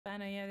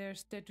banner, yeah,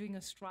 they're doing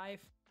a strive.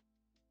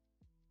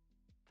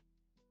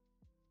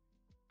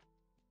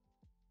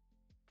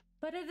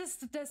 But it is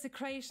the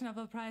desecration of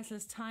a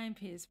priceless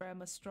timepiece where I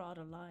must draw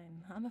the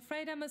line. I'm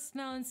afraid I must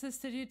now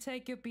insist that you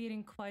take your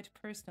beating quite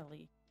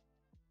personally.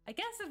 I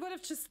guess it would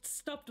have just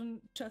stopped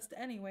on just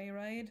anyway,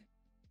 right?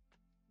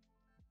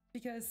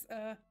 Because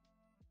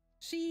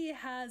she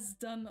has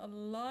done a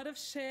lot of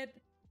shit,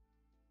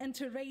 and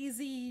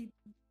Terezi,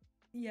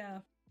 yeah,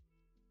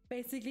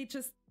 basically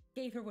just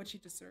gave her what she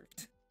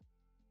deserved.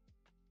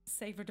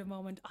 Savor the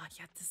moment. Oh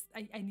yeah, this,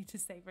 I need to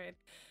savor it.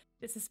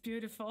 This is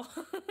beautiful.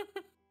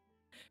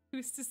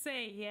 Who's to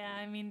say? Yeah,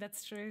 I mean,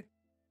 that's true.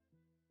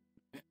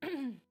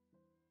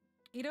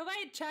 Either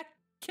way, Jack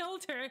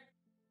killed her.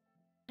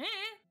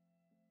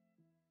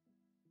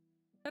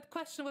 That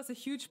question was a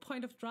huge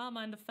point of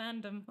drama in the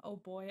fandom. Oh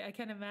boy, I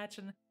can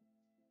imagine.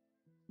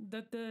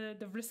 The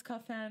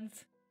Riska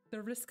fans, the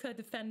Riska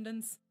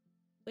defendants.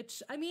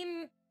 Which, I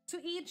mean,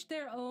 to each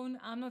their own.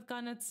 I'm not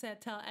gonna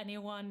tell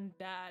anyone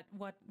that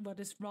what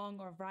is wrong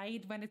or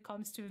right when it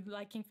comes to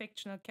liking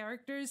fictional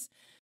characters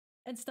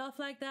and stuff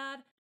like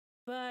that.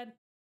 But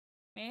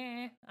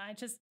I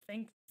just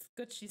think it's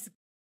good she's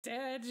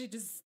dead.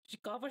 She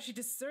got what she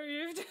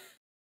deserved.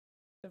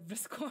 The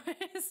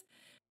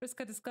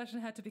Riska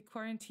discussion had to be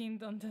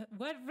quarantined on the...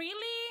 What,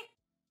 really?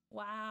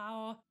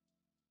 Wow.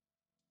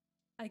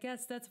 I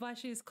guess that's why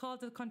she is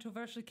called a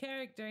controversial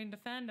character in the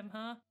fandom,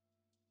 huh?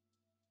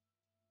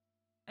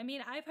 I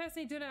mean, I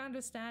personally do not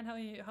understand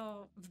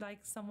how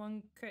like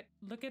someone could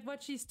look at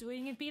what she's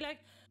doing and be like,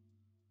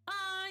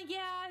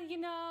 yeah, you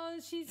know,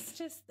 she's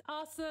just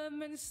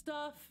awesome and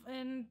stuff,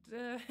 and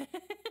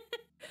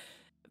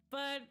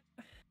but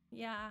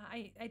yeah,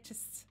 I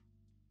just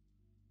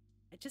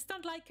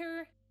don't like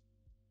her.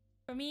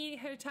 For me,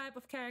 her type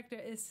of character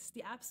is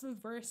the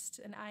absolute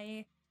worst, and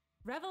I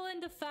revel in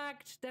the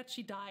fact that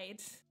she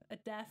died a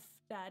death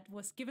that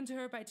was given to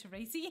her by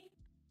Terezi.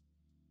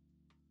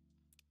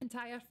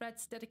 Entire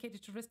threads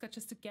dedicated to Riska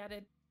just to get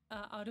it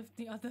out of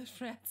the other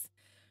threads.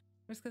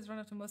 Riska is one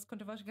of the most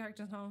controversial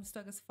characters in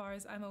Homestuck as far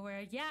as I'm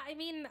aware. Yeah, I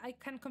mean, I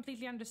can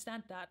completely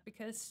understand that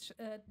because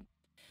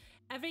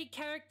every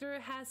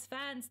character has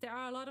fans. There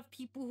are a lot of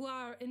people who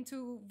are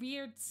into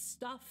weird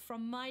stuff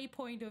from my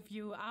point of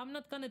view. I'm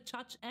not gonna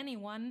judge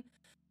anyone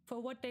for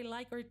what they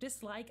like or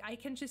dislike. I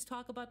can just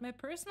talk about my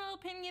personal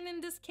opinion in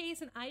this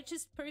case, and I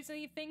just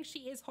personally think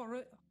she is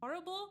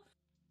horrible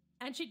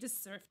and she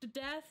deserved the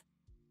death.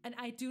 And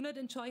I do not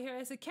enjoy her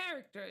as a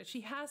character.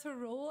 She has her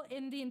role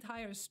in the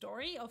entire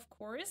story, of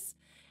course.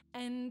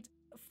 And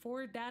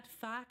for that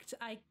fact,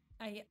 I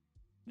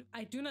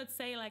do not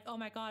say like, oh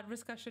my god,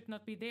 Riska should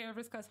not be there.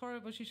 Riska is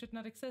horrible. She should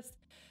not exist.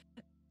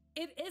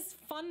 It is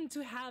fun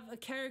to have a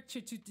character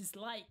to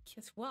dislike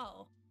as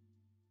well.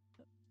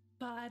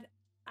 But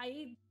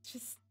I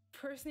just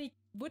personally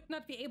would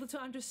not be able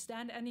to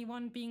understand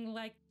anyone being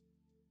like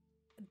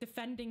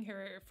defending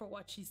her for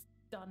what she's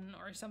done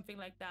or something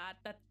like that.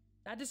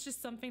 That is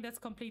just something that's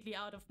completely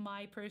out of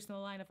my personal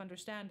line of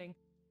understanding.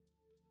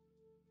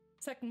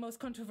 Second most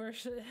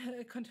controversial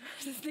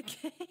is the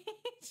cage.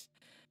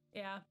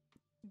 Yeah.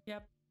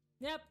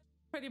 Yep.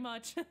 Pretty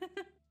much.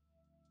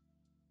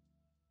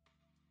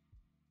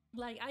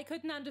 Like, I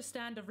couldn't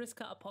understand a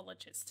Riska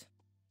apologist.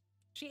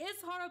 She is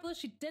horrible.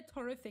 She did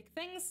horrific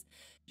things.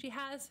 She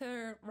has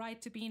her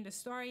right to be in the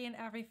story and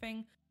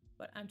everything.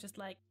 But I'm just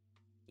like,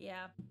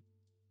 yeah.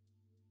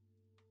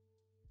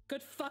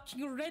 Good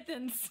fucking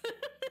riddance.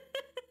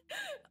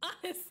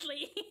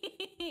 Honestly.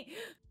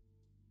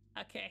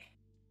 Okay.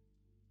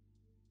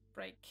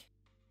 Break.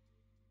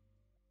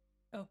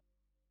 Oh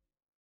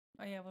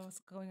yeah, what was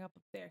going up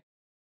there?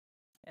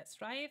 Yeah,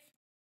 strive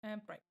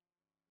and break.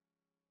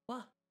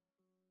 What?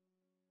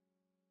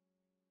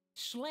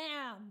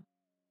 Schlam!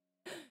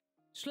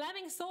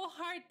 Slamming so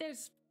hard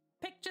there's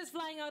pictures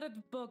flying out of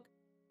the book.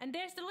 And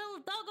there's the little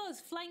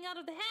doggos flying out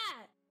of the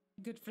hat.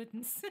 Good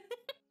riddance.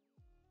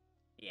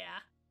 Yeah.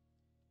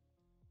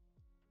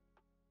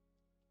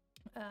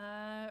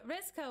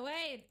 Riska,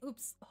 wait.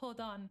 Oops, hold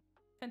on.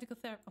 Tentacle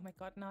therapy. Oh my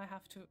god, now I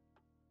have to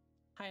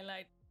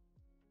highlight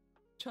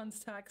John's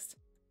text.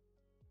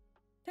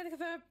 Tentacle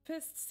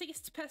therapist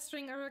ceased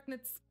pestering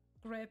Arachnid's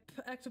grip.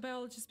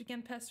 Ectobiologist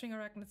began pestering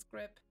Arachnid's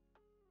grip.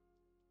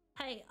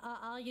 Hey,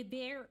 are you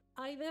there?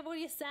 I know what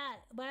you said,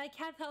 but I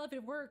can't tell if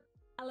it worked.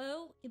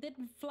 Hello? You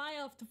didn't fly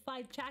off to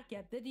fight Jack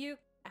yet, did you?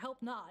 I hope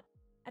not.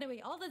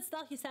 Anyway, all that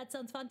stuff you said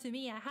sounds fun to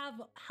me. I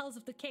have House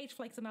of the Cage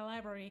Flakes in my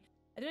library.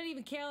 I don't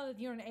even care that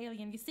you're an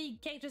alien. You see,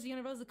 Cage is a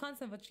universal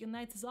concept which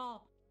unites us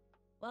all.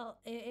 Well,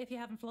 if you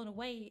haven't flown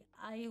away,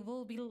 I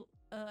will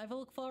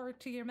look forward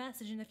to your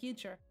message in the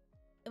future.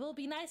 It will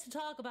be nice to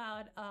talk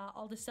about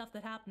all the stuff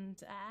that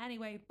happened.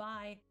 Anyway,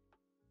 bye.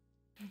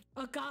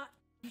 Oh god.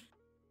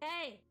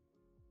 Hey!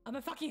 Oh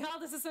my fucking hell,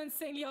 this is so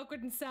insanely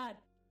awkward and sad.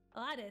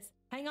 Oh, that is.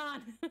 Hang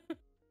on.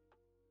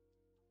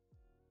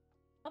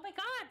 Oh my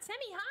god,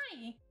 Sammy,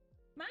 hi!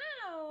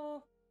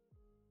 Wow!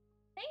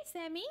 Hey,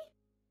 Sammy!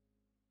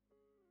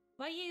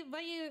 Why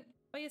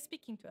are you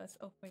speaking to us?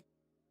 Oh, wait.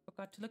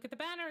 Forgot to look at the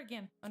banner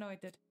again. Oh no, I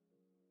did.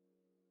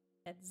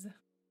 Heads.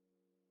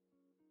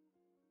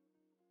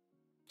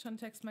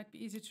 Context might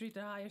be easier to read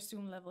at a higher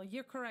Zoom level.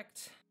 You're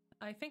correct.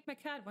 I think my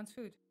cat wants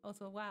food.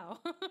 Also, wow.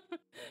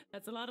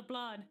 That's a lot of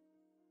blood.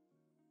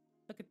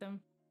 Look at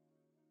them.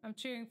 I'm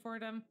cheering for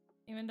them,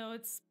 even though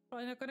it's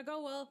probably not gonna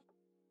go well.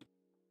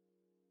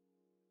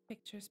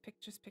 Pictures,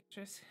 pictures,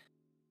 pictures.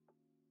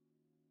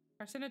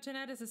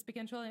 Carcinogeneticist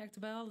began trolling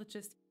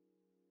ectobiologist.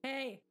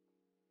 Hey!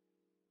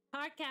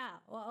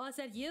 Parka! Was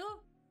that you?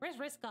 Where's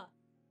Riska?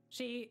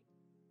 She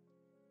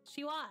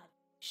what?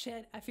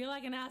 Shit, I feel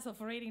like an asshole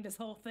for reading this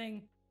whole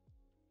thing.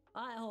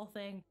 That whole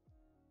thing.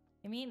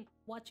 You mean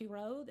what you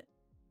wrote?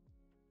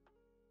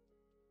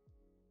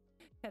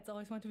 Cats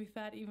always want to be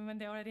fat even when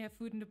they already have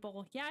food in the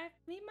bowl. Yeah,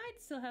 we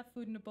might still have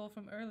food in the bowl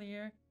from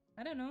earlier.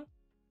 I don't know.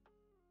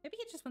 Maybe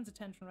he just wants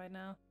attention right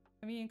now.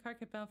 I mean,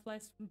 carpet bound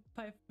flies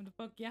pipe from the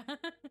book, yeah.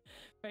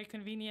 Very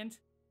convenient.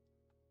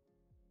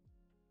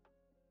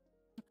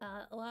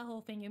 That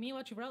whole thing. You mean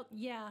what you wrote?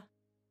 Yeah.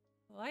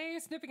 Why are you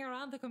snooping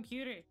around the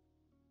computer?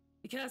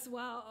 Because,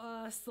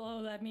 well, so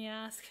let me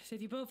ask.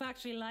 Did you both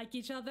actually like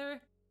each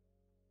other?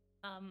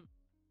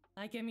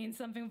 Like, I mean,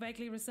 something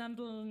vaguely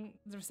resembling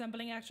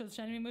actual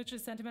genuine mutual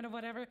sentiment or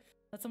whatever?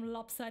 Not some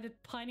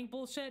lopsided pining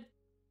bullshit?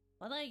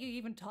 What are you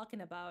even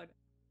talking about?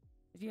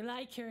 If you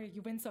like her,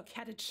 you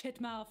winsock-headed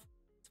shitmouth.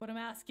 That's what I'm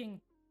asking.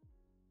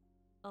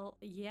 Oh,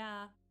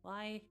 yeah.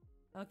 Why?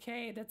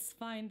 Okay, that's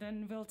fine.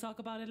 Then we'll talk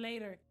about it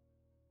later.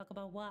 Talk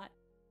about what?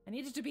 I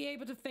needed to be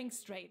able to think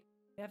straight.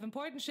 I have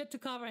important shit to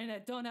cover and I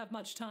don't have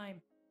much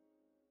time.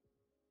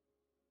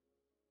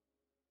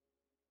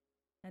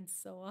 And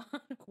so on.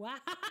 Wow!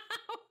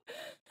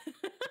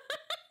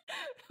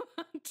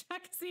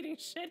 Jack is eating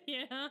shit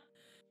here, huh?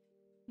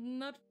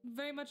 Not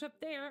very much up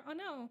there. Oh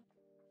no.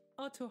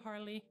 Oh, to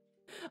Harley.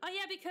 Oh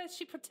yeah, because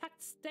she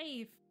protects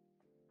Dave.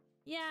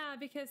 Yeah,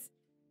 because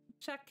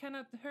Jack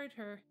cannot hurt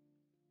her.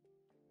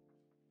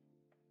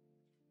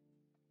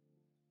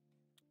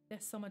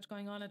 There's so much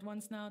going on at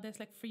once now. There's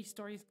like 3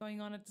 stories going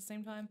on at the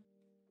same time.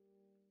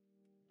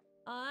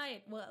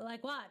 Alright, well,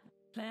 like what?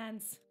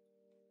 Plans.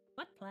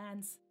 What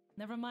plans?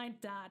 Never mind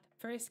that.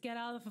 First get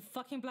out of a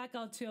fucking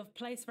blackout to a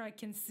place where I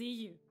can see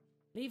you.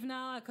 Leave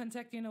now, I'll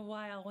contact you in a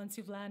while once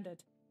you've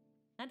landed.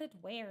 Landed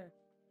where?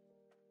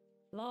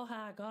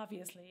 Lohag,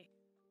 obviously.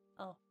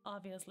 Oh,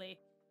 obviously.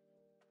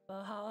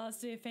 Well, how else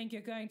do you think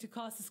you're going to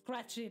cause a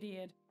scratch,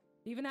 idiot?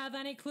 Do you even have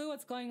any clue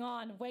what's going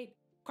on? Wait,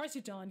 of course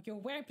you don't. You're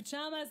wearing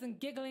pajamas and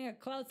giggling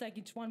at clothes like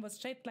each one was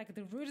shaped like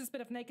the rudest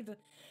bit of naked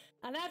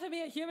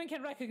anatomy a human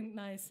can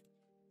recognize.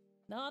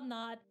 No, I'm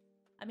not.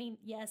 I mean,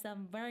 yes,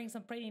 I'm wearing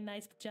some pretty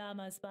nice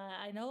pajamas, but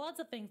I know lots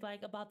of things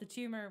like about the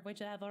tumor,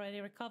 which I have already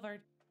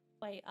recovered.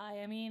 Wait,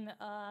 I mean,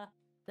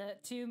 the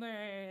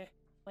tumor...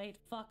 Wait,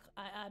 fuck,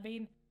 I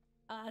mean,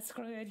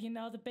 screw it, you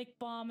know, the big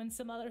bomb and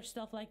some other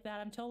stuff like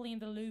that. I'm totally in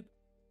the loop.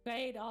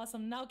 Great,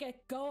 awesome, now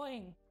get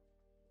going!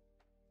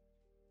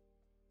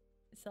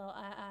 So,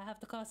 I have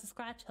to cause a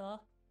scratch, huh?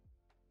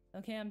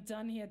 Okay, I'm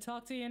done here.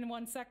 Talk to you in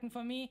 1 second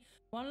for me.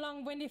 One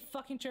long, windy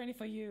fucking journey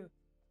for you.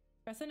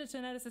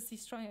 Carcinogeneticist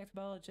sees strong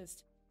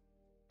ectobiologist.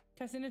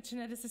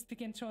 Carcinogeneticist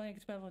begin trolling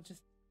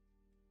ectobiologist.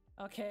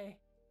 Okay.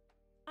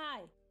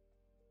 Hi.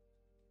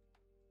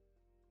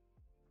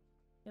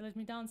 You let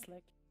me down,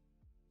 Slick.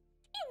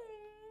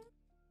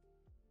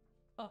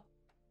 Oh.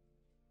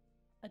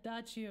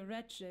 Adagio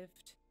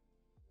redshift.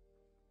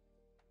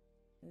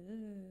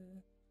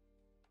 Ooh.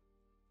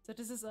 So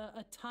this is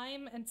a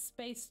time and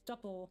space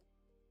double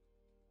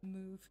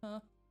move,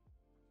 huh?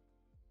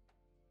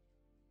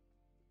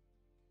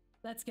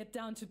 Let's get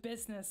down to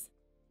business.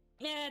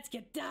 Let's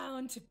get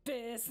down to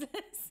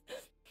business.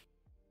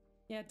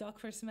 Yeah, Doc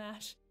for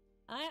Smash.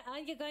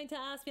 Aren't you going to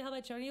ask me how my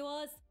journey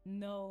was?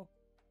 No.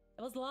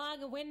 It was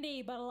long and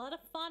windy, but a lot of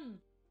fun.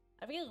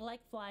 I really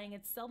like flying.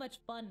 It's so much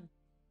fun.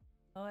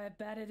 Oh, I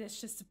bet it is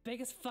just the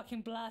biggest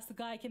fucking blast a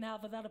guy can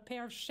have without a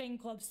pair of shin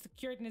gloves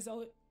secured in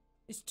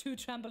his 2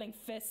 trembling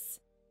fists.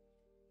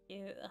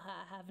 You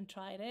haven't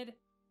tried it?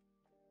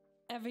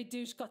 Every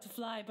douche got to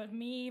fly, but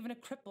me, even a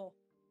cripple.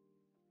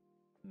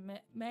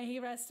 May he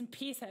rest in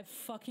peace, I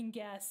fucking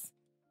guess.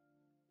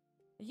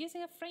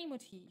 Using a frame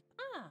motif.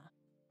 Ah!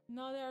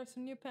 Now there are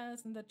some new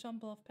panels in the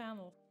jumble of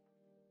panels.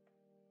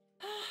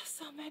 Ah,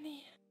 so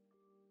many.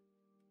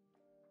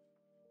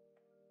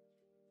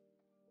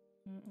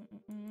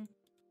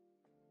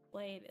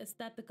 Wait, is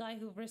that the guy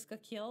who Vriska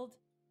killed?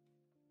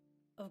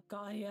 Oh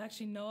god, you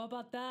actually know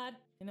about that?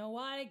 You know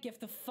what? I give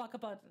the fuck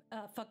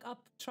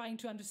up trying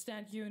to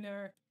understand you,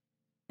 nerd.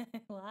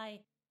 Why?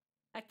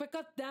 Like, but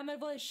goddammit,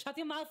 will you shut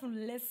your mouth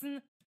and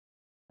listen?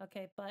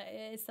 Okay, but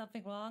is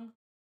something wrong?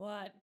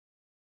 What?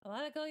 A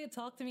while ago you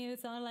talked to me and it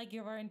sounded like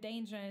you were in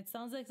danger and it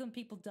sounds like some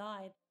people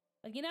died.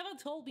 But you never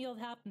told me what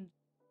happened.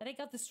 I think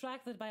I got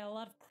distracted by a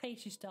lot of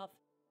crazy stuff.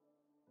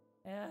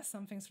 Yeah,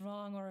 something's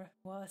wrong, or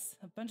was.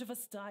 A bunch of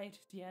us died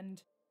at the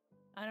end.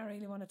 I don't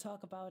really want to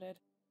talk about it.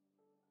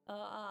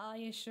 Are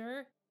you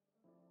sure?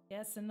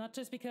 Yes, and not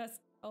just because...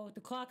 Oh,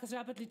 the clock is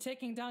rapidly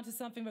ticking down to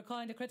something we're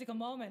calling the critical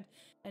moment.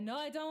 And no,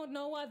 I don't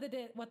know what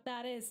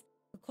that is.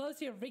 The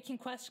closer your reeking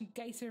question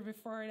gets here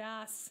before it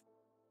asks.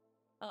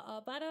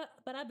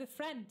 But I'm a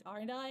friend,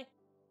 aren't I?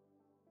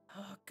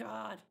 Oh,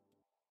 God.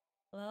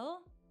 Hello?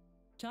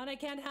 John, I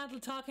can't handle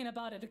talking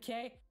about it,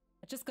 okay?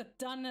 I just got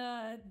done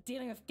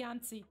dealing with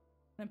Gamtsy.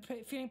 And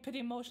I'm feeling pretty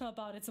emotional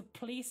about it, so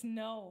please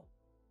no.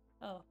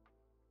 Oh.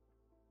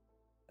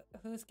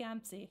 Who's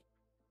Gamtsy?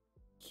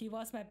 He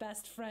was my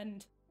best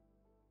friend.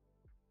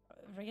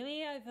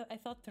 Really? I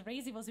thought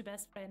Therese was your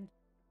best friend.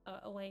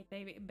 Wait,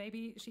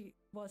 maybe she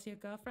was your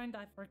girlfriend?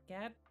 I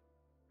forget.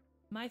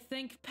 My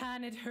think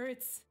pan, it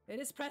hurts. It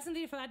is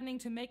presently threatening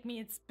to make me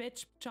its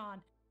bitch,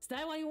 John. Is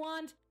that what you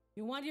want?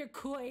 You want your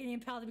cool alien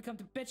pal to become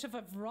the bitch of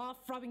a raw,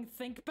 throbbing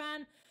think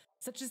pan?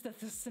 Such as the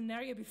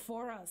scenario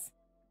before us.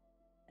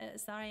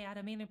 Sorry, I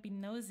don't mean to be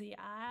nosy.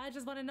 I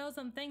just want to know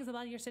some things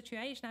about your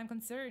situation. I'm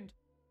concerned.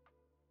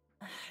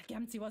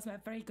 Gamtsy was my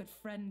very good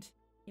friend.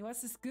 He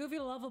was this goofy,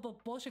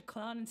 lovable bullshit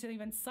clown until he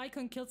went psycho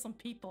and killed some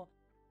people.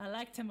 I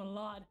liked him a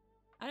lot.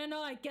 I don't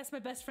know, I guess my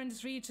best friend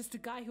is really just the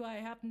guy who I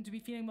happen to be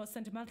feeling most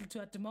sentimental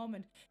to at the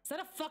moment. Is that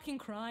a fucking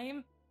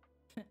crime?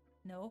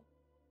 No.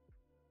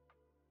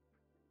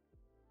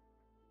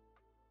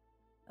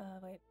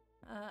 Wait.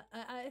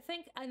 I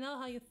think I know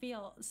how you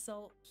feel.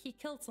 So he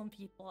killed some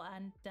people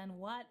and then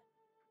what?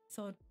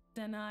 So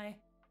then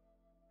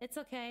It's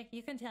okay,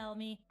 you can tell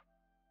me.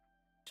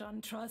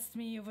 John, trust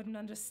me, you wouldn't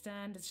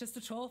understand. It's just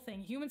a troll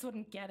thing. Humans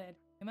wouldn't get it.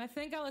 You might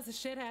think I was a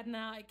shithead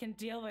now. I can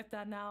deal with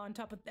that now on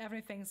top of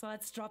everything, so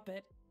let's drop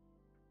it.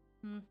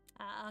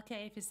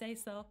 Okay, if you say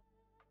so.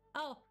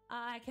 Oh,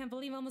 I can't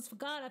believe I almost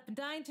forgot. I've been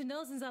dying to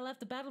know since I left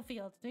the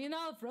battlefield. Do you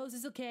know if Rose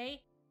is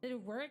okay? Did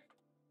it work?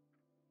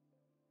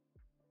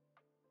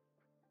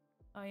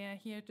 Oh yeah,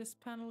 here, this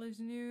panel is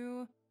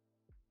new.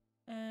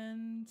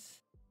 And...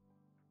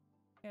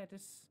 yeah,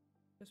 this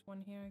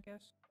one here, I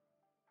guess.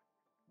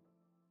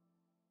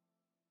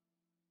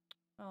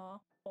 Aw,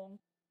 bonk.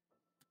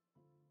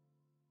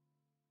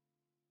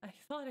 I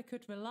thought I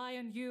could rely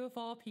on you of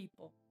all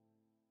people.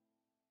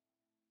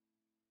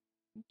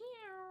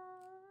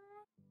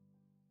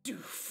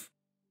 Doof.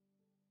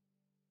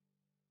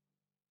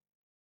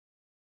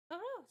 A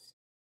rose.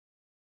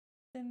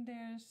 Then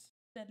there's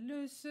that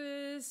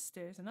Lucis.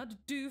 There's another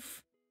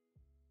doof.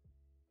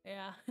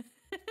 Yeah.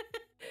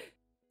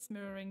 It's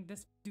mirroring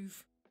this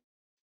doof.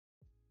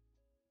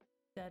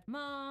 Dead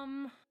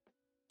mom.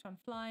 John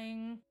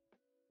flying.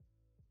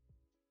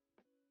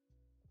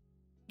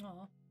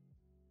 Aw.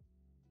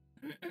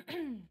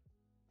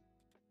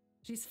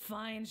 She's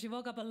fine. She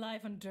woke up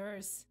alive on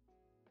Durs.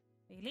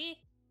 Really?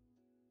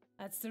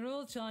 That's the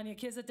rule, John. You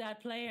kiss a dead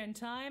player in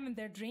time and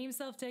their dream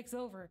self takes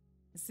over.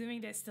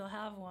 Assuming they still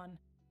have one.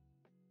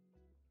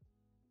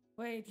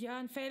 Wait, your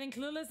unfailing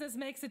cluelessness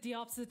makes it the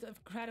opposite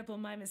of credible,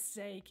 my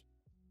mistake.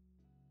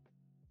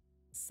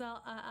 So,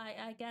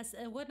 I guess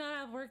it would not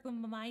have worked with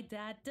my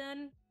dad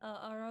then?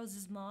 Or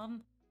Rose's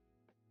mom?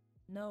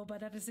 No, but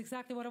that is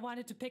exactly what I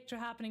wanted to picture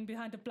happening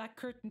behind the black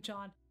curtain,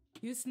 John.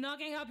 You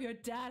snogging up your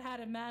dad had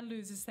a man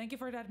loses. Thank you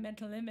for that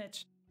mental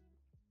image.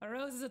 A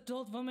Rose's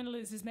adult woman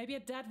loses. Maybe a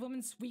dead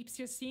woman sweeps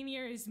your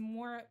senior is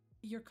more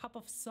your cup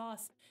of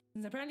sauce.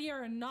 Since apparently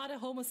you're not a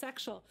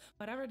homosexual.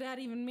 Whatever that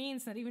even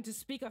means, not even to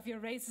speak of your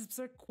race's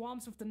absurd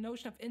qualms with the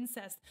notion of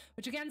incest.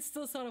 Which again,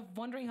 still sort of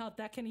wondering how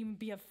that can even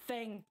be a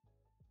thing.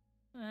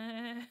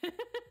 God,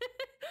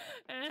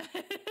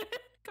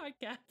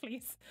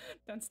 please.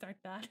 Don't start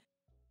that.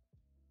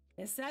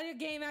 Is that your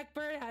game,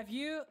 Akbar? Have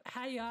you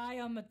had your eye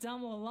on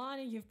Madame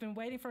Olani? You've been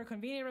waiting for a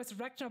convenient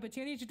resurrection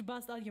opportunity to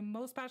bust out your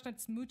most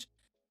passionate smooch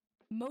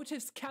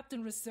motives kept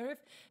in reserve,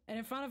 and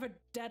in front of her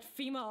dead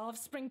female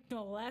offspring,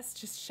 no less.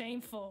 Just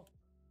shameful.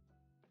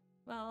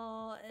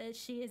 Well,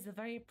 she is a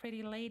very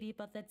pretty lady,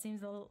 but that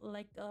seems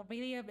like a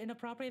really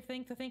inappropriate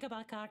thing to think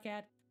about,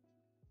 Carcat.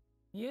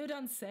 You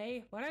don't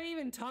say. What are you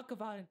even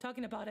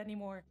talking about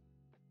anymore?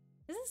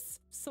 This is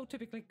so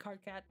typically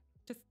Carcat.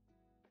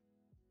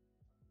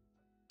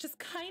 Just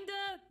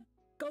kinda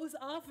goes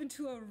off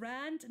into a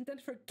rant and then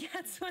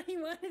forgets what he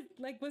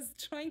was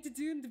trying to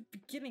do in the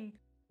beginning.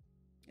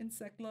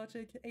 Insect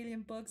logic.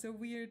 Alien bugs are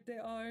weird. They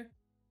are.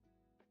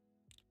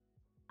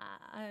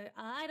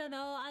 I don't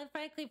know. I'm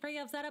frankly pretty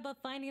upset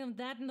about finding them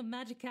dead in the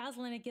magic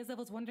castle, and I guess I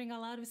was wondering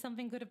aloud if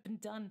something could have been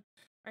done.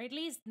 Or at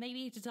least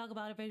maybe to talk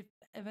about it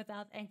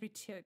without angry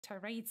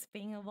tirades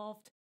being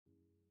involved.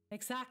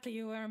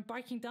 Exactly, we're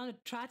embarking down a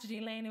tragedy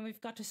lane and we've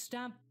got to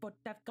stamp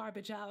that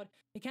garbage out.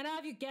 We can't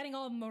have you getting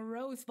all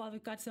morose while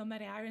we've got so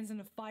many irons in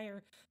the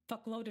fire.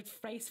 Fuck-loaded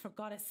phrase,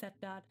 forgot I said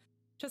that.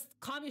 Just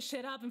calm your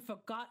shit up and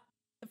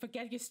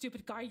forget your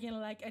stupid guardian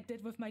like I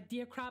did with my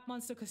dear crab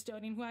monster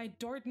custodian who I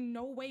adored in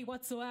no way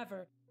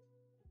whatsoever.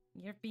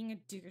 You're being a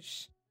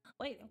douche.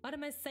 Wait, what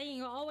am I saying?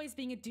 You're always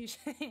being a douche.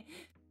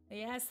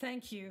 Yes,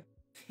 thank you.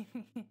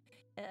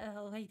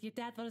 Wait, your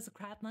dad was a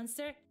crab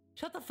monster?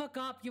 Shut the fuck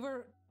up, you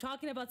were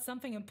talking about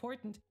something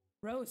important.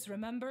 Rose,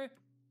 remember?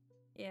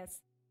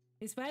 Yes.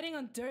 He's waiting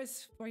on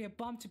Durs for your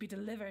bomb to be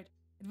delivered.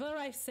 It will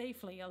arrive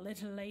safely a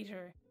little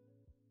later.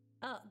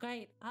 Oh,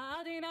 great.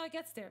 How do you know it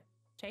gets there?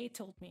 Jay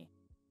told me.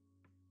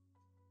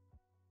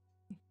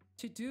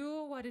 To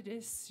do what it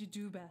is you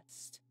do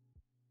best.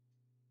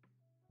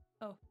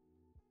 Oh.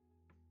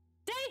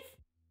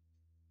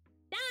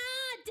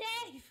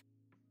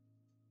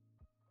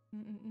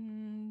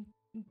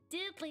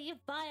 Deadly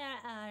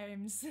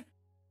firearms.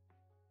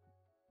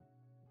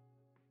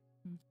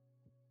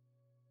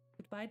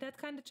 Goodbye, that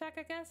kind of check,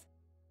 I guess.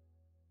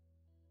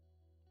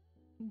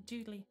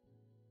 Doodly.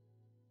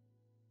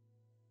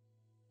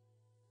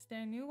 Is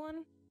there a new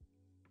one?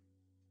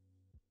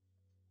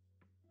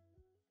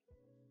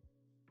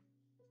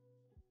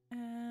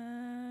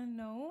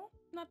 No,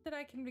 not that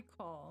I can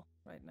recall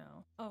right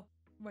now. Oh,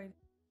 wait.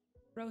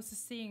 Rose is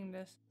seeing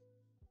this.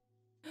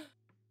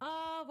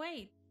 Oh,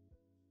 wait.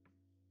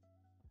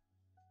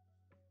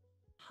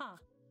 Huh.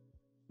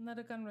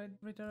 Another gun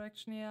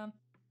redirection, yeah.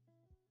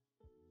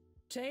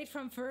 Jade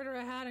from further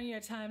ahead on your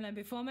timeline.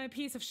 Before my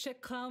piece of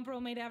shit clown bro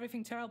made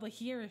everything terrible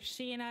here,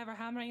 she and I were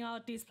hammering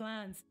out these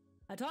plans.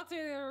 I talked to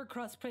her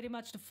across pretty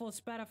much the full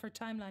spread of her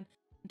timeline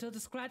until the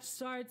scratch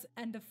starts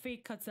and the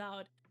feed cuts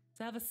out.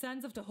 So I have a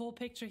sense of the whole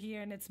picture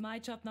here, and it's my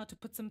job now to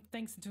put some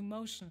things into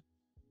motion.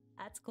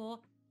 That's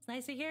cool. It's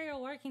nice to hear you're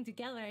working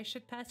together. I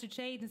should pass to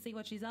Jade and see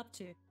what she's up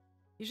to.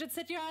 You should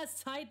sit your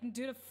ass tight and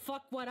do the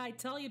fuck what I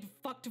tell you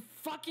to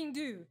fucking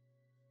do.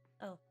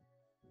 Oh.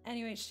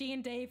 Anyway, she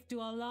and Dave do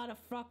a lot of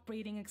frog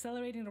breeding,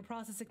 accelerating the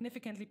process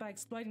significantly by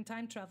exploiting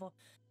time travel.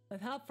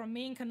 With help from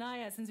me and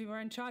Kanaya, since we were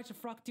in charge of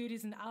frog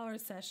duties in our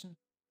session.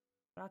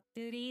 Frog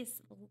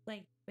duties?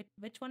 Wait,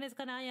 which one is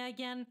Kanaya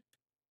again?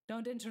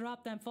 Don't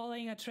interrupt, I'm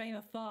following a train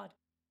of thought.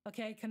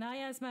 Okay,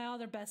 Kanaya is my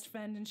other best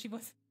friend, and he's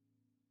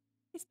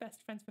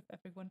best friends with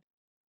everyone.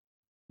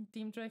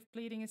 Team Drive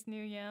bleeding is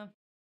new, yeah.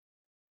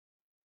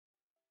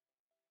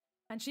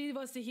 And she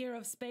was the hero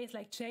of space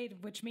like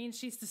Jade, which means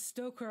she's the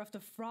stoker of the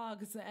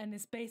frogs and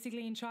is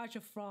basically in charge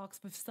of frogs,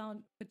 which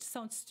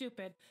sounds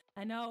stupid.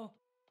 I know.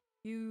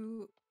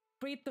 You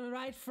breed the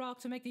right frog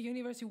to make the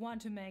universe you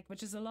want to make,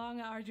 which is a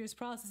long, arduous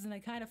process, and I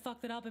kind of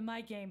fucked it up in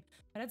my game.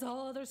 But that's a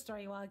whole other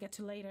story I'll get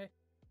to later,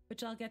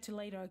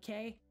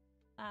 okay?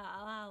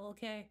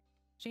 Okay.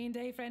 She and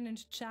Dave ran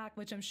into Jack,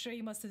 which I'm sure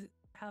you must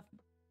have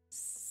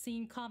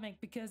seen comic,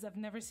 because I've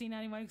never seen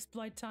anyone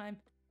exploit time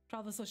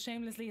travel so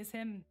shamelessly as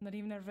him. Not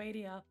even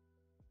Arvadia.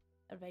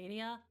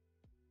 Arvadia?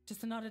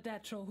 Just another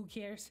death troll, who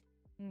cares?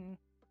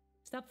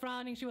 Stop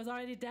frowning, she was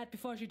already dead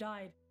before she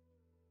died.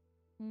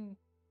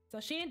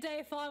 So she and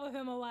Dave fought with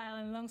him a while,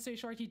 and long story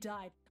short, he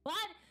died. What?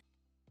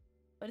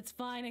 But it's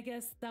fine, I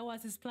guess that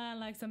was his plan,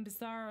 like some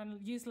bizarre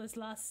and useless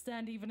last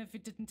stand, even if he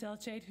didn't tell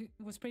Jade, who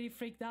was pretty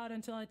freaked out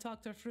until I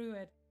talked her through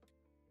it.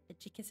 Did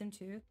she kiss him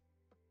too?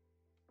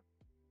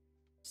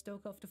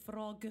 Stoke of the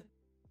frog.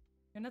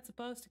 You're not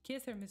supposed to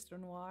kiss her, Mr.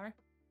 Noir.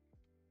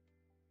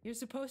 You're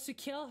supposed to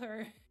kill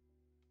her.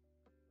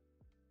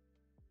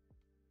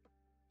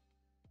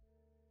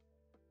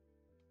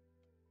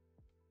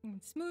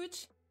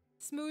 Smooch,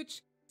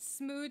 smooch,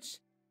 smooch.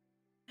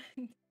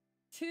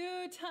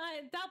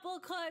 2-time double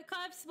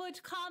cup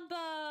smooch combo.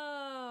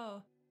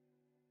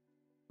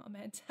 Oh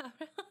man,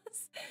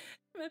 Tavros.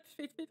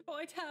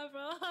 Boy,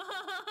 Tavros.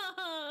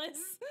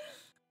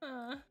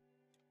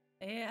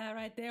 Yeah,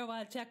 right there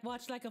while Jack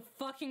watched like a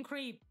fucking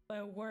creep, but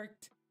it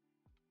worked.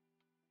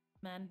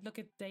 Man, look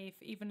at Dave.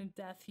 Even in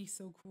death, he's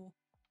so cool.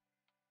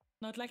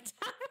 Not like Tavros.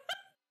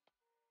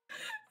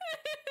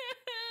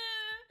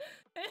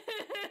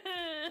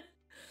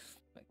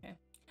 Okay.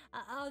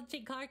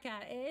 LG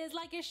Carcat. It is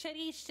like your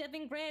shitty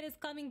shipping grade is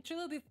coming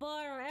true before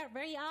our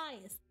very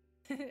eyes.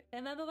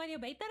 Remember when you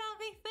made that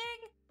ugly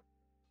thing?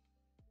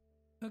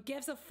 Who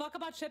gives a fuck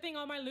about shipping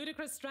on my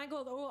ludicrous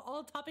strangled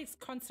all topics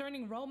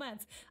concerning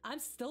romance? I'm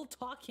still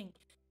talking.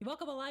 He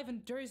woke up alive in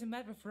Durs and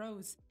met with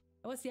Rose.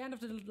 That was the end of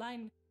the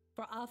line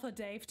for Alpha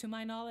Dave. To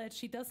my knowledge,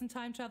 he doesn't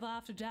time travel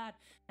after that,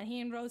 and he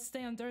and Rose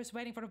stay on Durs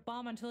waiting for the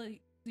bomb until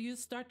you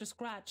start to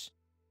scratch.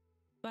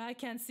 But I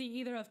can't see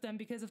either of them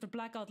because of the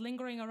blackout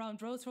lingering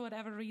around Rose for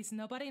whatever reason.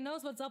 Nobody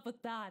knows what's up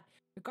with that.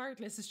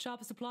 Regardless, his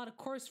job is to plot a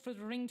course for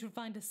the ring to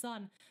find his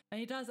son. When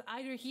he does,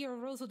 either he or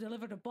Rose will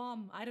deliver the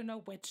bomb. I don't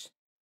know which.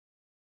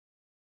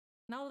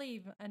 Now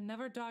leave and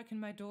never darken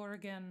my door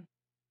again.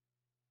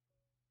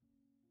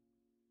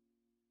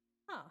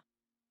 Huh.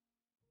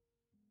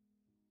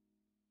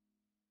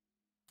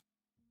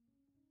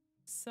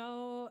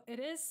 So it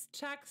is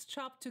Jack's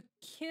job to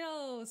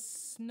kill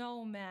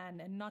Snowman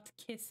and not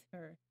kiss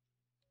her.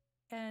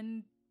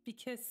 And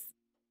because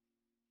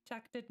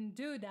Jack didn't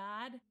do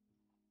that,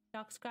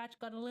 Doc Scratch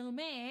got a little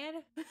mad.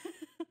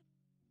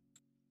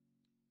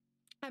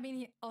 I mean,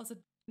 he also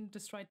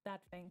destroyed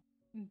that thing.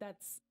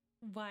 That's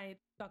why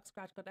Doc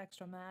Scratch got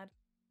extra mad.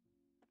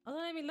 Although,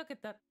 let me look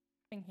at that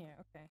thing here.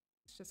 Okay,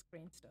 it's just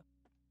green stuff.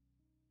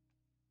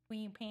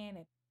 Queen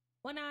Panic.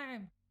 One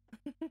arm!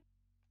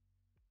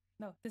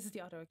 No, this is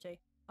the other, okay.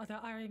 Other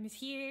arm is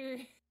here.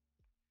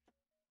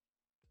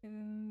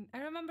 I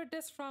remember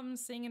this from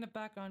seeing in the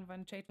background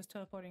when Jade was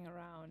teleporting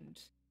around.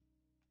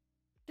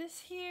 This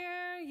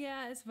here,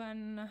 yeah, is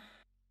when...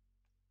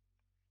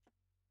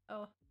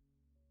 Oh.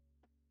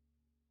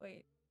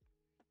 Wait.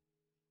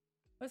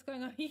 What's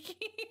going on here?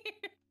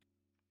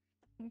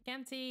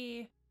 Can't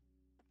see.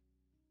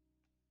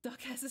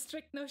 Doc has a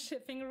strict no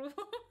shipping rule.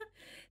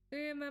 Do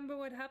you remember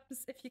what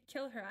happens if you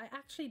kill her? I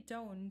actually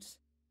don't.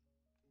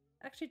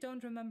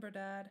 Remember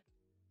that.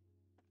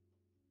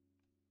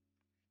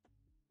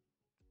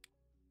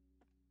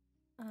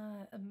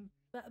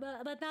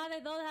 But now they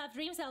don't have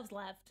dream selves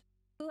left.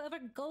 Whoever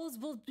goes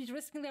will be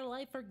risking their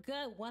life for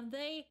good, won't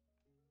they?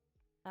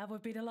 That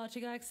would be the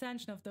logical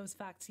extension of those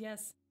facts,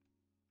 yes.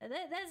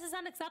 This is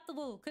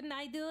unacceptable. Couldn't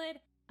I do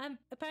it? I'm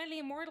apparently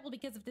immortal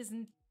because of this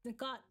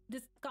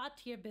god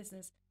tier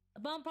business. A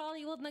bomb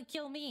probably wouldn't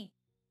kill me.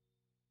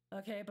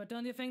 Okay, but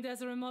don't you think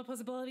there's a remote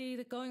possibility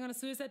that going on a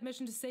suicide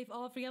mission to save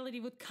all of reality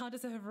would count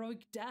as a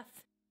heroic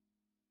death?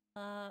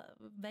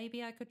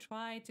 Maybe I could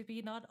try to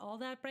be not all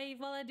that brave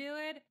while I do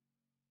it?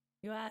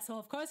 You asshole,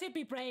 of course you'd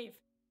be brave.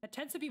 That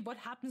tends to be what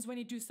happens when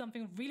you do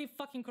something really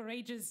fucking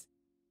courageous.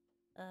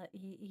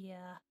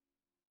 Yeah.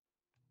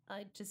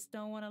 I just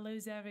don't want to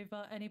lose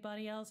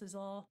anybody else is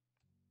all.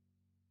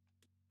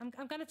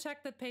 I'm gonna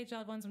check that page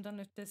out once I'm done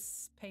with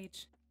this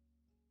page.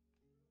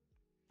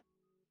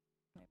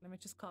 Right, let me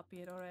just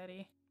copy it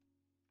already.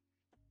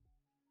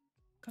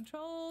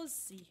 Control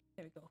C.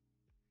 There we go.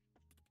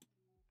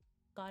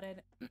 Got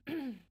it.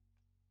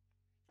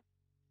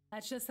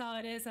 That's just how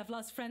it is. I've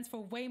lost friends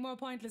for way more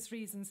pointless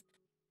reasons.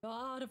 We're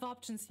out of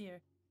options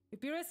here. We'd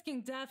be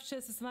risking death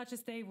just as much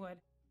as they would,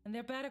 and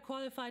they're better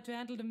qualified to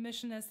handle the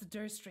mission as the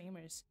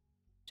Durstreamers.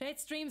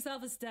 Jade's dream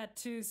self is dead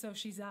too, so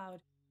she's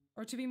out.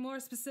 Or to be more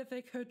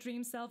specific, her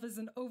dream self is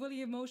an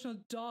overly emotional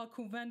dog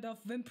who went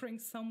off whimpering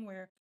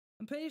somewhere.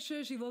 I'm pretty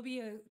sure she will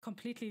be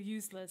completely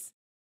useless.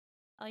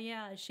 Oh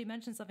yeah, she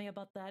mentioned something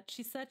about that.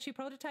 She said she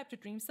prototyped her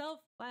dream self.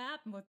 What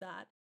happened with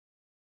that?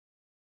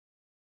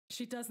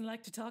 She doesn't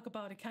like to talk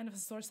about it, kind of a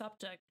sore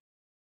subject.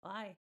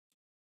 Why?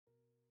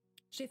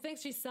 She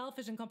thinks she's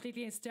selfish and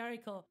completely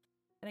hysterical,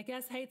 and I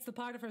guess hates the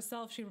part of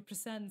herself she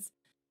represents.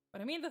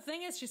 But I mean, the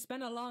thing is, she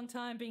spent a long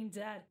time being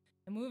dead.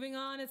 And moving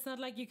on, it's not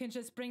like you can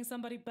just bring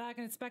somebody back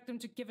and expect them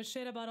to give a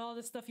shit about all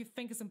the stuff you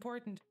think is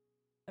important.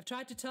 I've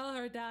tried to tell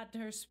her that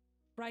her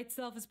bright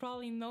self is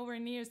probably nowhere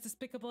near as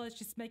despicable as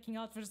she's making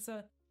out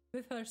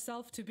with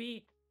herself to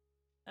be.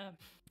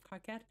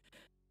 Croquette?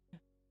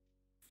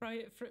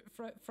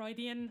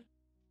 Freudian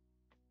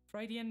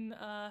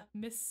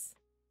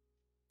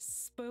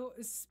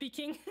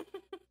speaking.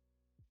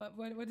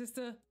 What is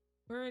the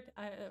word?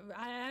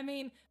 I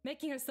mean,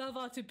 making herself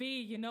out to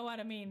be, you know what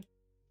I mean.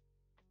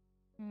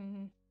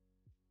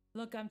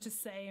 Look, I'm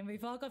just saying,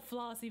 we've all got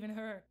flaws, even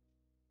her.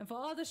 And for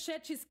all the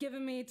shit she's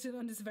given me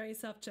on this very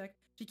subject,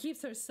 she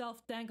keeps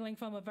herself dangling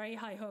from a very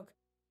high hook.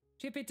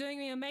 She'd be doing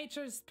me a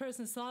major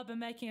person solid by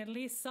making at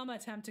least some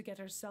attempt to get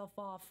herself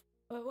off.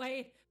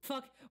 Wait,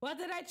 fuck, what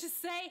did I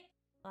just say?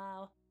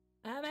 Wow.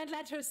 I meant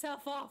let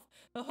herself off.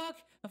 A hook,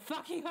 a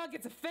fucking hook,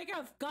 it's a figure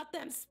of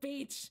goddamn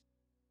speech.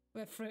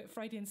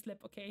 Freudian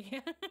slip,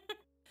 okay.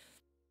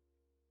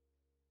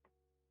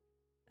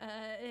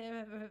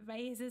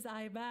 Raises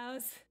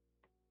eyebrows.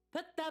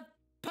 Put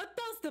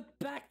those the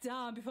back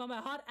down before my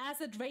hot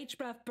acid rage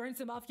breath burns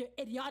them off your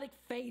idiotic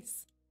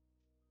face.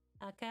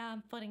 Okay,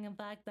 I'm putting them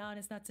back down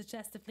as not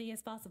suggestively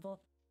as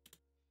possible.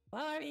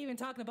 What are we even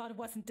talking about? It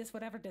wasn't this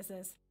whatever this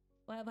is.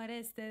 What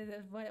is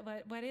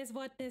this?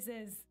 What this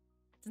is?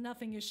 It's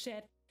nothing, you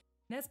shit.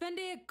 That's been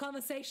the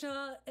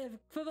conversational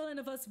equivalent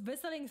of us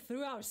whistling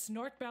through our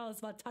snort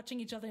barrels while touching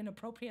each other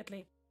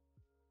inappropriately.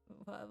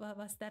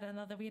 Was that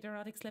another weird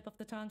erotic slip of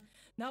the tongue?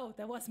 No,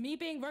 that was me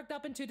being worked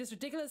up into this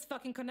ridiculous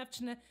fucking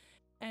conniption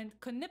and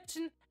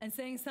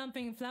saying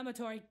something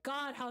inflammatory.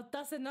 God, how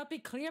does it not be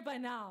clear by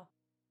now?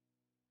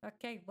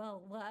 Okay,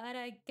 well, what am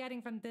I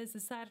getting from this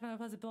aside from the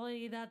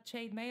possibility that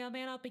Jade may or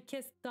may not be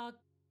kissed dog...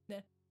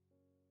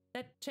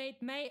 That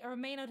Jade may or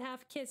may not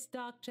have kissed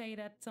Dog Jade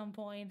at some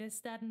point is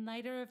that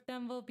neither of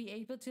them will be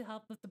able to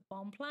help with the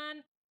bomb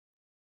plan?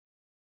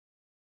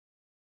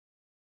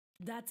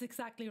 That's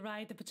exactly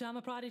right. The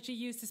Pajama Prodigy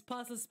used his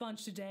puzzle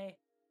sponge today.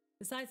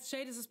 Besides,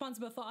 Jade is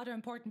responsible for other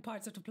important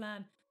parts of the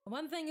plan. And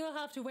one thing, you'll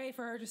have to wait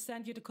for her to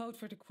send you the code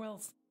for the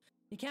quills.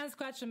 You can't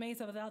scratch the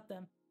mesa without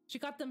them. She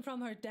got them from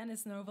her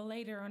dentist Nova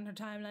later on her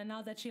timeline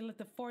now that she let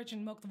the Forge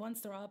and mucked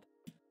Monster up.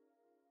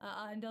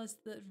 And those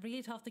the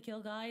really tough to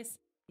kill guys?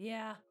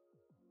 Yeah.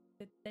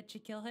 Did she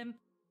kill him?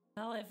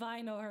 Well, if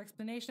I know, her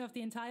explanation of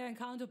the entire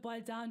encounter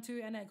boiled down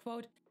to, and I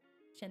quote,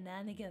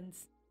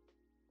 shenanigans.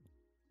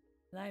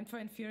 Line for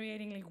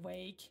infuriatingly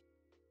vague.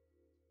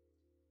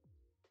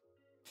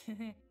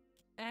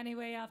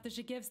 Anyway, after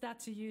she gives that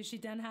to you, she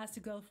then has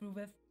to go through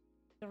with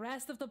the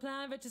rest of the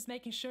plan, which is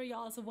making sure you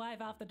all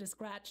survive after the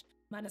scratch.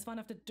 Minus one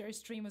of the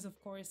Durstreamers, of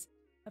course.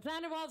 The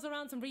plan revolves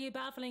around some really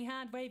baffling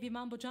hand-wavy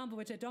mumbo-jumbo,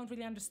 which I don't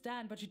really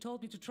understand, but she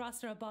told me to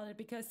trust her about it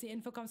because the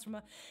info comes from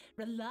a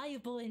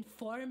reliable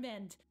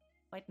informant.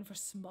 Fighting for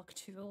smug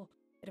tool.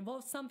 It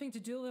involves something to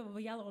do with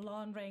a yellow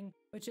lawn ring,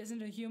 which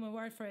isn't a human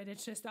word for it,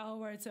 it's just our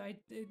word, so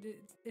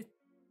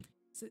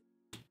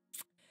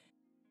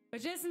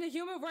which isn't a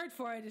human word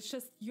for it, it's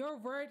just your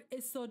word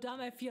is so dumb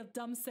I feel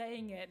dumb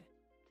saying it.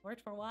 Word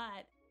for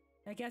what?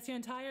 I guess your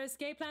entire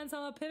escape plan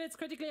somehow pivots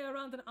critically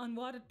around an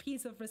unwanted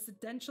piece of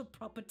residential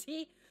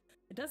property?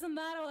 It doesn't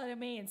matter what it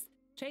means.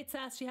 Jade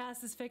says she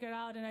has this figured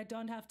out and I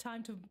don't have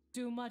time to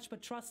do much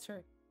but trust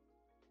her.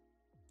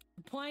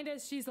 The point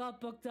is she's all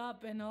booked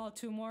up and all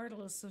too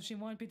mortal, so she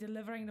won't be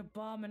delivering the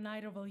bomb and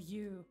neither will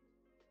you.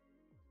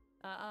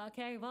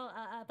 Okay, well,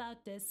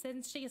 about this,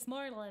 since she is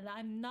mortal and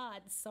I'm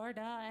not,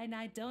 sorta, and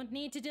I don't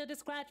need to do the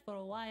scratch for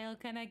a while,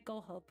 can I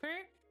go help her?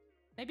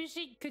 Maybe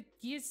she could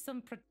use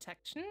some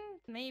protection?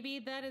 Maybe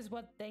that is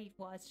what Dave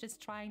was just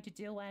trying to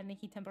do when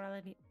he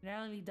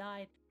temporarily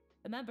died.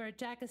 Remember,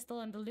 Jack is still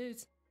on the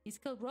loose. He's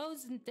killed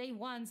Rose and Dave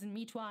once and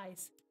me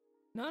twice.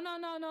 No.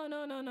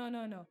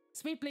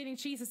 Sweet bleeding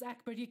Jesus,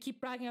 Egbert, you keep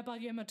bragging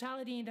about your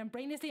immortality and then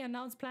brainlessly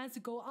announce plans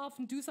to go off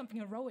and do something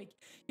heroic.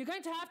 You're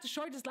going to have the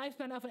shortest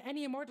lifespan of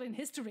any immortal in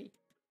history.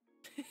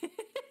 Yeah,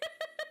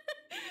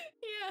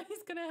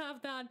 he's gonna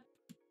have that.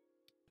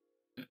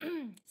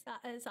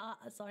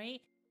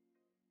 Sorry.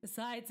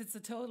 Besides, it's a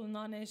total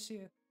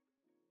non-issue.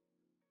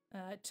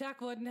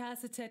 Jack wouldn't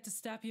hesitate to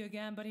stab you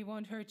again, but he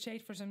won't hurt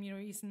Jade for some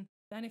reason.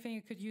 If anything,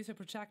 it could use her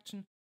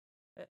protection.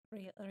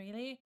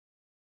 Really?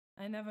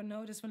 I never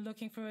noticed when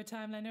looking through her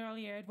timeline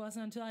earlier. It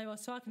wasn't until I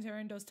was talking to her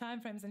in those time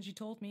frames and she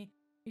told me.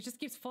 He just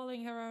keeps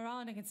following her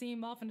around. I can see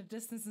him off in the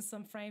distance in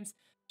some frames,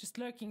 just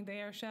lurking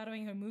there,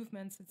 shadowing her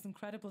movements. It's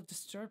incredibly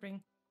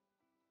disturbing.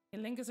 He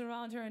lingers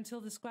around her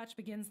until the scratch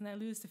begins and I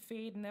lose the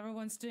feed and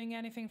everyone's doing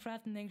anything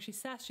threatening. She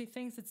says she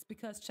thinks it's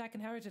because Jack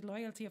inherited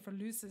loyalty of her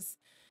Lucis.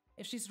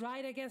 If she's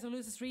right, I guess her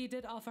Lucis really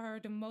did offer her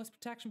the most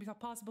protection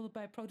possible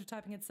by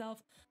prototyping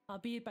itself,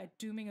 albeit by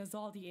dooming us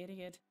all, the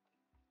idiot.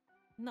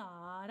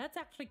 Nah, that's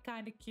actually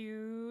kinda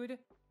cute.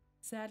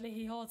 Sadly,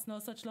 he holds no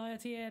such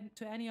loyalty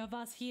to any of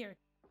us here.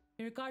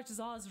 He regards us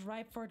all as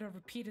ripe for the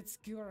repeated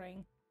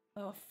skewering.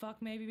 Oh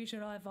fuck, maybe we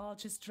should have all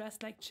just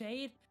dressed like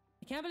Jade?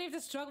 I can't believe the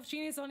stroke of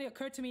genius only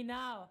occurred to me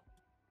now.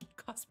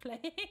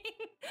 Cosplaying.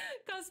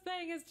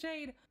 Cosplaying as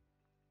Jade.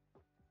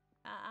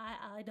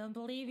 I don't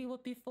believe he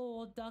would be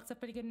fooled. Dogs have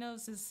pretty good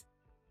noses.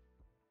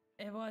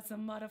 It was a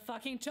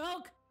motherfucking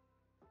joke!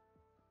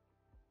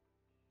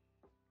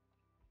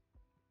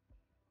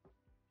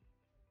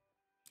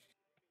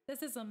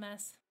 This is a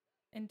mess.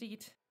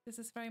 Indeed. This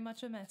is very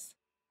much a mess.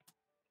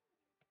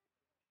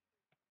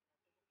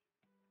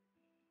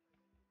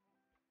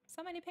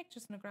 So many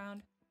pictures on the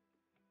ground.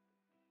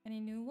 Any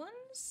new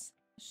ones?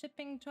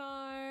 Shipping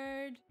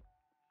chart.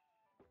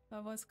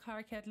 That was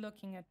Carcat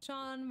looking at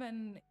John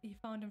when he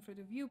found him through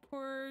the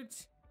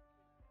viewport.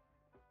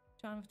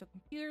 John with the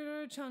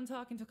computer. John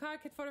talking to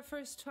Carcat for the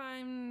first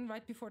time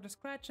right before the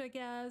scratch, I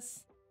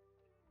guess.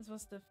 This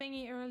was the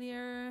thingy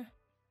earlier.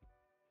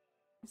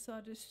 We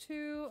saw this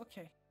too.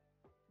 Okay.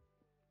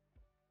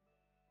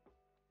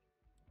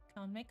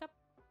 Clown makeup.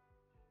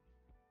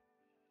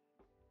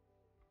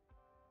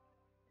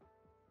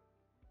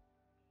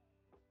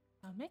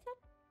 Clown makeup?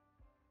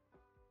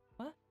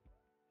 What?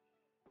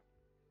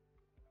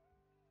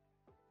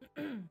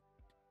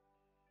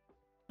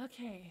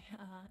 Okay.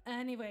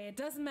 Anyway, it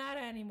doesn't matter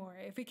anymore.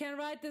 If we can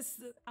ride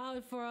this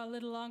out for a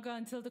little longer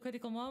until the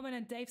critical moment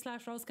and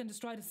Dave/Rose can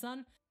destroy the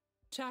sun,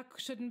 Chuck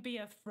shouldn't be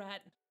a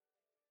threat.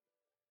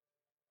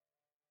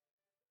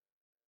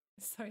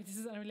 Sorry, this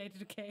is unrelated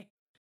to Kay.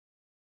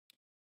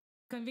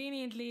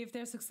 Conveniently, if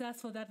they're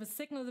successful, that will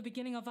signal the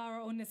beginning of our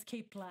own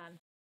escape plan.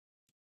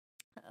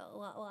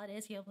 What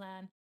is your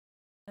plan?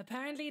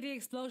 Apparently, the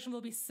explosion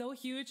will be so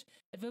huge,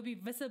 it will be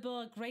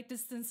visible a great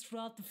distance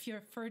throughout the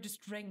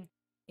furthest ring.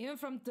 Even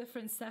from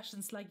different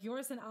sessions like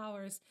yours and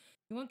ours.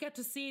 You won't get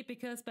to see it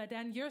because by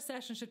then your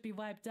session should be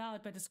wiped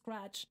out by the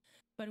scratch.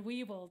 But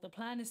we will. The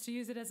plan is to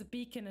use it as a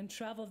beacon and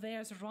travel there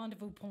as a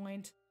rendezvous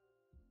point.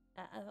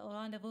 A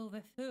rendezvous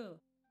with who?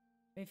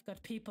 We've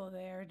got people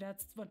there,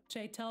 that's what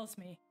Jade tells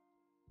me.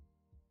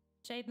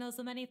 Jade knows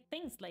so many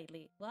things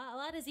lately.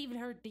 What is even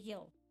her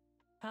deal?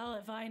 Hell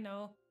if I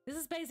know. This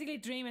is basically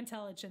dream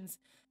intelligence.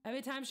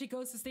 Every time she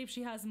goes to sleep,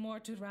 she has more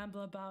to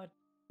ramble about.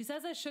 She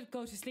says I should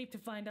go to sleep to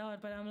find out,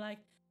 but I'm like,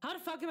 how the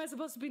fuck am I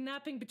supposed to be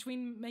napping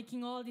between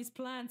making all these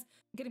plans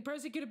and getting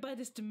persecuted by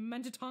this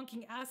demented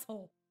honking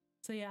asshole?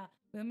 So yeah,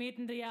 we'll meet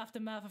in the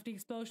aftermath of the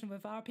explosion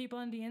with our people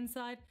on the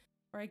inside,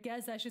 or I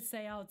guess I should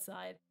say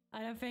outside.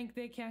 I don't think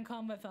they can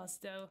come with us,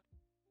 though.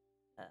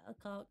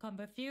 Come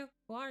with you?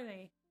 Who are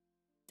they?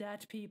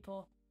 Dead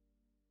people.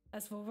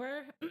 As for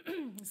we're,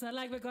 it's not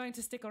like we're going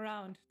to stick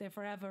around there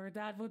forever.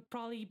 That would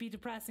probably be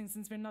depressing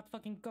since we're not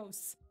fucking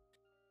ghosts.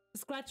 The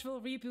scratch will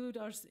reboot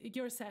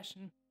your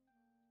session.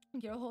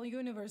 Your whole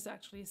universe,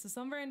 actually. So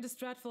somewhere in this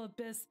dreadful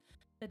abyss,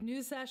 that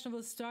new session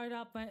will start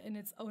up in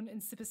its own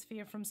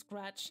insipisphere from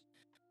scratch.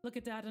 Look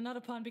at that,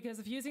 another pun because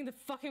of using the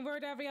fucking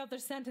word every other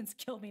sentence.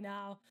 Kill me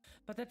now.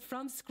 But that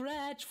from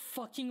scratch,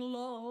 fucking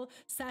lol,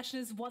 session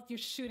is what you're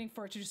shooting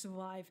for to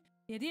survive.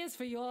 The idea is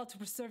for you all to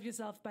preserve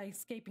yourself by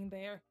escaping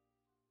there.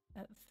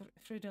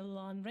 Through the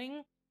lawn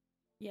ring.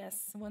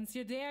 Yes, once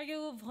you're there,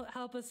 you'll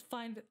help us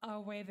find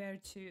our way there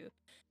too.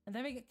 And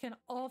then we can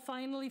all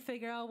finally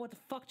figure out what the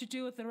fuck to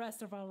do with the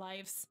rest of our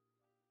lives.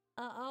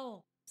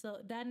 Oh, so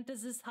then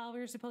this is how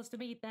we're supposed to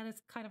meet. That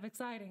is kind of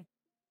exciting.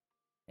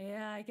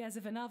 Yeah, I guess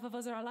if enough of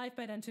us are alive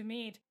by then to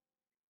meet.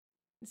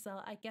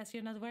 So I guess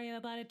you're not worried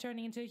about it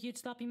turning into a huge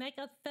sloppy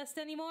makeout fest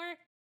anymore?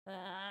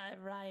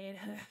 Right.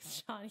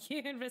 Sean,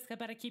 you and Riska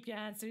better keep your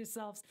hands to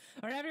yourselves,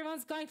 or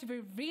everyone's going to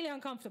be really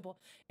uncomfortable.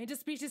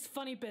 Interspecies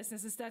funny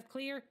business, is that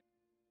clear?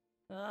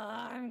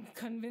 I'm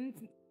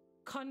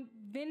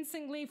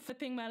convincingly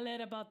flipping my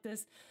lid about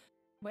this.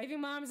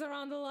 Waving my arms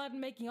around a lot and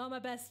making all my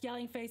best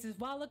yelling faces.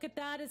 Wow, look at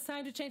that. It's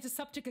time to change the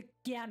subject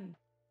again.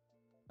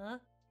 Huh?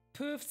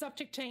 Poof,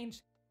 subject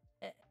change.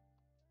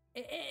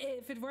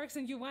 If it works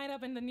and you wind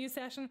up in the new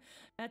session,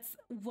 that's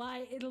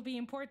why it'll be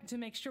important to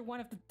make sure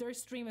one of the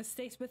thirst streamers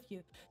stays with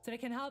you, so they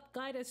can help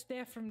guide us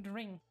there from the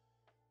ring.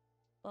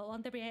 Well,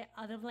 won't there be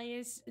other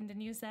players in the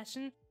new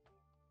session?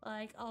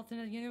 Like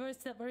alternate universe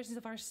versions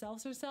of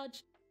ourselves or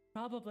such?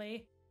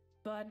 Probably.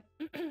 But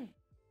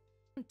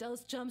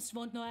those chumps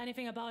won't know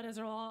anything about us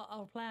or all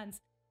our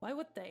plans. Why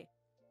would they?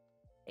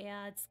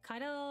 Yeah, it's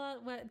kind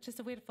of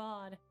just a weird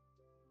thought.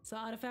 So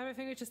out of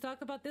everything we just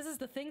talked about, this is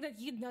the thing that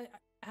you know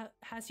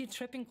has you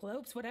tripping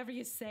globes, whatever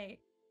you say.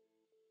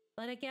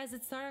 But I guess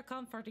it's sort of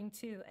comforting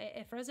too.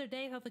 If Rose or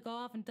Dave have to go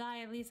off and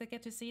die, at least I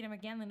get to see them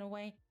again in a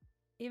way.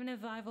 Even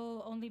if I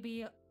will only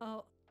be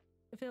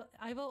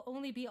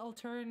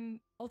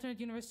alternate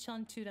universe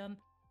chilling to them.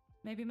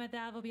 Maybe my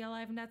dad will be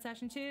alive in that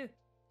session too.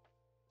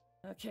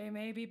 Okay,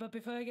 maybe, but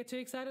before I get too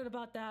excited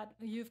about that,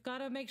 you've got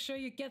to make sure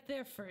you get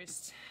there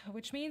first.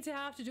 Which means you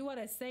have to do what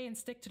I say and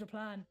stick to the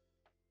plan.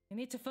 You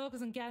need to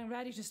focus on getting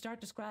ready to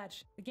start to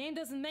scratch. The game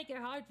doesn't make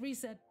a hard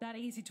reset that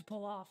easy to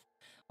pull off.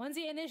 Once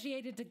you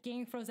initiate it, the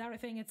game throws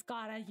everything it's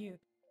got at you.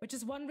 Which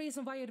is one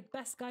reason why you're the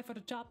best guy for the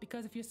job,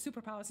 because of your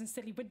superpowers and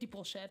silly windy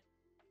bullshit.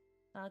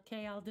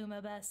 Okay, I'll do my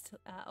best.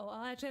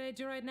 I'll actually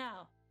do right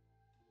now.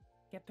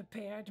 Get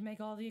prepared, make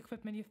all the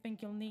equipment you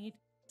think you'll need.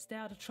 Stay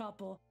out of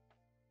trouble.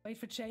 Wait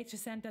for Jay to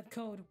send that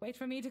code. Wait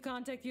for me to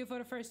contact you for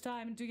the first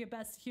time and do your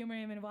best to humor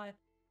him while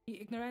he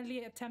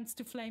ignorantly attempts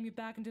to flame you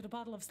back into the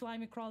bottle of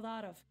slime you crawled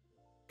out of.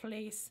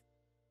 Please.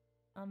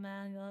 Oh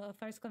man,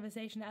 first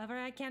conversation ever?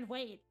 I can't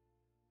wait.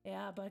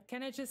 Yeah, but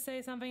can I just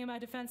say something in my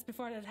defense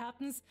before that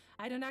happens?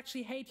 I don't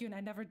actually hate you and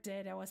I never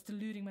did. I was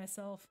deluding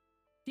myself.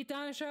 Deep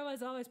down, I'm sure I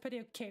was always pretty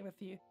okay with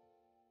you.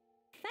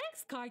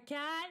 Thanks, Card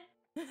Cat.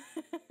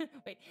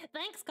 Wait,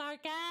 thanks,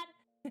 Card Cat.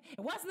 It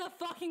wasn't a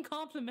fucking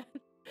compliment.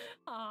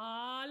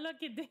 Aw,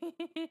 look at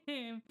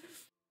him.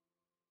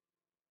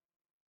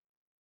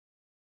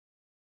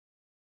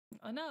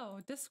 Oh no,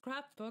 this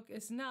scrapbook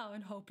is now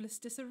in hopeless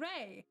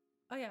disarray.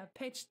 Oh yeah,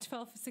 page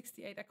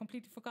 1268. I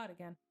completely forgot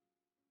again.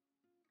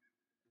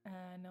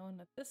 No,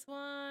 not this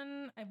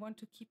one. I want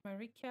to keep my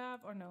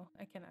recap. Or no,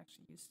 I can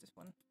actually use this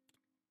one.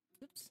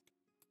 Oops.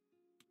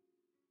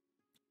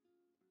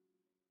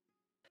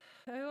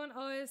 Everyone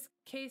always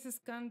cases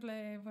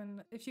gunplay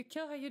when if you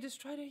kill her, you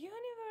destroy the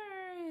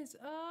universe.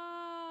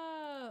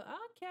 Oh,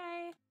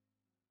 okay.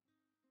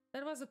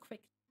 That was a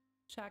quick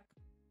check.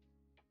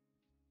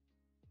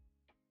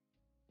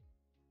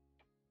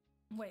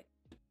 Wait.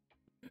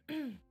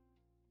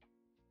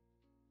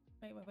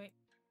 wait.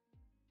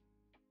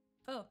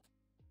 Oh.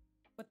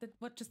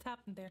 What just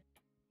happened there?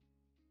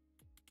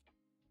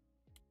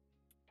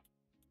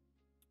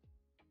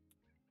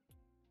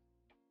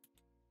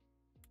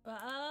 What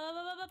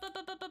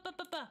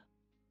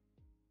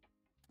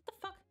the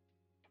fuck?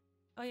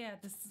 Oh yeah,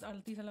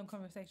 these are long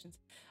conversations.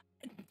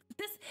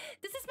 This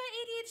is my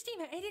ADHD.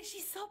 My ADHD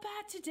is so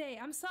bad today.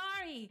 I'm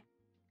sorry.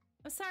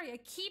 I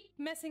keep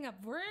messing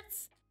up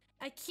words.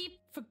 I keep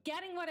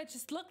forgetting what I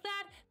just looked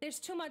at. There's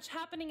too much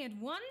happening at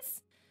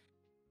once.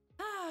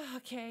 Ah,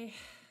 okay.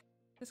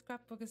 The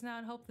scrapbook is now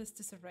in hopeless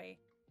disarray.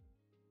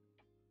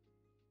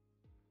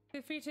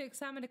 Feel free to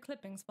examine the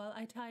clippings while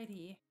I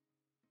tidy.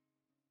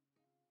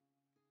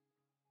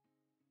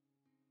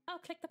 Oh,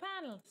 click the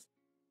panels.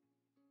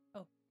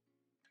 Oh.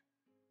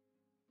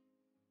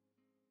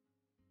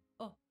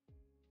 Oh.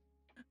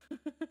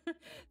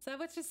 So I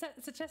was just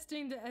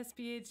suggesting the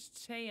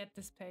SBHJ at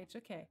this page.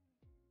 Okay.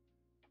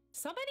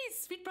 So many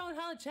sweet brown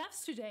hollow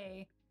jeffs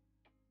today.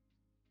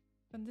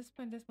 From this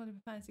point, this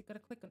multiple plans, you gotta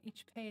click on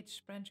each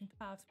page. Branching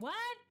paths. What?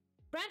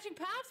 Branching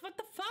paths? What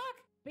the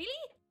fuck? Really?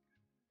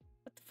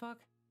 What the fuck?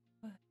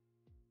 What?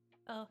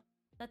 Oh,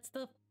 that's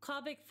the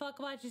comic fuck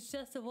watch. It's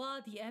just a wall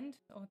at the end.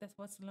 Oh, that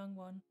was a long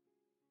one.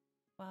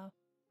 Wow.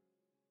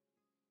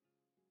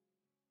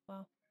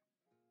 Wow.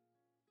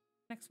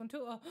 Next one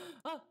too. Oh,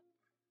 oh.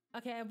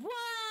 Okay.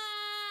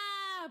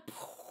 Wow!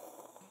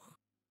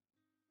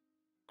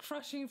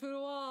 Crushing through the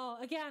wall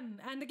again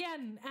and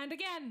again and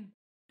again.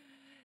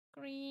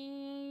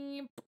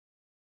 Green.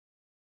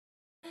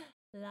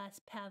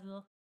 Last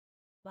pedal.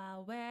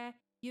 Wow, were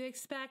you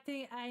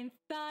expecting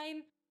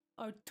Einstein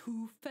or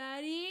Too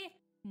Fatty?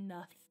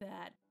 Not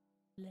that.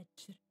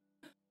 Legend.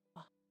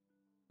 Oh.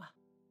 Wow.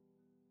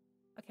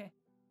 Okay.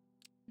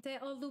 They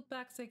all loop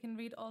back so I can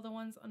read all the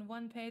ones on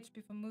one page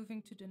before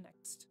moving to the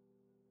next.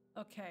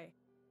 Okay.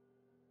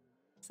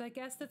 So I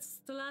guess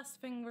that's the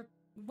last thing we're...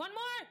 One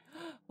more!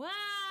 What?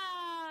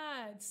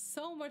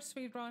 So much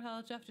sweet brown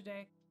hell Jeff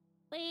today.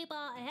 We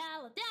bought a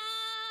hell of Jeff!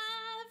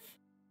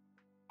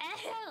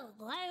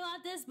 I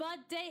want this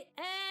Monday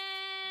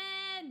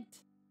end!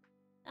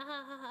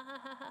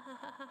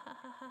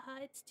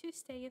 It's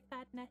Tuesday, you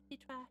fat nasty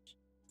trash.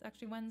 It's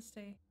actually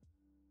Wednesday.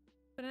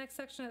 For the next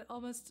section, I'd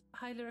almost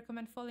highly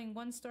recommend following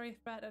one story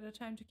thread at a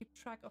time to keep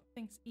track of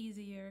things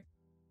easier.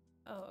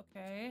 Oh,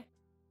 okay.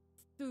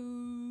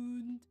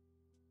 Stoned.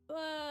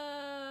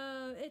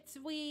 Whoa, it's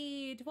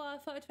weed. Wow,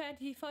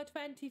 420,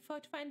 420,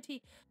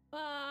 420.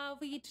 Wow,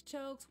 weed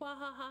jokes.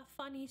 Wahaha,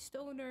 funny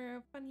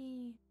stoner,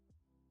 funny.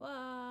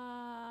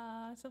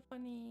 Wow, so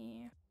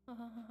funny.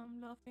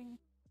 I'm laughing.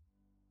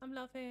 I'm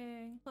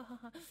laughing.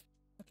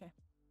 Okay.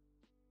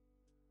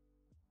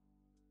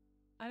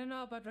 I don't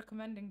know about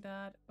recommending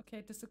that.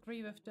 Okay,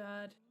 disagree with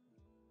that.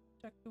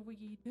 Check the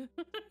weed.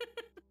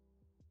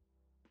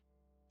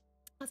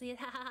 I'll see it.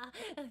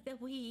 The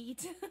weed.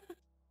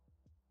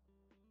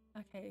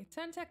 Okay,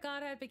 Tentacles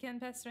Godhead began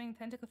pestering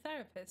Tentacle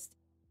Therapist.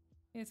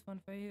 Here's one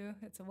for you.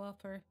 It's a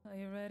whopper. Are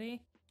you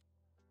ready?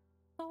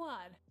 For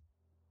what?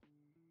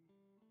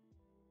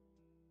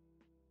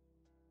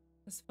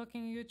 This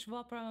fucking huge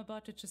whopper I'm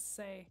about to just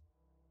say.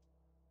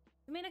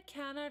 You mean a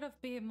canard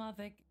of behemoth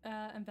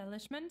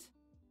embellishment?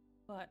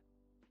 What?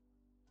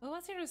 Or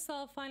was your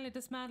resolve finally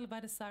dismantled by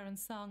the siren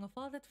song of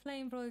all that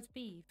flame-broiled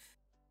beef?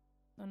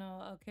 Oh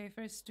no, okay,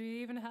 first, do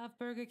you even have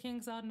Burger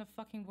Kings out in the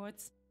fucking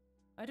woods?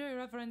 I do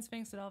reference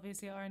things that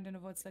obviously aren't in the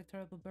woods like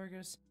terrible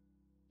burgers.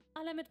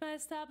 I'll limit my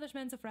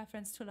establishments of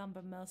reference to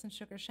lumber mills and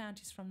sugar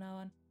shanties from now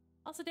on.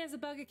 Also, there's a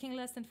Burger King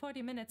less than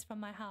 40 minutes from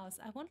my house.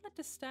 I won't let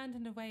this stand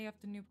in the way of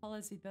the new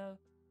policy, though.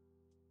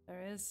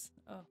 There is?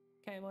 Oh,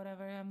 okay,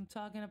 whatever. I'm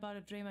talking about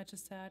a dream I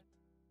just had.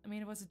 I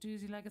mean, it was a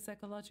doozy, like a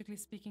psychologically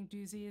speaking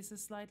doozy is a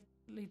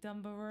slightly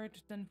dumber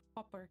word than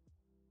whopper.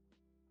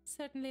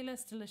 Certainly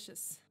less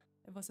delicious.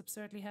 It was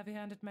absurdly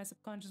heavy-handed. My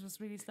subconscious was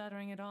really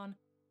slathering it on.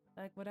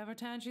 Like whatever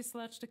tangy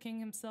sludge the king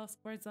himself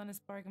squirts on his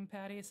bargain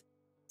patties.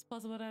 It's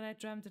possible that I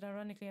dreamt it,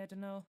 ironically, I don't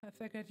know. I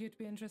figured you'd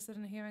be interested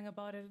in hearing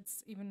about it.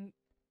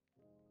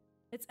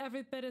 It's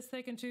every bit as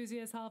thick and juicy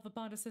as half a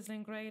pound of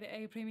sizzling grade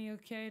A premium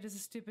UK. This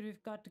is stupid,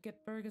 we've got to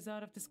get burgers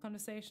out of this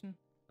conversation.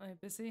 Are you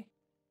busy?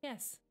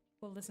 Yes,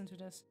 we'll listen to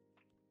this.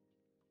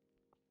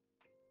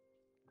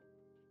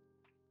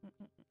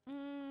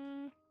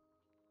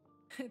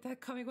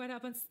 That comic went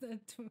up on the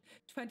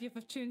 20th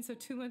of June, so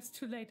 2 months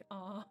too late.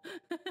 Aww.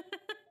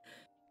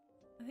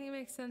 I think it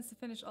makes sense to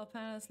finish all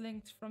panels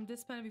linked from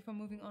this panel before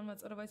moving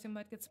onwards, otherwise you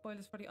might get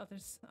spoilers for the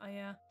others.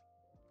 Yeah.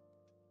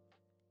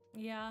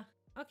 Yeah.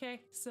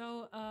 Okay,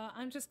 so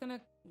I'm just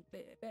gonna...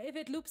 If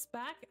it loops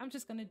back, I'm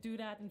just gonna do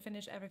that and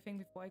finish everything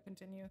before I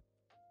continue.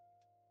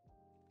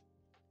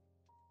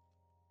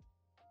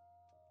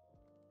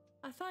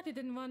 I thought you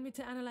didn't want me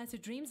to analyze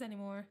your dreams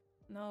anymore.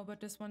 No, but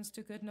this one's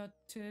too good not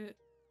to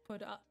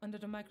put under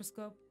the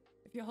microscope.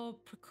 If your whole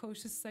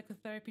precocious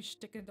psychotherapy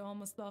shtick is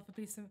almost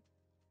laughably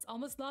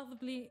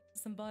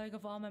symbolic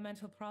of all my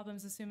mental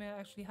problems, assuming I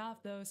actually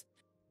have those.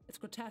 It's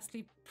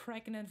grotesquely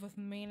pregnant with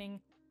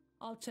meaning.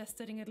 All chest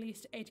sitting at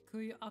least 8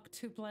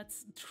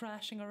 octuplets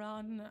trashing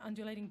around in an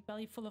undulating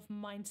belly full of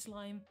mind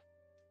slime.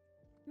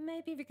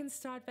 Maybe we can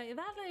start by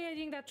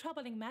evaluating that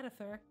troubling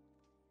metaphor.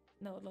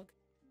 No, look.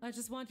 I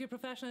just want your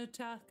professional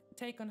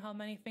take on how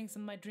many things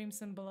in my dream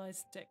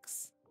symbolize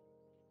dicks.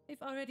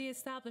 We've already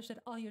established that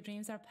all your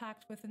dreams are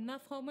packed with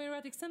enough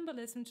homoerotic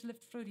symbolism to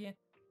lift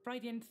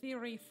Freudian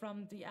theory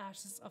from the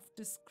ashes of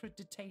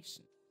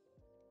discreditation.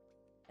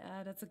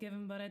 Yeah, that's a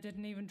given, but I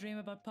didn't even dream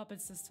about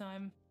puppets this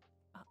time.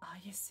 Are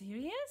you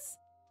serious?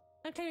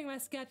 I'm clearing my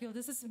schedule.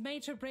 This is a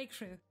major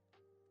breakthrough.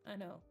 I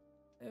know.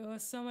 It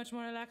was so much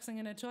more relaxing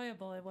and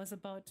enjoyable. It was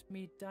about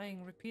me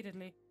dying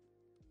repeatedly.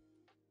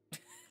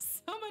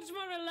 So much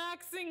more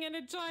relaxing and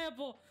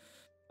enjoyable.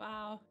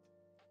 Wow.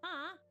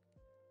 Ah,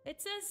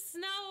 it's a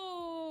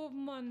snow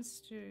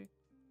monster.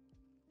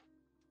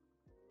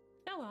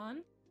 Go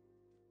on.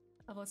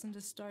 I was in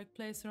this dark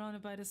place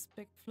surrounded by this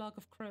big flock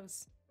of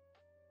crows.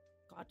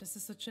 God, this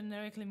is so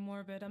generically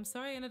morbid. I'm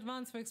sorry in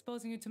advance for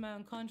exposing you to my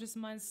unconscious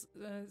mind's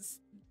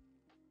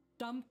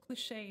dumb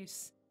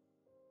cliches.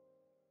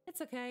 It's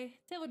okay.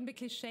 They wouldn't be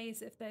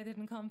cliches if they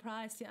didn't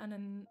comprise the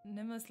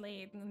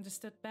anonymously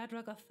understood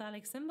bedrock of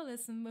phallic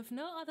symbolism with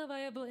no other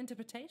viable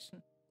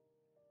interpretation.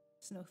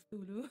 Snow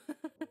Thulu.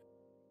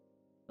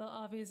 Well,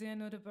 obviously I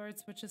know the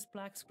birds were just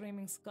black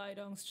screaming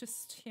skydongs.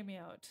 Just hear me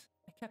out.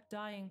 I kept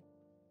dying.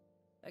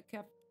 I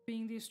kept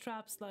being these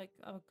traps like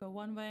I would go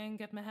one way and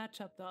get my head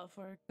chopped off,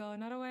 or go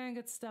another way and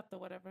get stepped or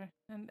whatever.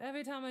 And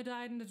every time I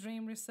died in the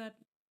dream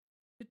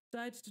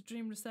the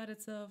dream reset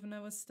itself, and I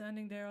was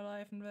standing there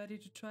alive and ready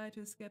to try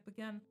to escape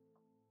again.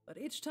 But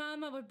each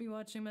time I would be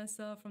watching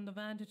myself from the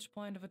vantage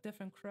point of a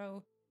different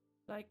crow.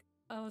 Like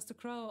I was the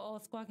crow all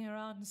squawking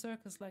around in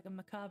circles like a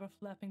macabre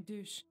flapping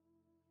douche.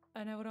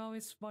 And I would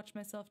always watch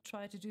myself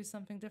try to do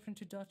something different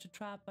to dodge a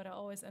trap, but I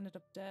always ended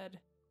up dead.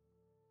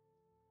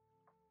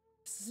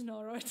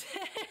 Snoroid.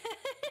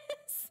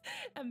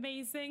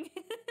 Amazing.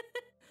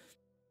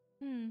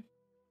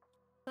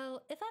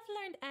 Well, if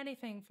I've learned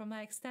anything from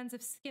my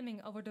extensive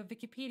skimming over the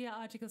Wikipedia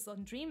articles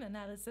on dream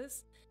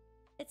analysis,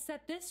 it's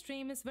that this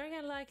dream is very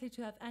unlikely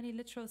to have any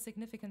literal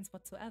significance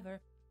whatsoever.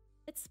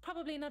 It's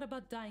probably not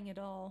about dying at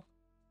all.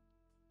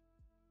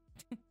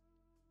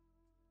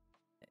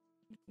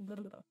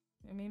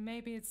 I mean,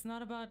 maybe it's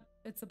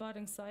about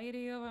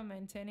anxiety over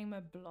maintaining my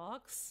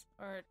blocks,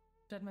 or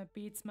that my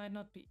beats might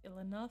not be ill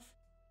enough.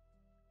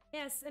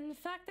 Yes, in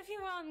fact, if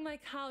you were on my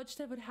couch,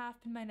 that would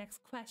have been my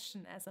next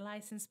question as a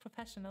licensed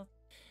professional.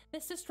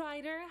 Mr.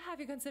 Strider, have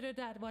you considered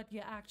that what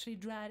you actually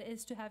dread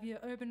is to have your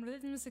urban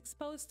rhythms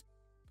exposed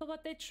for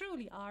what they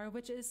truly are,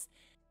 which is,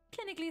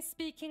 clinically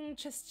speaking,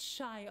 just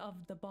shy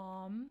of the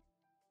bomb?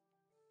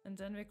 And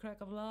then we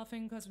crack up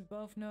laughing because we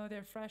both know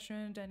they're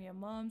fresher than your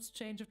mom's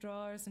change of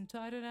drawers and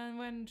tighter than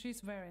when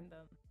she's wearing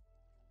them.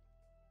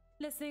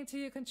 Listening to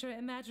you conjure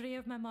imagery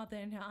of my mother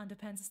in her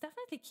underpants is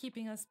definitely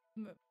keeping us...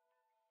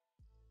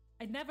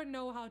 I never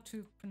know how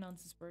to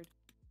pronounce this word.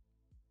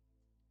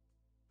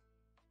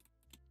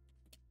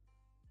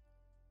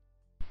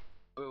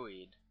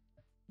 Buoyed.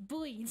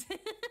 Buoyed.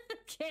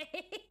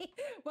 Okay.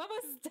 What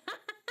was that?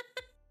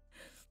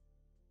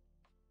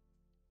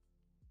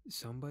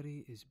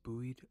 Somebody is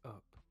buoyed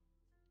up.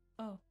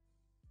 Oh.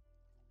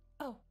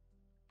 Oh.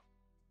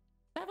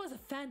 That was a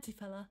fancy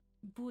fella.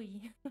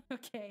 Buoy.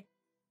 Okay.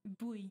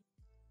 Buoy.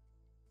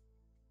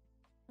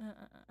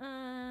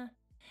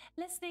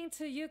 Listening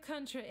to you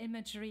conjure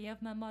imagery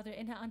of my mother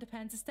in her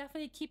underpants is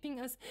definitely keeping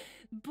us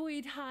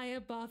buoyed high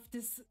above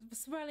this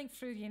swirling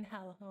Freudian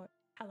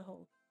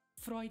hellhole.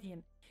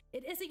 Freudian.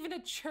 It is even a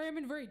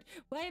German word.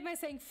 Why am I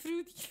saying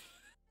Freudian?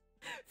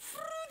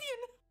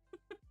 Freudian!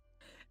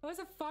 I was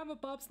a farmer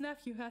Bob's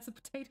nephew who has a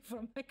potato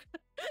farm.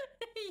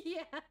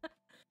 Yeah.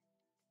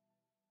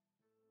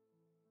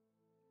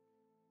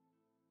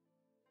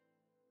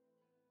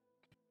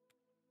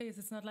 Please,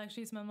 it's not like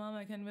she's my mom.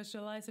 I can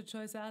visualize her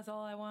choice as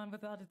all I want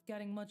without it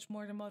getting much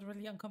more than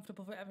moderately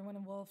uncomfortable for everyone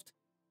involved.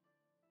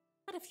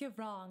 What if you're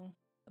wrong?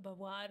 About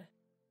what?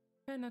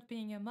 Her not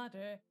being your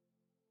mother.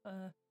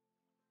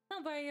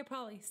 Don't worry, you're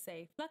probably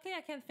safe. Luckily,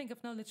 I can't think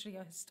of no literally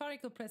a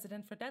historical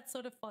precedent for that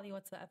sort of folly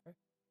whatsoever.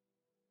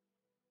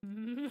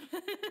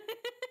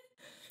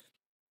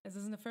 This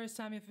isn't the first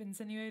time you've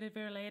insinuated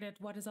we're related.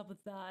 What is up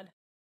with that?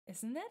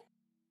 Isn't it?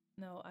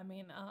 No, I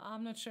mean,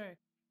 I'm not sure.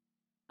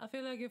 I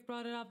feel like you've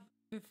brought it up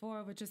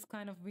before, which is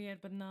kind of weird,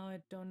 but now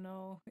I don't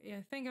know.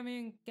 I think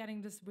I'm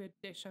getting this weird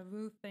deja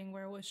vu thing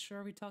where I was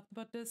sure we talked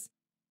about this.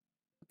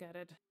 Forget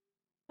it.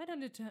 Why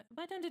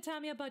don't you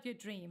tell me about your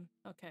dream?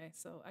 Okay,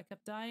 so I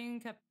kept dying,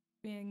 kept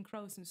being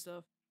crows and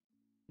stuff.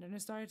 And then I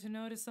started to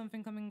notice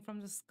something coming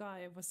from the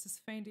sky. It was this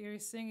faint, eerie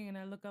singing, and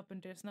I look up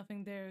and there's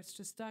nothing there. It's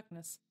just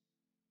darkness.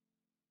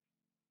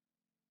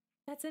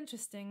 That's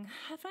interesting.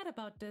 I've read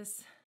about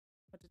this.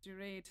 What did you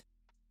read?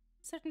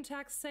 Certain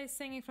texts say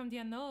singing from the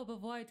unknowable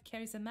void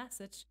carries a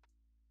message.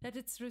 That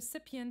its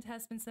recipient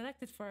has been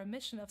selected for a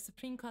mission of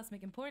supreme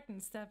cosmic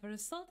importance that will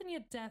result in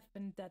your death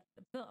and death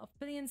of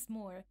billions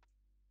more.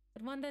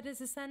 But one that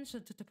is essential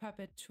to the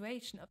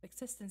perpetuation of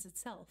existence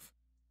itself.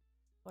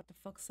 What the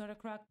fuck sort of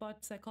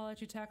crackpot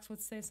psychology text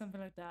would say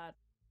something like that?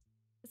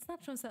 It's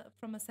not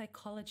from a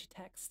psychology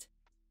text.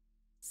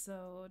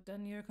 So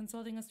then you're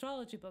consulting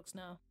astrology books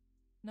now.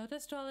 Not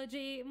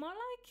astrology, more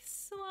like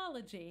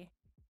zoology.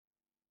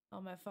 Oh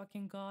my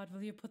fucking god,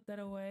 will you put that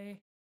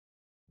away?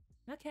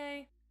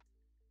 Okay.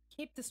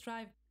 Keep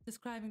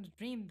describing the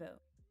dream though.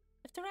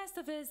 If the rest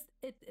of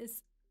it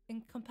is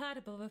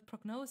incompatible with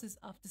prognosis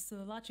of the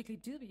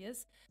zoologically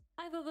dubious,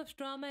 I will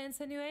withdraw my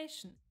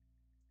insinuation.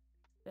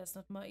 There's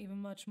not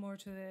even much more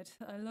to it.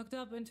 I looked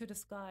up into the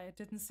sky. I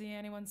didn't see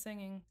anyone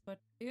singing, but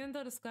even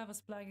though the sky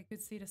was black, I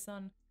could see the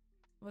sun.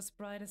 It was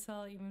bright as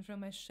hell even through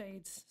my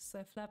shades, so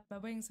I flapped my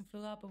wings and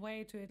flew up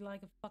away to it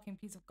like a fucking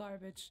piece of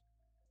garbage.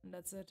 And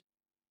that's it.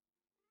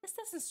 This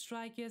doesn't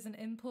strike you as an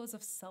impulse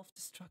of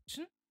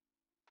self-destruction?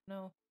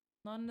 No,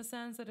 not in the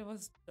sense that it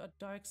was a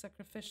dark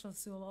sacrificial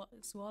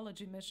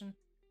zoology mission.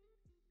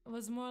 It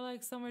was more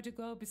like somewhere to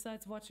go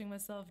besides watching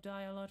myself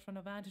die a lot from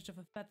the vantage of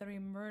a feathery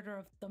murder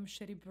of dumb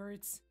shitty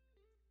birds.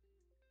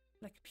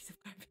 Like a piece of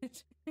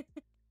garbage.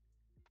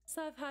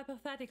 So if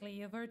hypothetically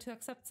you were to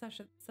accept such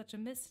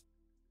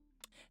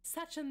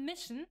a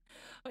mission,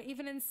 or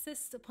even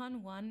insist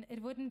upon one,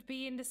 it wouldn't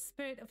be in the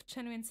spirit of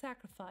genuine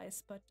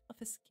sacrifice, but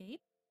of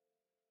escape?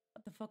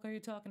 What the fuck are you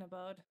talking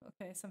about?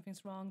 Okay,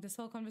 something's wrong. This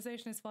whole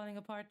conversation is falling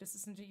apart. This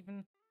isn't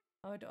even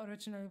how it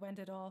originally went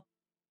at all.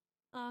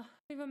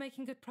 We were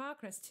making good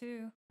progress,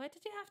 too. Why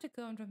did you have to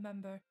go and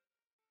remember?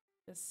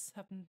 This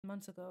happened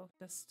months ago.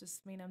 Does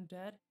this mean I'm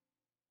dead?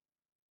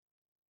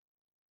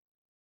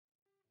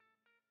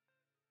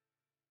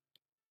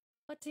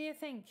 What do you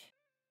think?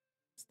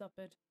 Stop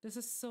it. This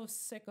is so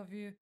sick of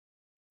you.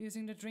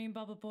 Using the dream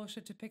bubble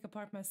bullshit to pick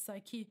apart my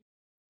psyche.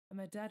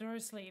 Am I dead or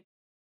asleep?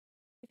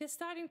 If you're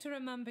starting to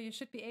remember, you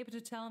should be able to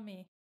tell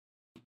me.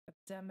 God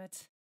damn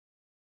it.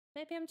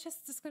 Maybe I'm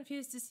just as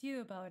confused as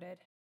you about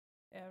it.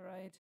 Yeah,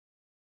 right.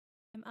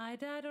 Am I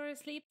dead or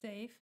asleep,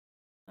 Dave?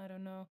 I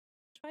don't know.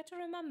 Try to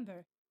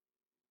remember.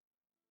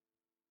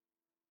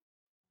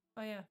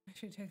 Oh yeah, I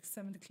should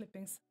examine the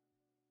clippings.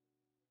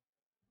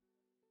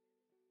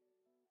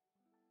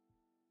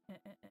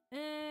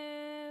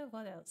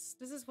 What else?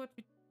 This is what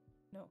we...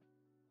 No.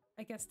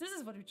 I guess this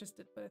is what we just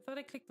did, but I thought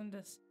I clicked on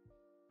this.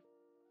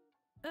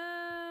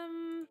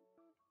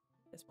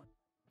 This one.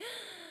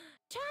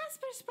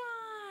 Jasper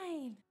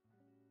Spine!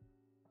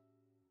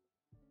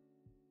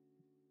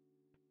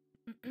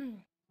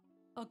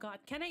 Oh god,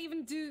 can I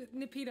even do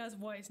Nipita's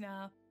voice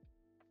now?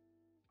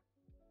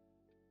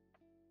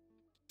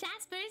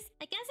 Jaspers,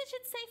 I guess I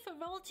should say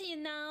farewell to you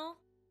now.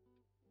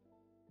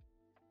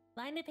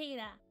 Why,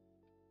 Nipita?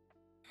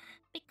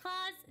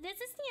 Because this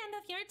is the end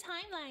of your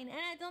timeline,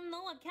 and I don't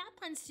know what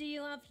happens to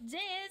you after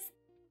this.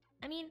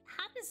 I mean,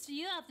 happens to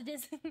you after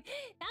this. That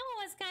one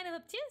was kind of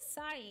obtuse,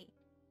 sorry.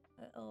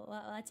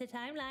 What's a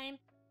timeline?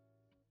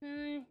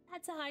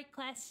 That's a hard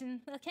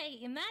question. Okay,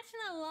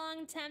 imagine a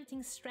long,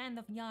 tempting strand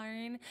of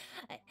yarn.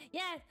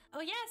 Yeah,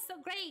 oh yes,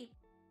 so great.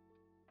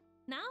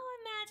 Now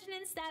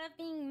imagine instead of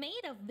being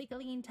made of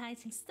wiggly,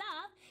 enticing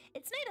stuff,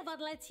 it's made of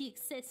what lets you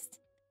exist.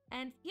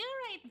 And you're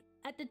right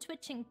at the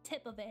twitching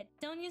tip of it,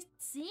 don't you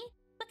see?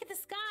 Look at the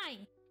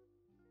sky!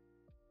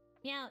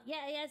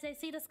 Yes, I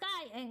see the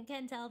sky and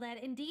can tell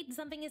that indeed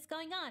something is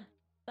going on.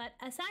 But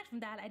aside from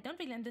that, I don't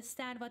really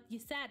understand what you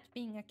said,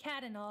 being a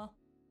cat and all.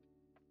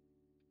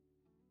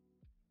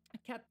 A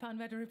cat pun,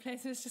 where the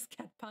replacement is just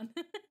cat pun.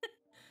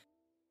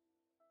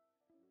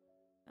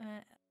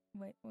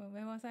 Wait,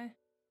 where was I?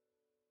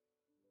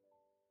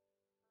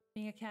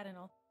 Being a cat and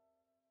all.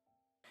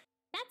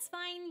 That's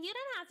fine, you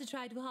don't have to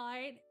try too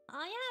hard.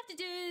 All you have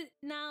to do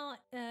now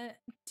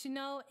to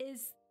know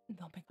is...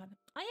 Oh my god.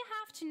 All you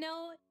have to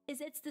know is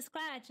it's the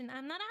scratch, and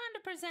I'm not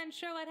 100%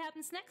 sure what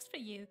happens next for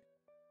you.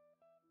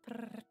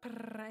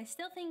 I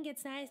still think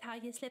it's nice how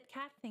you slip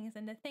cat things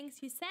and the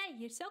things you say.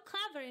 You're so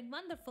clever and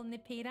wonderful,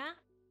 Nipita.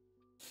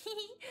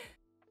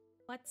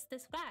 What's the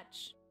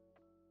scratch?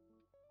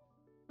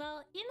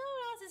 Well, you know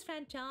Rose's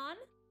friend John?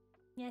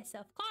 Yes,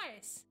 of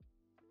course.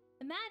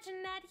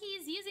 Imagine that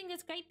he's using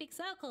this great big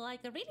circle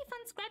like a really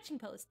fun scratching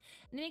post,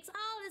 and it makes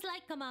all his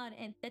light come out,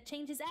 and that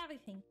changes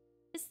everything.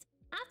 Just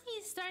after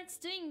he starts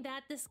doing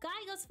that, the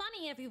sky goes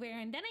funny everywhere,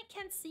 and then I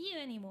can't see you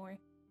anymore.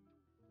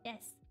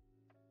 Yes.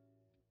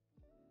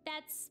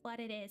 That's what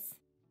it is.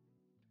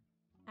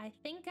 I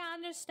think I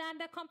understand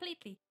that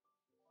completely.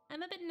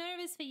 I'm a bit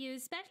nervous for you,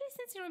 especially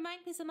since you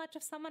remind me so much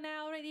of someone I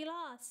already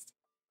lost.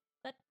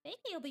 But maybe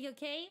you'll be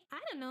okay. I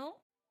don't know.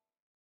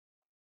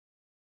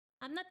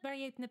 I'm not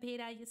very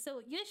Nipita,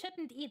 so you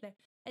shouldn't either.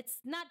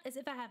 It's not as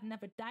if I have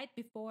never died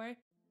before.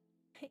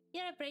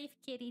 You're a brave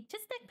kitty,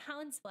 just like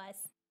Pounce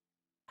was.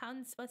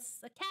 Pounce was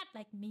a cat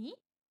like me.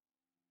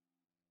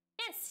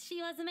 Yes,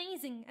 she was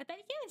amazing. I bet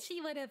you and she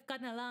would have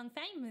gotten along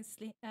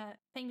famously.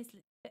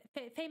 Famously.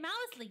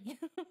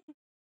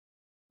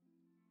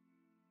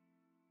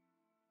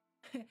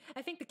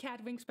 I think the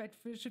cat wing spread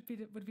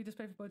would be the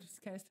spread for both of these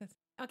characters.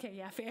 Okay,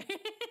 yeah, fair.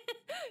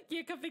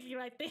 You're completely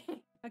right there.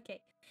 Okay.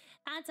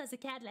 Pounce was a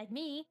cat like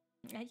me.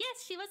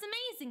 Yes, she was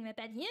amazing. I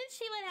bet you and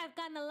she would have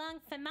gotten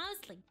along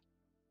famously.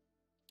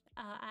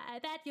 I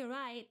bet you're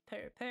right.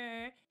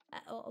 Purr.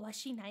 Was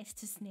she nice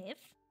to sniff?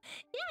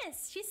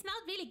 Yes, she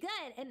smelled really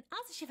good. And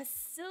also she was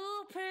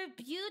super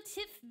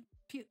beautiful.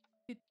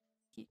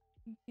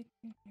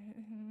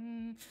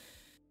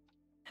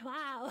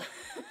 Wow.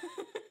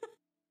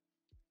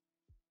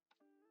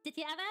 Did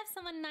you ever have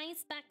someone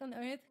nice back on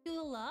Earth who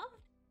you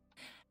loved?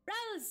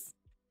 Rose!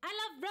 I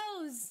love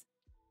Rose!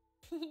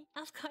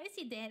 Of course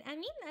you did. I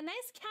mean, a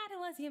nice cat who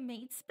was your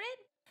mate spread.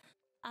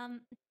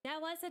 There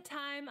was a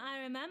time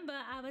I remember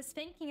I was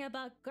thinking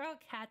about girl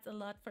cats a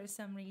lot for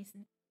some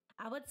reason.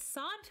 I would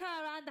saunter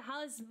around the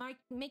house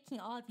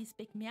making all these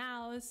big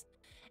meows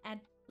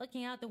and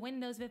looking out the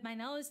windows with my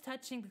nose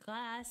touching the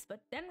glass.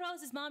 But then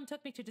Rose's mom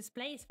took me to this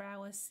place where I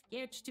was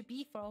scared to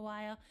be for a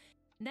while.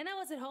 And then I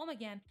was at home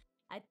again.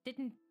 I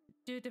didn't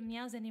do the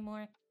meows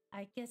anymore.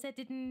 I guess I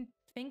didn't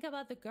think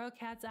about the girl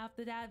cats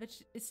after that,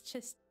 which is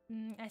just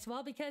as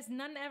well because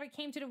none ever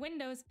came to the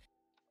windows.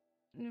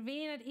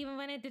 Really not even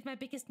when I did my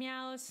biggest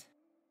meows.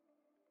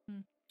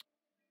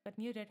 Got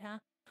muted, huh?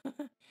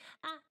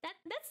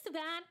 That's too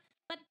bad.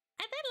 But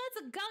I bet lots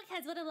of girl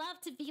cats would have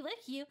loved to be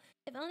with you.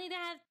 If only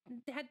there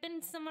had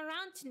been some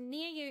around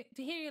near you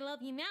to hear your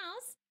lovely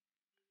meows.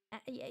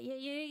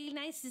 You're really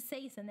nice to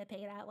say,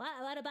 Nipita.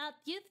 What about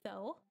you,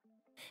 though?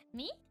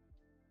 Me?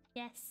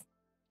 Yes.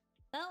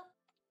 Well,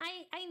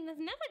 I've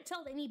never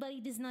told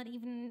anybody this, not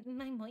even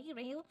my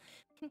Moirail.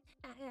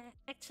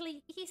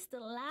 Actually, he's the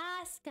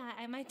last guy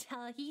I might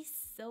tell. He's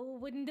so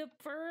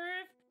wonderful.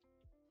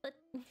 But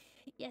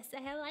yes,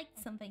 I have liked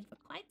something for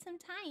quite some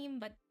time,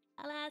 but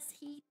alas,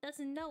 he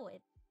doesn't know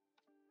it.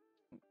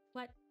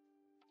 What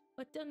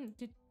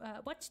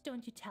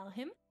don't you tell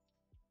him?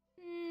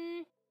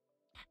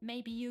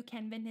 Maybe you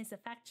can win his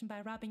affection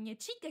by rubbing your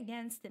cheek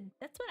against him.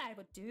 That's what I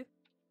would do.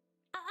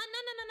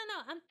 No.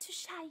 I'm too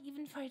shy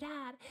even for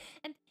that.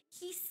 And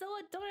he's so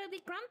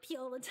adorably grumpy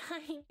all the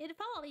time. It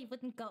probably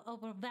wouldn't go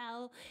over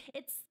well.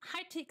 It's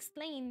hard to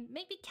explain.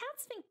 Maybe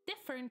cats think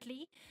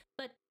differently,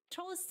 but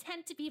trolls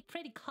tend to be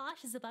pretty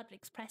cautious about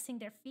expressing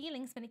their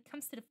feelings when it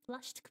comes to the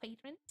flushed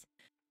quadrant.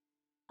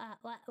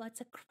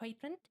 What's a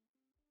quadrant?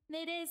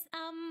 It is,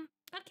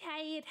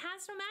 okay, it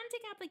has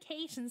romantic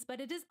applications, but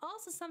it is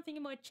also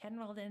something more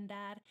general than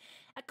that.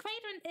 A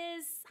quadrant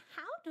is,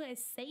 how do I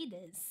say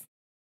this?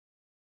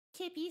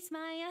 Kippies,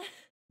 Maya.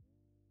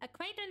 A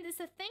quadrant is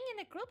a thing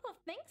in a group of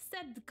things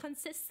that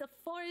consists of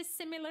 4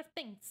 similar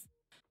things.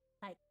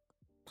 Like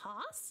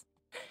pass?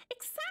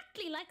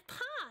 Exactly, like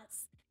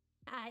pass.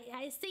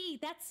 I see,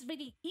 that's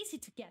really easy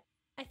to get.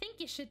 I think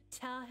you should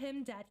tell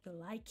him that you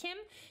like him.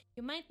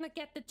 You might not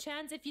get the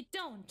chance if you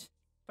don't.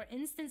 For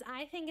instance,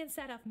 I think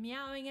instead of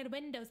meowing at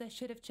windows, I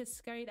should have just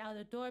scurried out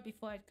the door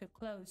before it could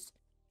close.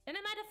 Then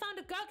I might have found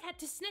a girl cat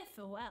to sniff.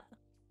 Oh well.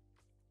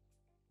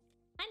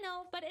 I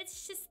know, but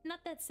it's just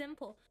not that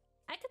simple.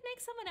 I could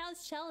make someone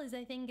else jealous,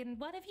 I think, and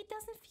what if he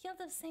doesn't feel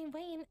the same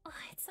way? And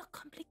it's so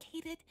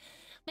complicated.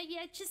 Maybe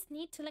I just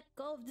need to let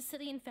go of the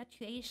silly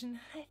infatuation.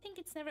 I think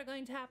it's never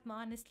going to happen,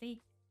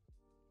 honestly.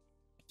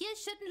 You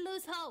shouldn't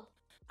lose hope.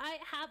 I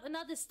have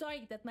another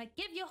story that might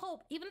give you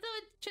hope, even though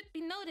it should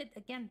be noted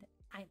again that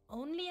I'm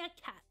only a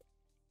cat.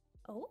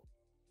 Oh?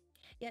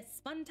 Yes,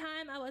 one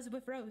time I was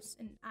with Rose,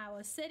 and I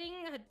was sitting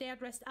there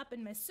dressed up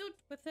in my suit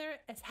with her,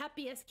 as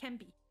happy as can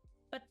be.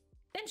 But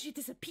then she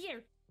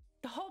disappeared.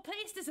 The whole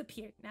place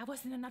disappeared, and I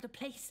was in another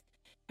place.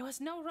 There was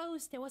no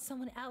Rose, there was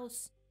someone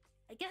else.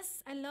 I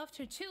guess I loved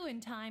her too in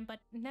time,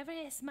 but never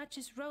as much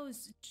as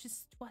Rose. It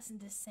just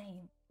wasn't the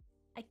same.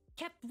 I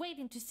kept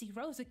waiting to see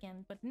Rose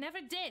again, but never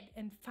did.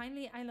 And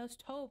finally I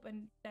lost hope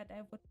and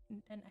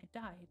and I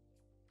died.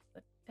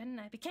 But then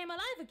I became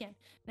alive again,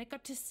 and I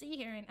got to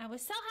see her, and I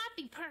was so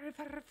happy. Purr,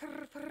 purr,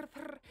 purr, purr,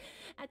 purr.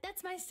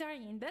 That's my story,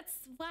 and that's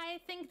why I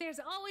think there's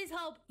always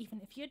hope, even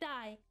if you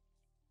die.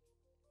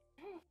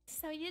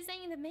 So you're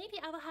saying that maybe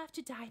I will have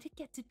to die to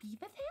get to be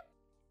with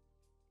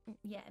him?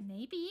 Yeah,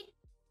 maybe.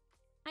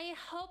 I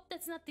hope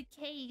that's not the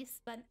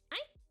case, but I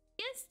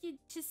guess you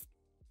just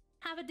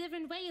have a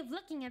different way of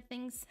looking at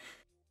things.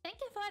 Thank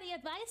you for the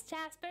advice,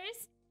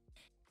 Jaspers.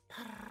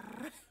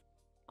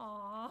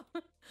 Aww.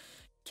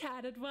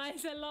 Cat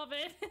advice, I love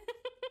it.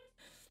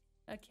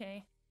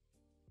 Okay.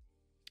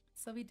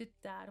 So we did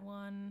that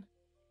one.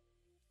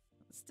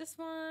 It's this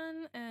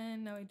one,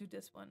 and now we do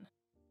this one.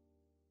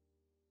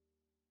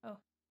 Oh.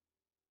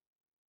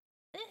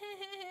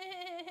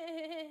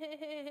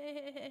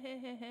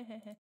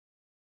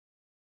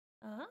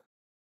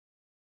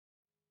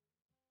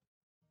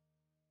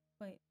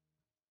 Wait.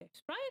 Dave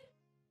Sprite?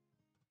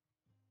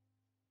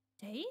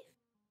 Dave?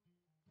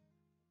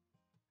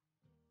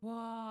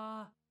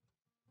 Wow.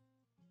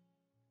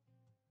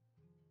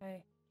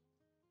 Hey.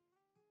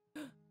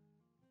 I'm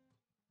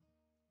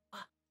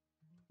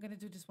gonna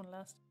do this one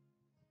last.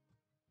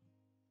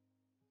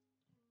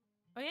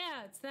 Oh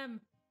yeah, it's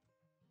them.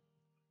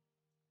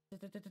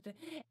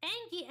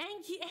 Angie,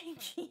 Angie,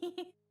 Angie.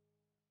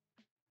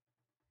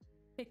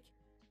 Pick.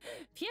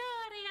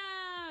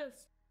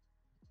 Furious!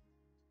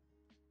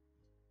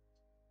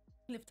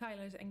 Liv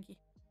Tyler's Angie.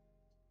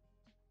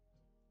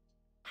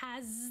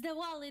 Has the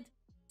wallet.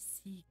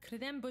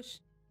 Secret ambush.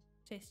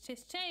 Chase,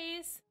 chase,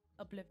 chase.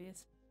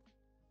 Oblivious.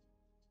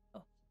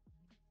 Oh.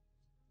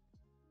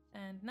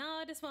 And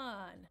now this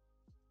one.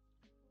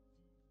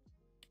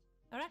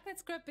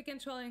 Arachnid's grip began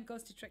trolling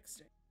ghosty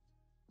trickster.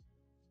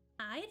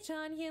 Hi,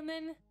 John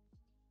Human.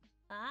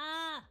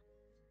 Ah.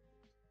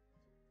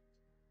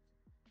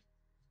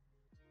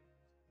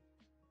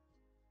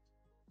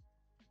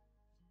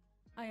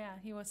 Oh yeah,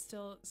 he was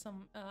still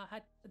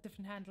had a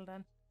different handle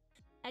then.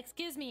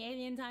 Excuse me,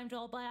 alien time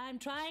troll, but I'm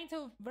trying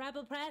to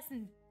rebel press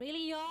and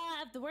really you all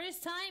have the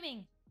worst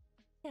timing.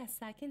 Yes,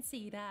 I can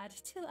see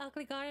that. 2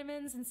 ugly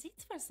garments and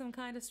seeds for some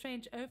kind of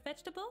strange earth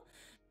vegetable.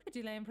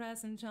 Pretty lame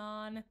present,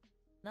 John.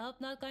 Nope,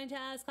 not going to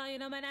ask how you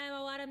know my name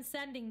or what I'm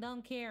sending,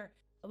 don't care.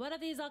 But one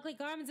of these ugly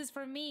garments is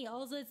for me.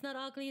 Also, it's not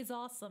ugly, it's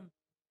awesome.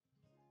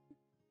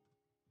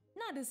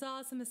 Not as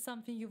awesome as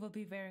something you will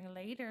be wearing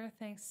later,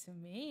 thanks to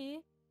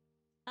me.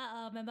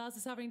 Uh-oh, my mouse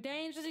is hovering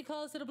dangerously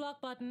close to the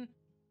block button.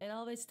 It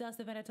always does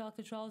it when I talk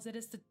to trolls. It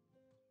is the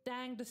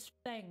dangest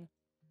thing.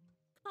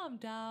 Calm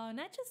down.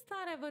 I just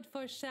thought I would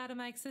foreshadow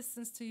my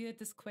existence to you at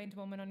this quaint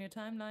moment on your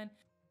timeline.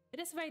 It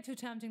is way too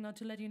tempting not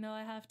to let you know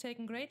I have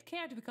taken great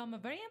care to become a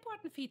very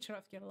important feature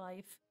of your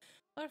life.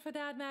 Or for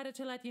that matter,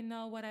 to let you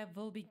know what I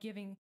will be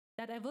giving,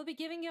 that I will be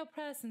giving you a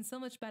present so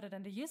much better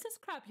than the useless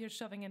crap you're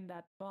shoving in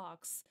that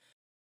box.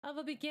 I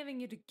will be giving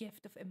you the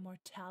gift of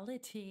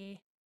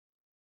immortality.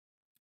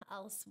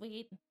 Oh,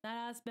 sweet.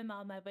 That has been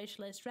on my wish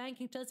list,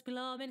 ranking just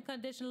below a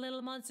mint-condition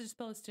Little Monsters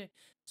poster,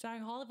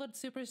 starring Hollywood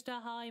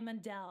superstar Howie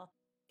Mandel.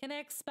 Can I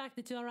expect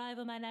it to arrive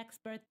on my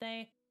next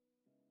birthday?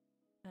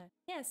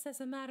 Yes,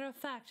 as a matter of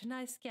fact,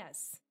 nice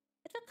guess.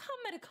 It will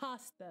come at a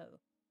cost, though.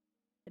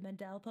 The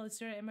Mandel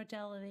poster,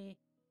 immortality.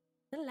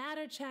 The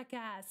latter,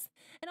 jackass.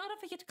 In order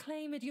for you to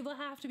claim it, you will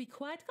have to be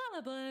quite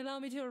gullible and allow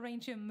me to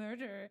arrange your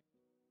murder.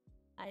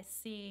 I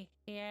see.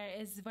 Here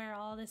is where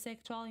all the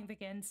sick trolling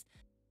begins.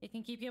 You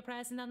can keep your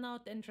present, I'm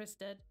not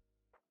interested.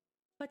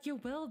 But you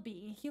will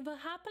be. You will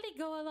happily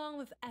go along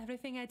with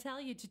everything I tell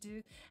you to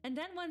do, and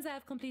then once I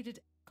have completely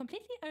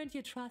earned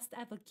your trust,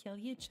 I will kill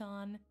you,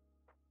 John.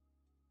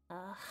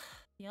 Ugh.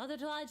 The other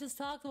troll I just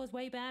talked to was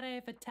way better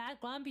if a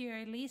tad grumpy, or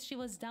at least she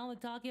was down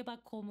with talking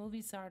about cool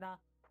movies, sorta.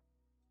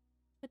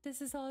 But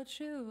this is all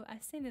true.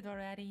 I've seen it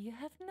already. You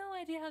have no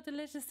idea how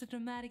delicious the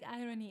dramatic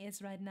irony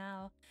is right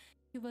now.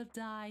 You will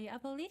die. I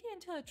will lead you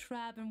into a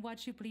trap and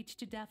watch you bleed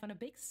to death on a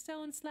big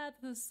stone slab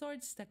with a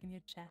sword stuck in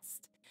your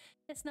chest.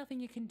 There's nothing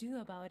you can do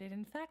about it.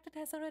 In fact, it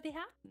has already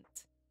happened.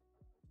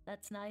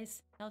 That's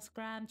nice. Now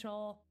scram,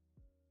 troll.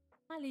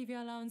 I'll leave you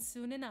alone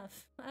soon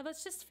enough. I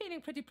was just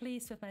feeling pretty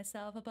pleased with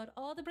myself about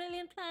all the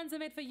brilliant plans I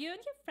made for you and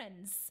your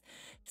friends.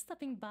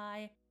 Stopping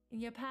by in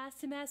your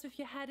past to mess with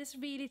your head is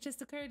really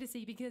just a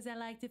courtesy because I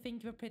like to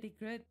think we're pretty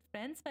good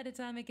friends by the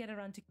time I get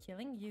around to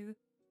killing you.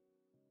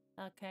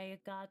 Okay, you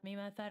got me.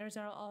 My feathers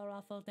are all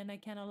ruffled and I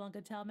can no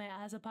longer tell my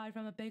ass apart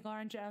from a big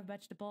orange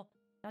vegetable.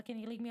 Now can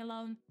you leave me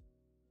alone?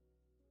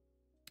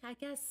 I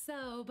guess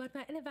so, but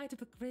my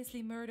inevitable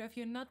grisly murder of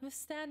you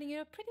notwithstanding,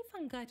 you're a pretty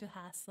fun guy to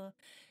hassle.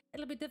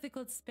 It'll be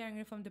difficult sparing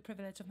you from the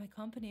privilege of my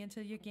company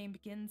until your game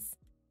begins.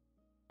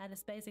 That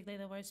is basically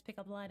the worst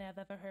pickup line I've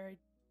ever heard.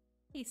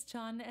 Please,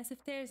 John, as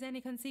if there's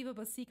any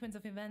conceivable sequence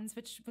of events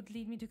which would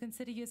lead me to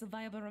consider you as a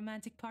viable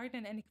romantic partner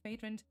in any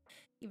quadrant,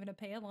 even a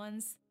pale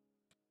ones.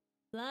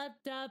 Blah,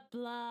 blah,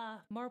 blah.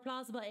 More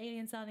plausible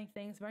alien-sounding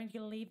things. Weren't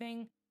you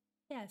leaving?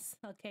 Yes,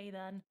 okay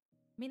then.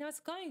 I mean, I was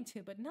going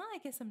to, but now I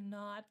guess I'm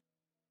not.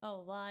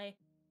 Oh, why?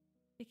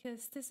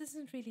 Because this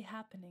isn't really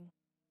happening.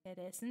 It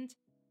isn't.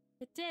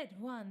 It did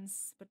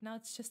once, but now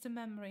it's just a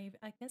memory.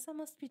 I guess I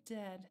must be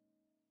dead.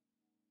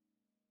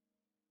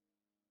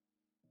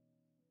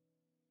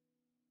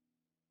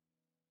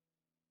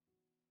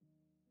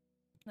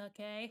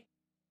 Okay.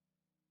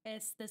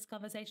 Is this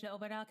conversation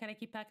over now? Can I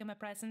keep packing my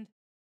present?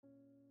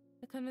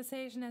 The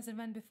conversation as it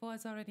went before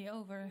is already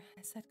over.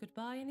 I said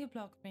goodbye and you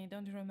blocked me,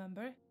 don't you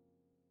remember?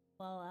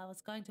 Well, I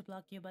was going to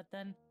block you, but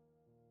then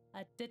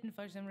I didn't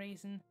for some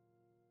reason.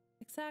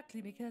 Exactly,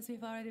 because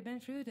we've already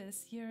been through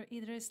this. You're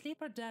either asleep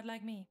or dead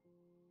like me.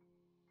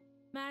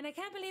 Man, I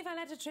can't believe I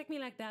let you trick me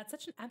like that.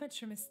 Such an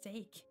amateur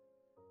mistake.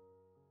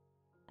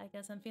 I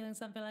guess I'm feeling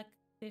something like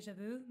déjà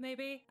vu,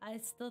 maybe? I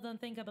still don't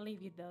think I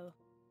believe you, though.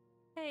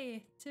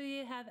 Hey, do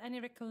you have any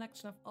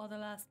recollection of the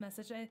last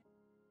message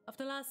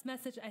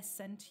I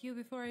sent you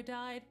before I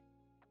died?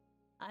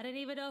 I don't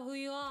even know who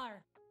you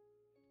are.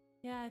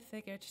 Yeah, I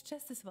figured.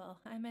 Just as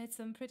well. I made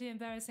some pretty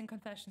embarrassing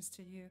confessions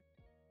to you.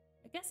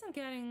 I guess I'm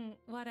getting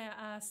what I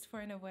asked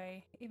for in a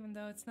way, even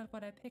though it's not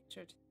what I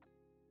pictured.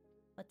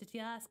 What did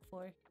you ask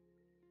for?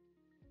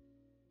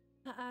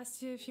 I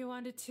asked you if you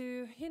wanted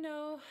to, you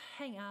know,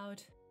 hang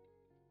out.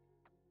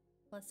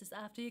 Was this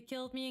after you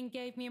killed me and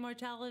gave me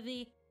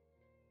immortality?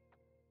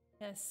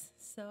 Yes,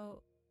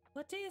 so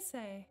what do you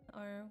say?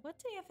 Or what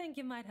do you think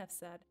you might have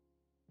said?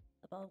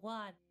 About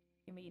what?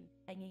 You mean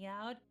hanging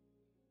out?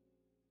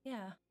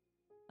 Yeah.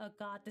 Oh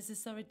god, this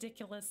is so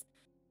ridiculous.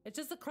 It's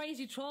just a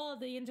crazy troll of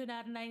the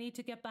internet and I need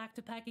to get back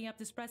to packing up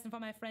this present for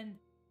my friend.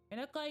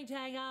 You're not going to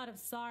hang out, I'm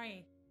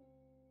sorry.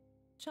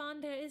 John,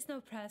 there is no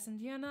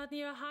present. You're not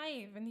near a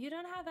hive and you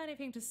don't have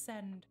anything to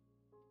send.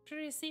 You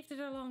received it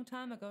a long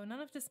time ago. None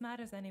of this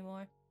matters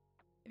anymore.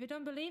 If you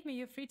don't believe me,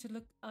 you're free to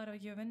look out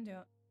of your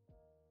window.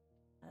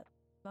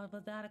 What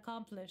will that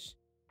accomplish?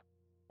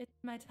 It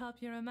might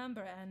help you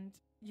remember and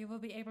you will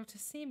be able to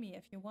see me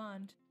if you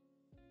want.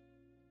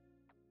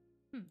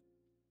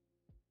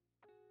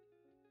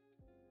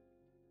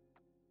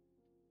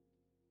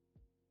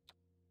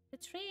 The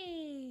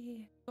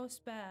tree goes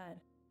bad.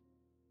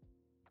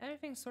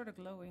 Everything's sort of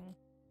glowing.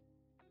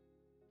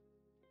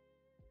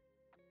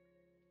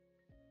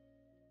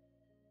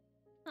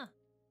 Huh.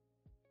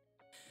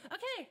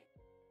 Okay!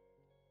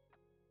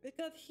 We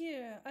got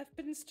here. I've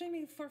been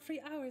streaming for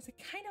 3 hours. I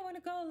kind of want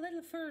to go a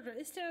little further.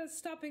 Is there a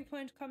stopping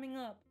point coming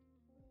up?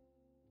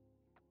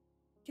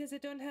 Because I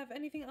don't have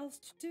anything else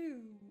to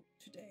do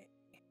today.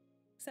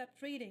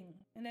 Except reading.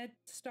 And it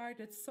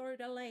started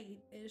sort of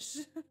late-ish.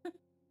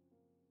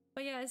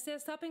 But yeah, is there a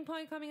stopping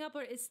point coming up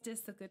or is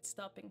this a good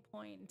stopping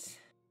point?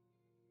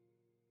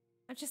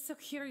 I'm just so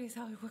curious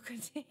how it will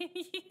continue.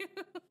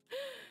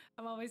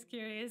 I'm always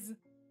curious.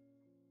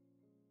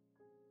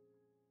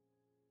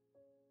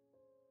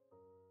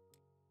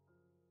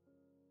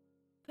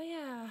 But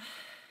yeah.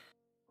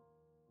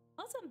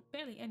 Also,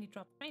 barely any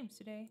drop frames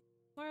today.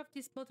 More of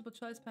these multiple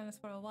choice panels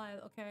for a while,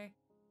 okay.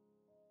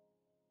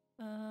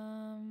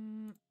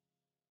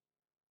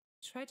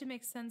 Try to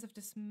make sense of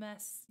this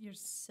mess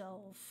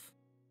yourself.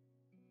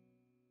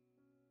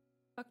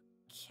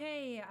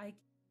 Okay, I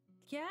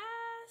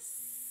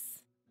guess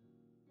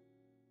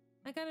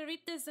I'm gonna read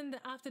this and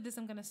after this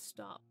I'm gonna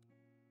stop.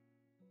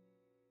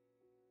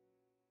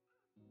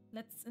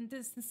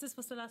 Since this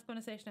was the last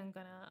conversation, I'm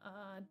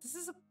gonna this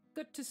is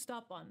good to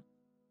stop on.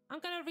 I'm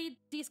gonna read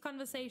these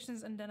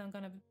conversations and then I'm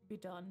gonna be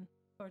done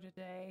for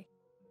today.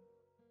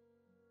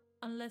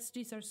 Unless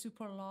these are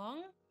super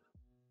long.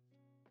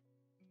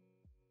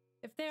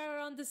 If they are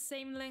around the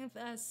same length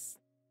as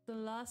the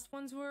last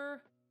ones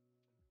were.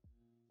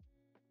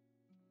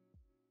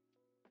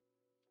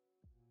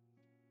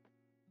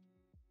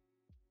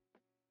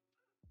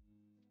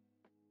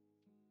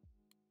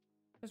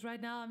 Because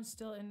right now I'm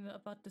still in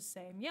about the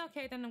same. Yeah,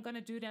 okay, then I'm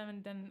gonna do them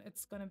and then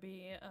it's gonna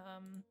be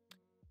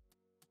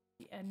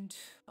the end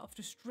of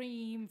the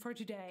stream for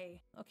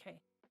today. Okay.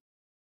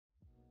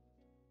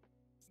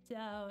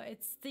 So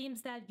it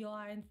seems that you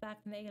are in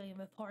fact an alien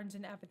with horns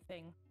and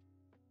everything.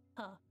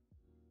 Huh.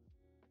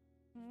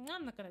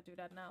 I'm not gonna do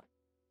that now.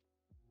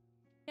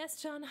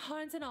 Yes, John,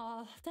 horns and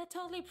all. That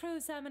totally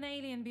proves I'm an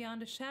alien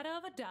beyond a shadow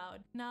of a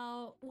doubt.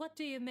 Now, what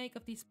do you make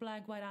of these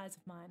blank white eyes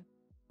of mine?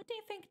 What do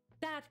you think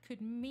that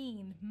could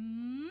mean,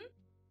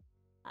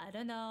 I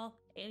don't know.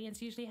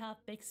 Aliens usually have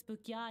big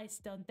spooky eyes,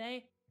 don't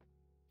they?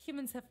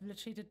 Humans have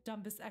literally the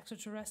dumbest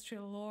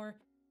extraterrestrial lore.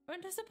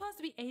 Aren't there supposed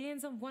to be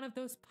aliens on one of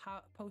those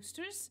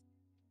posters?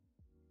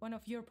 One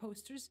of your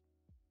posters?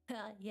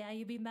 Yeah,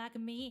 you be mad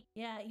at me?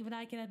 Yeah, even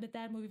I can admit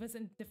that movie was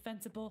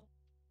indefensible.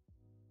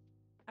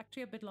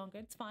 Actually, a bit longer.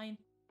 It's fine.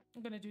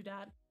 I'm gonna do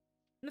that.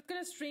 I'm not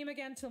gonna stream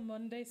again till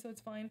Monday, so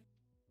it's fine.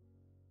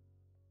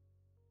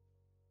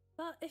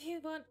 But if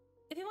you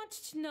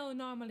wanted to know,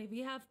 normally we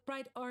have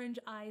bright orange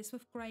eyes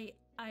with grey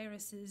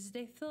irises.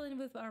 They fill in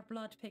with our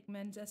blood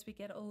pigment as we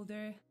get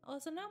older.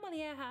 Also,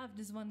 normally I have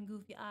this one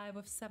goofy eye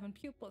with 7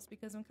 pupils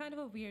because I'm kind of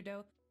a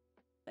weirdo.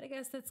 But I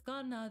guess that's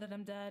gone now that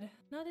I'm dead.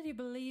 Now that you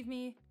believe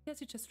me, because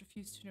you just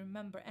refuse to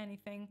remember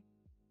anything.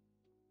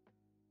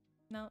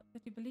 Now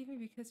that you believe me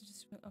because you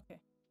just... Okay.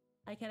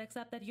 I can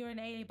accept that you're an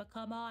alien, but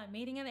come on.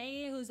 Meeting an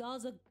alien who's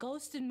also a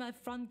ghost in my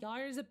front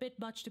yard is a bit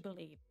much to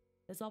believe.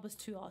 It's always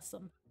too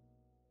awesome.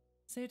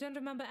 So you don't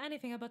remember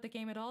anything about the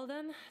game at all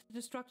then? The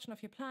destruction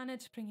of your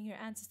planet, bringing your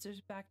ancestors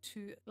back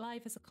to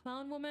life as a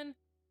clown woman,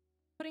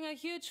 putting a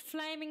huge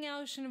flaming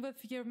ocean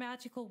with your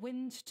magical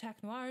wind,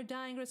 tech noir,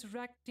 dying,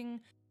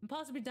 resurrecting, and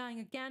possibly dying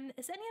again.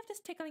 Is any of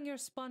this tickling your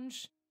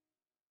sponge?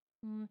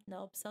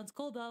 Nope, sounds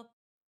cool though.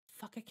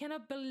 Fuck, I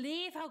cannot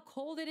believe how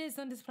cold it is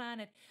on this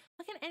planet.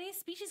 How can any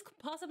species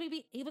possibly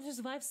be able to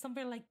survive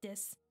somewhere like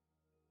this?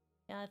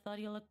 Yeah, I thought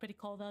you looked pretty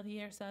cold out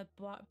here, so I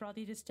brought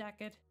you this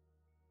jacket.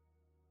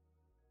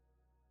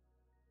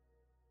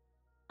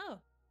 Oh.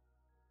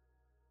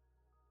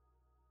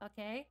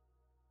 Okay.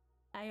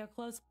 Your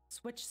clothes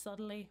switched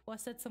suddenly.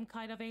 Was that some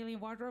kind of alien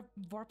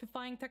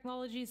warpifying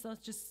technology? So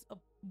it's just a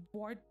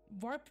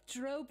warp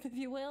trope, if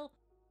you will?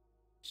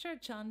 Sure,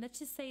 John, let's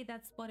just say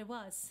that's what it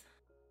was.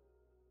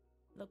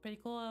 Look pretty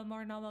cool,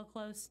 more normal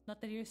clothes.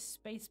 Not that your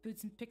space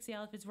boots and pixie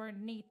outfits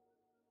weren't neat.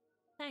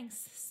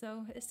 Thanks.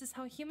 So, is this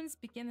how humans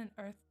begin an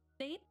Earth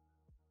date?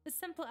 The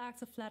simple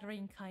acts of flattery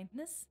and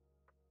kindness?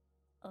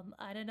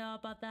 I don't know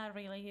about that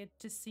really. It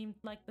just seemed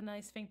like the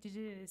nice thing to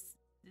do. Is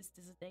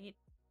this a date?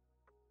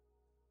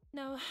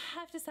 No,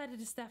 I've decided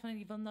this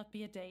definitely will not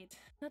be a date.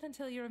 Not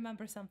until you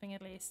remember something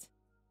at least.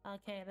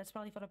 Okay, that's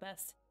probably for the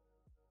best.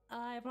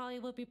 I probably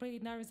would be pretty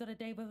nervous on a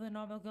date with a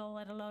normal girl,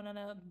 let alone on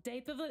a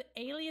date with an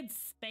alien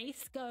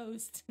space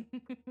ghost.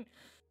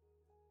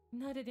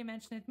 Now that you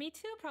mention it, me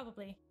too,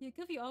 probably. Your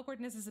goofy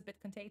awkwardness is a bit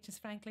contagious,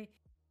 frankly.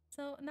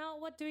 So now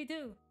what do we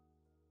do?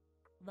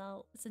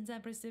 Well, since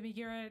I'm presuming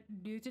you're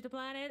new to the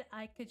planet,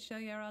 I could show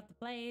you around the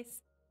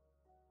place.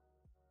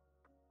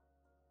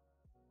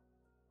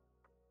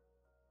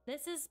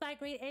 This is my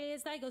great alien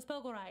Psycho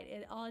Spogo ride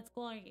in all its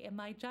glory. In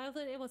my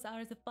childhood, it was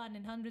hours of fun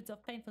and hundreds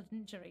of painful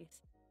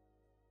injuries.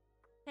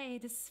 Hey,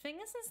 this thing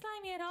isn't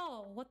slimy at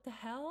all. What the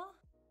hell?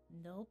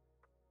 Nope.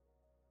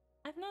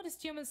 I've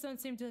noticed humans don't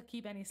seem to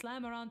keep any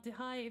slime around the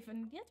hive,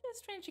 and yet you're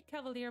strangely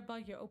cavalier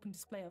about your open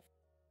display of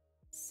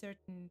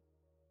certain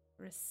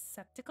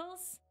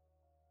receptacles?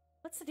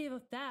 What's the deal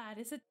with that?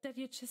 Is it that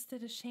you're just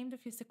ashamed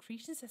of your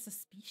secretions as a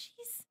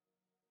species?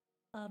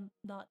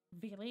 Not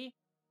really.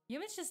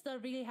 Humans just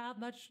don't really have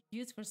much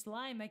use for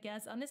slime, I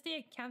guess. Honestly,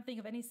 I can't think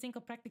of any single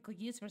practical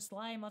use for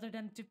slime other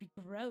than to be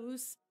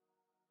gross.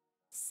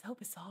 So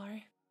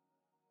bizarre.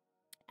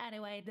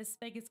 Anyway, this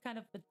thing is kind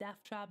of a death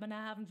trap and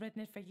I haven't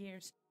ridden it for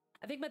years.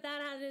 I think my dad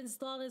had it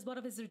installed as one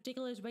of his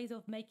ridiculous ways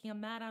of making a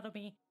man out of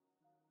me.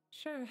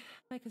 Sure,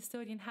 my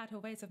custodian had her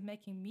ways of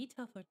making me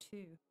tougher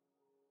too.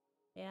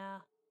 Yeah,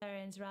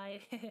 Aaron's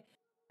right.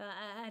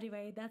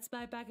 Anyway, that's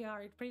my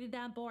backyard. Pretty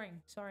damn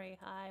boring. Sorry,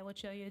 I would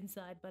show you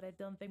inside, but I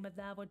don't think my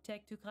dad would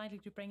take too kindly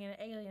to bring an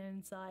alien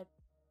inside.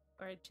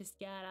 Or just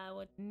yet, I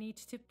would need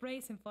to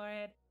praise him for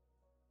it.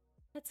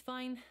 That's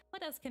fine.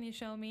 What else can you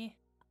show me?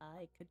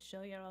 I could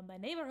show you around my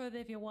neighborhood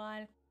if you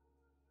want.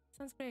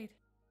 Sounds great.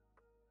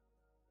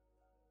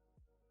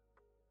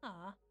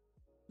 Ah,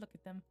 look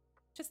at them.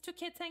 Just 2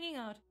 kids hanging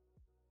out.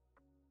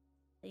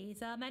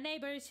 These are my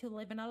neighbors who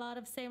live in a lot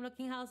of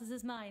same-looking houses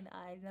as mine.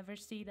 I never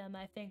see them.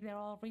 I think they're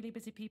all really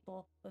busy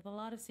people with a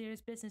lot of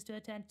serious business to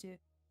attend to.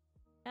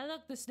 And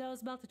look, the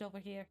snow's melted over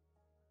here.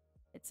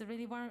 It's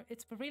really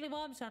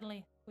warm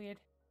suddenly. Weird.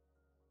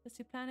 Does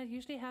your planet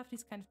usually have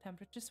these kind of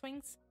temperature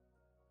swings?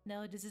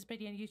 No, this is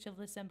pretty unusual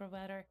December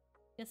weather.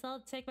 Guess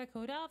I'll take my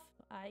coat off.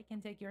 I can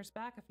take yours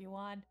back if you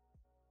want.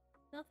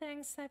 No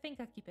thanks, I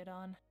think I'll keep it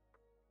on.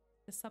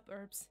 The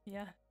suburbs,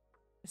 yeah.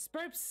 The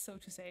spurbs, so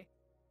to say.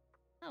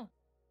 Oh.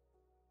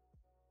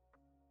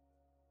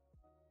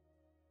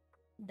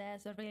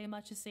 There's not really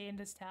much to see in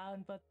this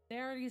town, but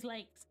there are these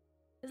lakes.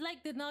 This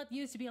lake did not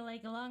used to be a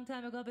lake. A long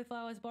time ago before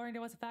I was born,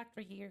 there was a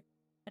factory here.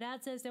 My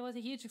dad says there was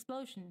a huge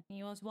explosion.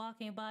 He was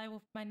walking by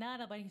with my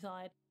nana when he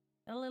saw it.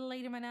 A little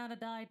later, my nana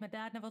died. My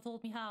dad never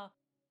told me how,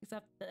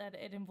 except that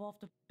it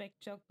involved a big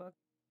joke book.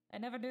 I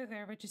never knew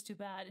her, which is too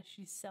bad.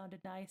 She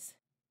sounded nice.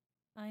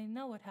 I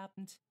know what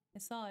happened. I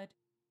saw it.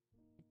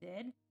 You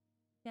did?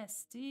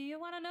 Yes. Do you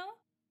want to know?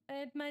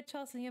 It might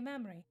jostle your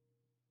memory.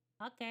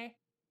 Okay.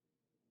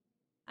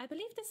 I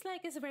believe this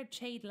lake is where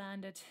Jade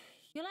landed.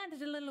 You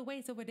landed a little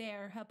ways over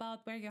there,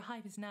 about where your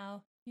hive is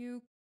now.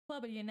 You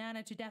clubbed your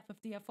nana to death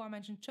with the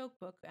aforementioned choke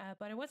book,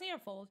 but it wasn't your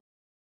fault.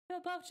 You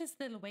were both just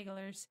little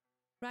wigglers,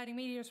 riding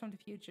meteors from the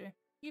future.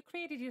 You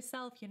created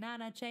yourself, your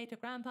nana, Jade, your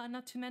grandpa,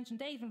 not to mention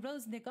Dave and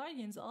Rose and their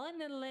guardians, all in a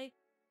little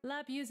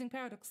lab using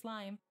paradox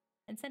slime,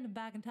 and sent them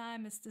back in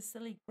time as the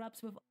silly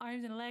grubs with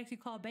arms and legs you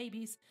call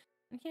babies.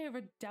 And here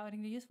we're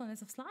doubting the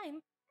usefulness of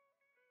slime.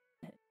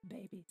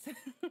 Babies.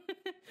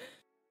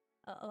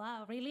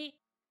 Wow, really?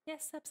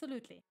 Yes,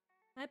 absolutely.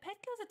 I paid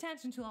close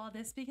attention to all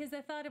this because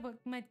I thought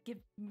might give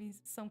me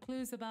some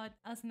clues about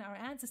us and our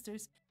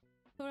ancestors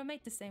who were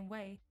made the same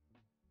way.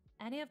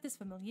 Any of this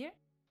familiar?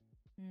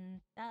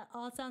 That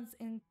all sounds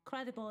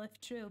incredible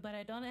if true, but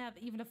I don't have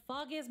even the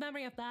foggiest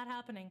memory of that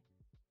happening.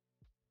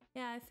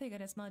 Yeah, I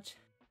figured as much.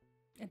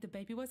 And the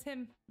baby was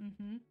him?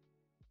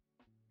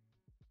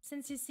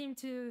 Since you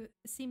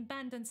seem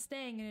bent on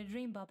staying in a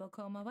dream bubble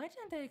coma, why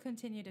didn't they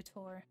continue the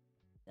tour?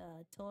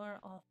 The tour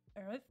of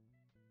Earth?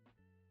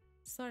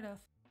 Sort of.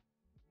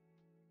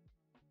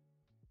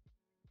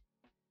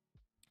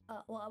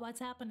 What's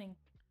happening?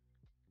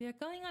 We are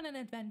going on an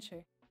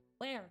adventure.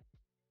 Where?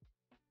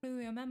 Through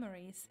your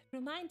memories.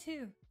 Through mine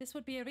too. This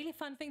would be a really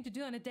fun thing to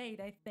do on a date,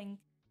 I think.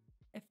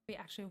 If we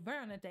actually were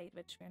on a date,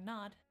 which we're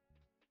not.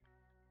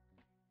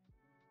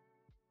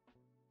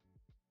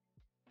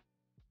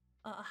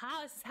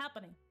 How is this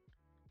happening?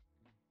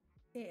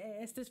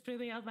 Is this through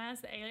the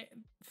advanced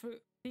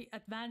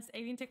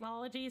alien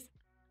technologies?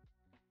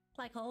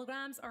 Like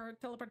holograms or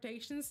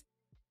teleportations?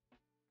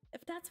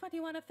 If that's what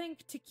you want to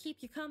think to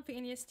keep you comfy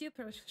in your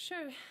stupor,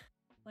 sure.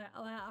 Where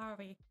are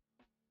we?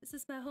 This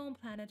is my home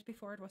planet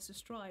before it was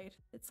destroyed.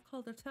 It's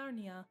called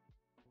Eternia.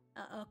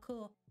 Oh,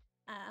 cool.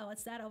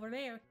 What's that over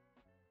there?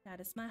 That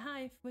is my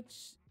hive,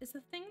 which is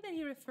the thing that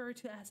you refer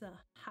to as a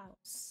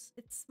house.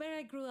 It's where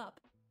I grew up.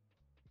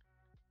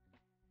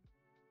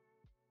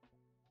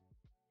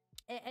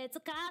 It's a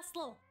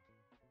castle!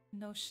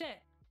 No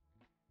shit.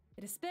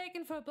 It is big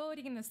and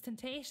foreboding and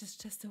ostentatious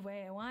just the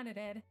way I wanted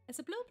it. As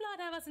a blue blood,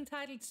 I was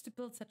entitled to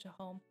build such a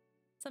home.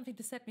 Something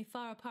to set me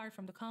far apart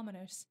from the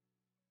commoners.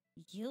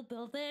 You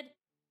built it?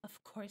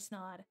 Of course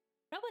not.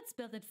 Robots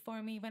built it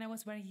for me when I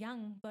was very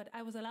young, but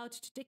I was allowed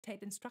to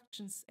dictate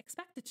instructions.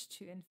 Expected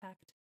to, in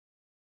fact.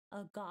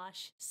 Oh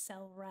gosh,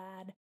 so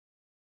rad.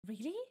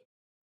 Really?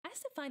 I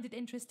still find it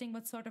interesting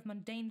what sort of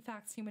mundane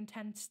facts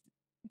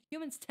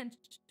humans tend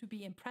to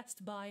be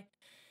impressed by.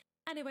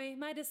 Anyway,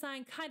 my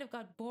design kind of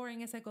got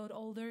boring as I got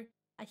older.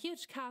 A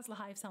huge castle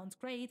hive sounds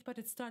great, but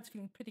it starts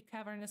feeling pretty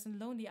cavernous and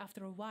lonely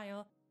after a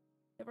while.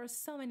 There were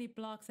so many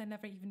blocks I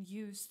never even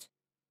used.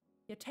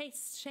 Your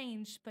tastes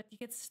change, but you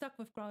get stuck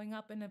with growing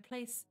up in a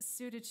place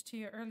suited to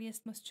your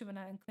earliest, most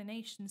juvenile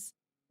inclinations.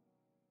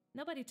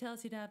 Nobody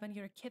tells you that when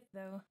you're a kid,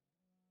 though.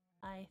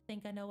 I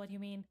think I know what you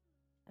mean.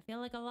 I feel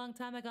like a long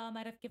time ago I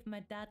might have given my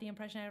dad the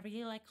impression I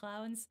really like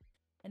clowns.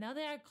 And now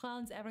there are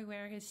clowns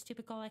everywhere. His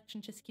stupid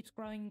collection just keeps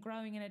growing and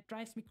growing, and it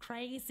drives me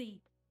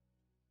crazy.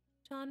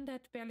 John,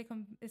 that barely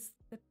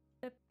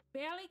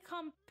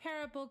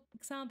comparable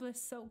example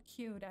is so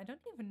cute. I don't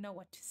even know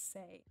what to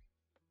say.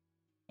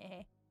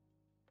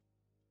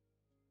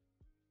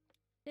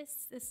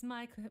 This was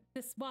my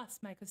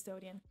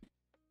custodian.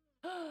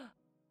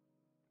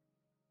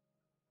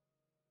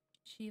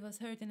 She was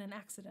hurt in an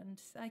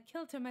accident. I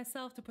killed her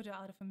myself to put her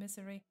out of her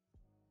misery.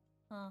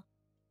 Huh.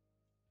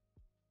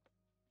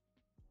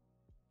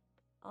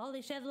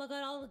 Holy shit, look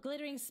at all the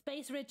glittering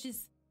space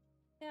riches.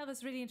 Yeah, I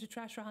was really into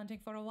treasure hunting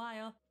for a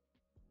while.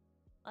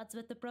 What's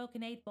with the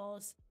broken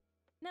 8-balls?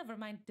 Never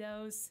mind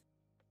those.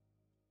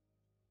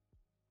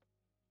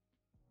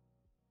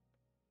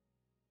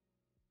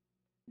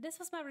 This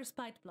was my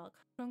respite block,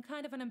 from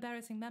kind of an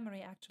embarrassing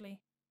memory, actually.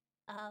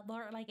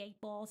 More like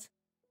 8-balls.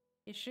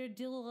 You sure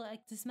do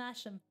like to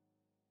smash them.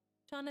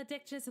 John,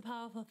 addiction is a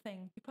powerful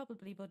thing. You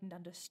probably wouldn't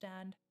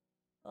understand.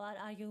 What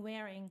are you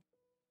wearing?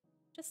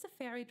 Just a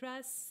fairy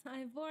dress.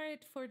 I wore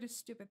it for the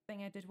stupid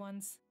thing I did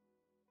once.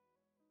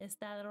 Is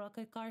that a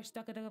rocket car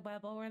stuck in the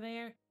web over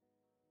there?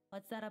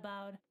 What's that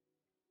about?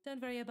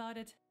 Don't worry about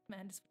it.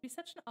 Man, this would be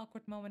such an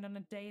awkward moment on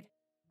a date.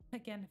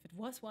 Again, if it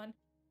was one.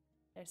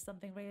 There's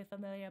something really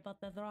familiar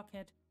about the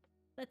rocket.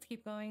 Let's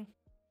keep going.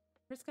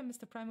 Risk I missed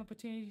the prime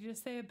opportunity to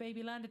say a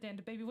baby landed and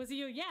the baby was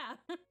you. Yeah!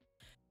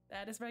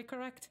 That is very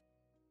correct.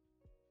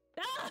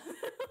 Ah!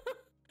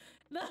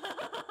 No!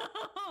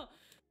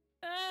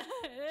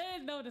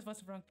 No, this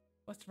was wrong.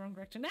 What's the wrong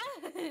direction?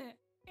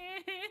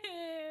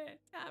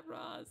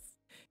 Tamros.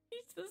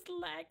 He's just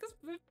legs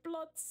with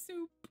blood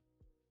soup.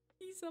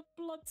 He's a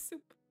blood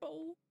soup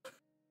bowl.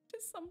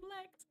 Just some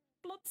legs.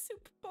 Blood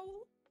soup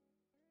bowl.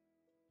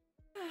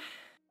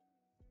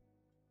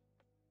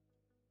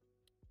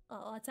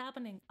 Oh, what's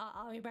happening?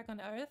 Are we back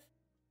on Earth?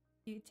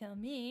 You tell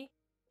me.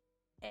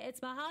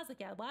 It's my house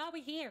again. Why are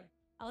we here?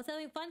 I was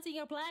having fun seeing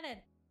your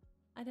planet.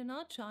 I don't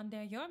know, John.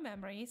 They're your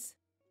memories.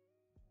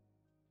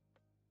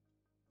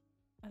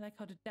 I like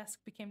how the desk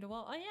became the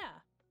wall. Oh,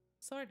 yeah.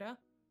 Sorta.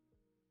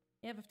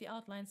 Yeah, with the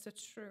outlines,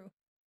 that's true.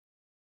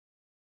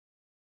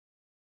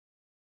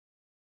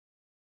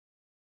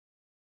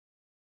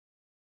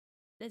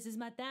 This is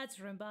my dad's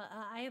room, but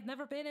I have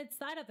never been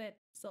inside of it.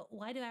 So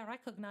why do I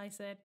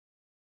recognize it?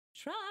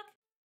 Shrug?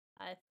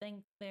 I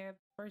think their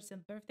first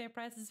birthday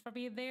presents for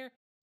me there.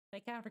 I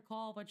can't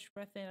recall which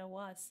birthday it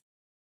was.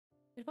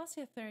 It was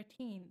your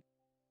 13th.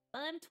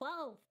 But I'm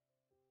 12.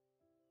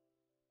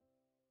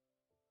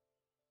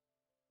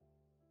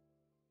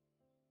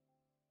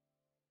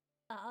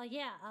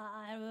 Yeah,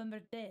 I remember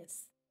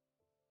this.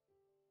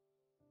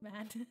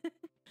 Man.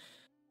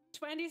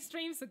 20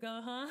 streams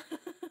ago, huh?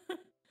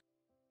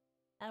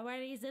 I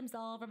wear these imps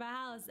all over my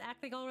house,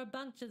 acting all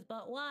rambunctious,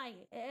 but why?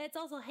 It's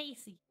also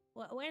hazy.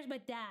 Where's my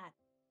dad?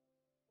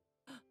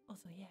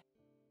 Also, yeah.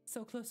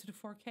 So close to the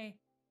 4K.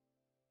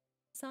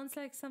 Sounds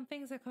like some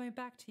things are coming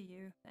back to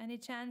you. Any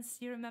chance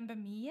you remember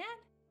me yet?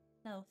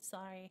 No,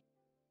 sorry.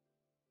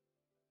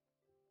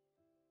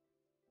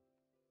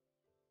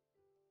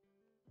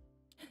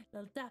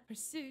 Little dapper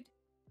suit.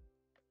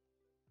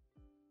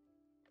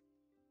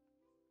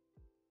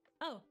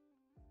 Oh.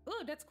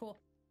 Ooh, that's cool.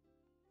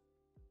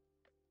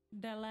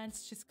 Their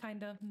lands just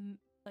kind of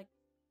like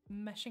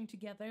meshing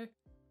together.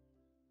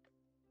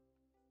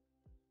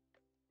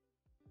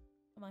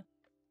 Come on.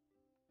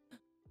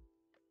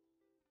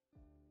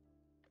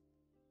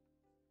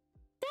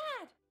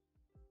 Dad!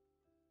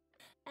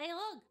 Hey,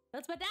 look!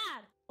 That's my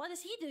dad! What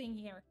is he doing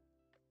here?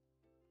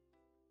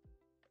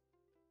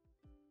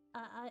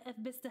 I've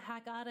missed the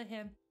heck out of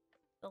him.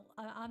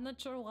 I'm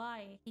not sure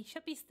why. He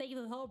should be staying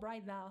at home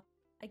right now.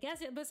 I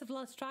guess I must have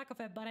lost track of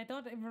him, but I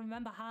don't even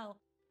remember how.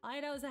 I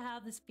know I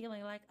have this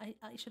feeling like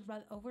I should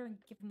run over and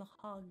give him a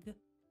hug.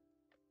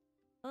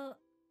 Well,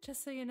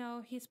 just so you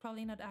know, he's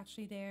probably not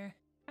actually there.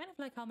 Kind of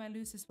like how my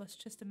Lucis was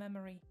just a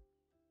memory.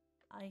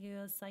 Are you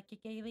a psychic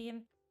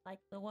alien? Like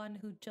the one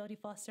who Jodie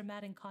Foster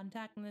met in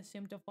Contact and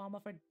assumed the form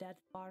of her dead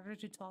father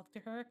to talk to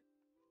her?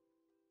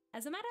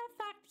 As a matter of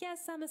fact,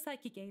 yes, I'm a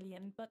psychic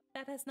alien, but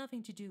that has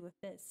nothing to do with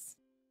this.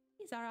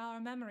 These are our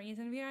memories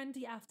and we are in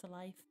the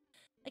afterlife.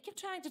 I keep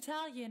trying to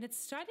tell you and it's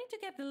starting to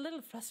get a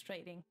little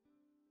frustrating.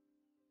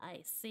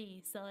 I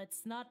see, so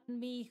it's not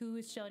me who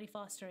is Jodie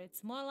Foster.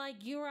 It's more like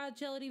you are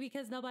Jodie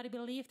because nobody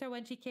believed her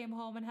when she came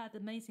home and had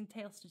amazing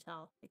tales to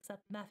tell,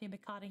 except Matthew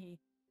McConaughey.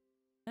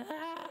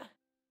 Ah!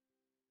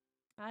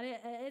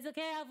 It's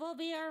okay, I will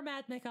be your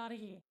Matt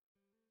McConaughey.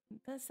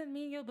 Doesn't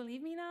mean you'll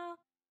believe me now?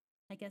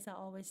 I guess I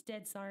always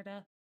did,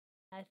 sorta.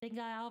 I think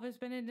I always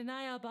been in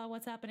denial about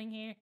what's happening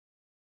here.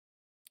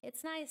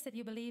 It's nice that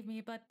you believe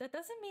me, but that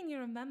doesn't mean you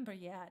remember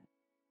yet.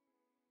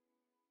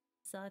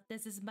 So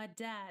this is my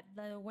dad.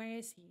 Where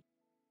is he?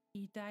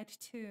 He died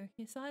too.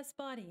 You saw his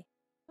body.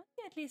 Don't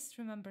you at least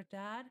remember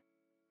Dad?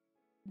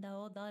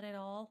 No, not at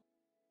all.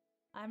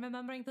 I'm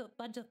remembering a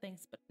bunch of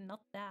things, but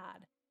not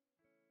Dad.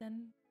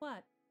 Then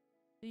what?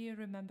 Do you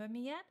remember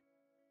me yet?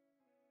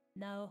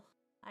 No.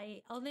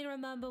 I only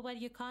remember when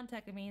you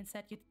contacted me and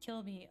said you'd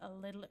kill me a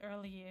little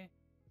earlier.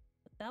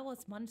 But that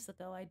was months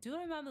ago. I do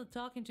remember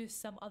talking to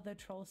some other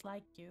trolls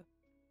like you.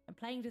 And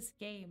playing this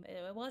game.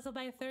 It was on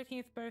my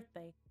 13th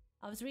birthday.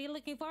 I was really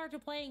looking forward to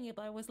playing it,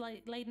 but it was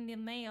like late in the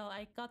mail.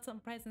 I got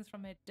some presents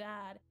from my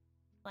dad.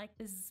 Like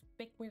this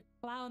big weird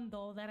clown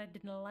doll that I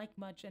didn't like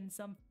much and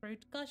some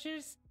fruit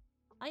gushers.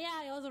 Oh yeah,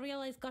 I also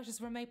realized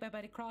gushers were made by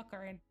Betty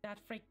Crocker and that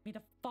freaked me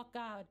the fuck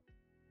out.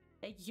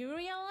 You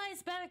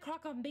realize Betty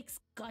Crocker makes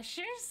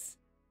gushers?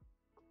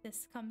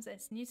 This comes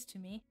as news to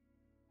me.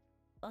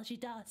 Well, she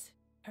does.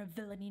 Her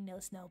villainy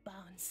knows no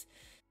bounds.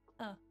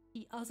 Oh,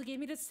 he also gave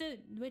me the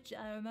suit, which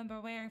I remember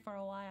wearing for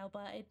a while,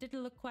 but it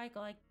didn't look quite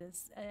like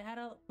this. It had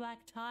a black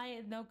tie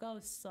and no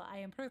ghosts, so I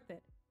improved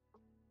it.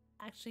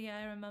 Actually,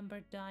 I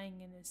remember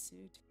dying in a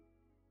suit.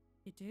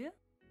 You do?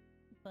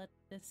 But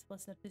this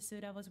was not the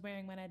suit I was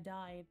wearing when I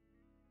died.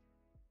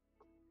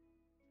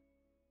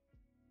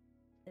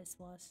 This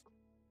was.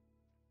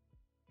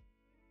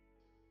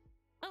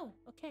 Oh,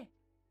 okay.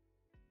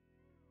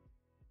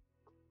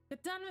 We're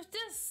done with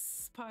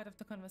this part of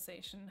the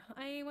conversation.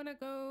 I wanna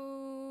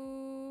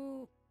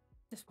go...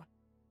 this one.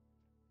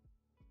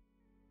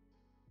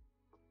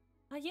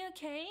 Are you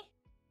okay?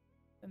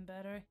 Been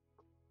better.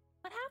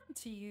 What happened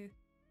to you?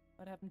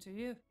 What happened to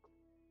you?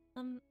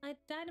 I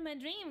died in my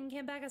dream and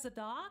came back as a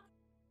dog?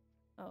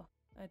 Oh,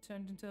 I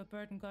turned into a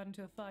bird and got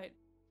into a fight.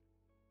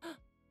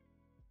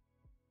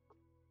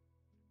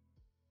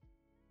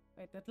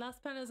 Wait, that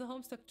last panel is a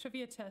Homestuck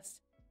trivia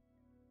test.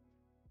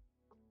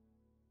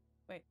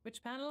 Wait,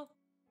 which panel?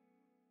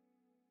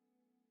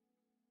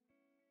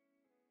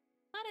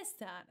 What is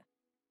that?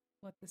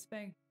 What, this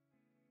thing?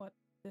 What,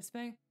 this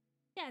thing?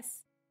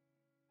 Yes.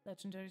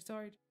 Legendary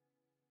sword.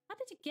 How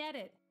did you get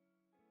it?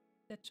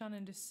 That John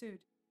in the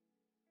suit.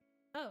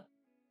 Oh,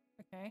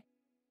 okay.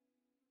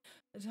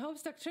 It's a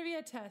Homestuck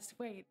trivia test.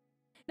 Wait.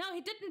 No,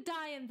 he didn't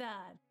die in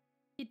that.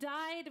 He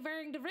died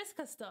wearing the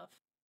Riska stuff.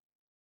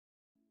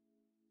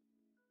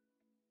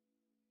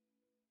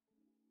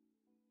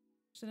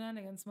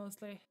 Shenanigans,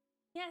 mostly.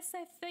 Yes,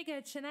 I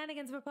figured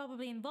shenanigans were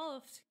probably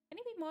involved. Can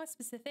you be more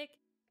specific?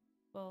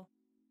 Well,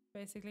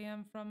 basically,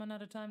 I'm from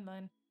another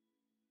timeline.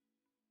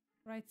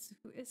 Right, so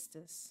who is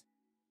this?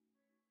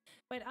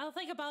 Wait, I'll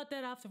think about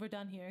that after we're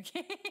done here,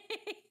 okay?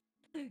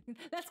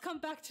 Let's come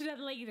back to that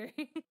later.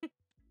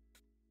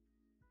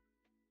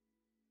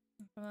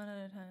 From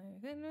another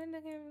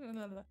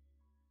time.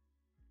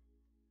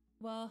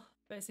 Well,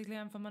 basically,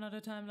 I'm from another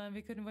timeline.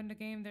 We couldn't win the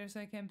game there, so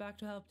I came back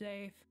to help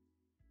Dave.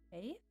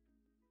 Dave?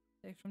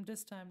 Dave from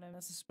this timeline.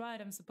 As a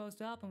sprite, I'm supposed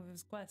to help him with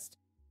his quest.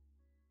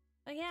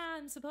 Oh yeah,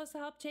 I'm supposed to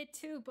help Jade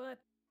too, but...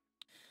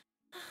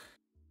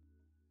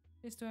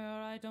 He's doing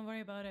alright, don't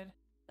worry about it.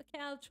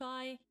 Okay, I'll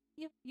try.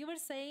 You were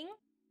saying?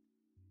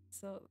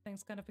 So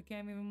things kind of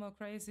became even more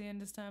crazy in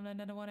this timeline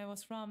than the one I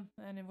was from,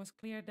 and it was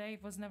clear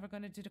Dave was never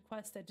going to do the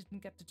quest I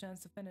didn't get the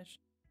chance to finish.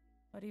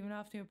 Not even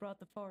after you brought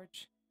the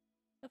forge.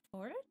 The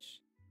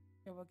forge?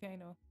 Your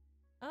volcano.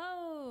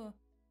 Oh!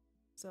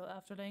 So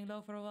after laying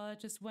low for a while, I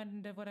just went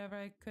and did whatever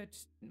I could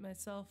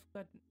myself,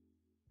 got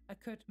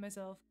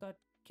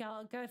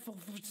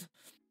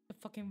the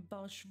fucking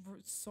Welsh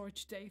sword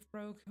Dave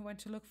broke. I went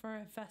to look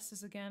for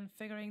Festus again,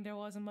 figuring there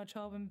wasn't much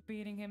hope in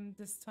beating him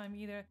this time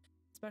either,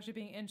 especially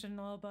being injured and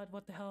all, but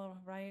what the hell,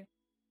 right?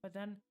 But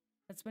then,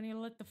 that's when you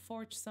lit the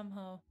forge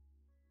somehow.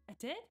 I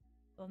did?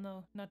 Well,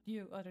 no, not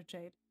you, other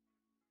Jade.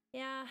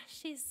 Yeah,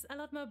 she's a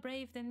lot more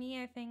brave than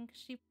me, I think.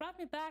 She brought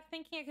me back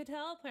thinking I could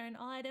help her, and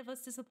all I did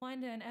was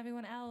disappoint her and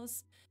everyone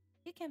else.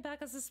 You came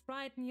back as a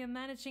sprite and you're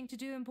managing to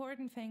do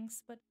important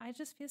things, but I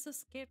just feel so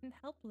scared and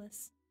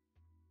helpless.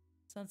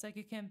 Sounds like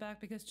you came back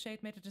because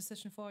Jade made a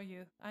decision for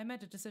you. I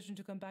made a decision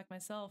to come back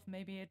myself.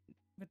 Maybe it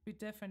would be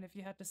different if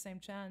you had the same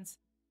chance.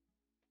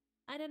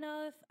 I don't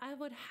know if I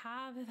would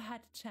have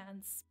had a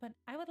chance, but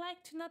I would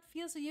like to not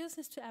feel so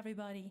useless to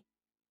everybody.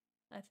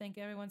 I think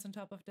everyone's on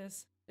top of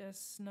this.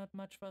 There's not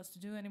much for us to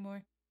do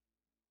anymore.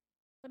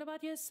 What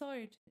about your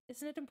sword?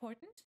 Isn't it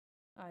important?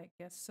 I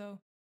guess so.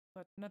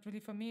 But not really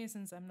for me,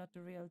 since I'm not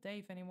the real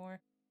Dave anymore.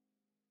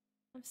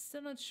 I'm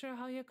still not sure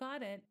how you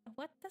got it.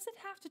 What does it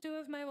have to do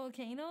with my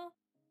volcano?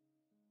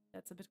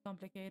 That's a bit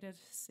complicated.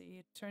 See,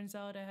 it turns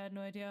out I had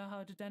no idea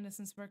how the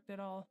denizens worked at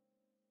all.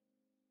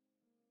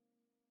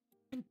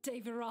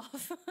 Dave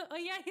Roth. Oh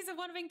yeah, he's a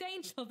one-winged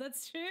angel,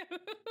 that's true.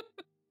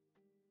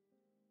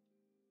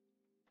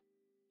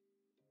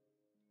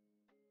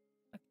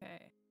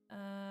 Okay,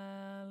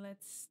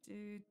 let's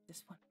do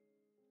this one.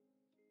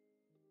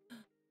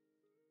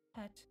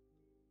 Pet.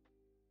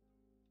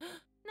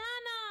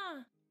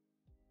 Nana!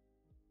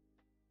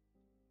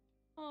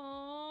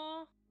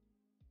 Aww.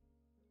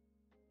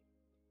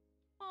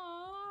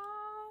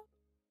 Aww.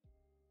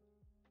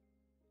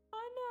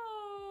 Oh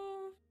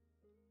no!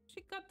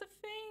 She got the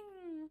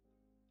thing!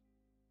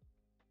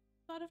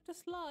 Out of the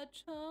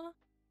sludge, huh?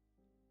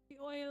 The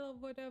oil or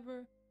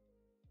whatever.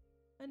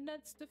 And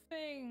that's the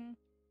thing.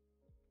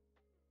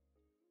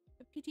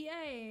 The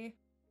PTA.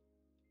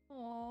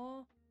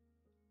 Aww.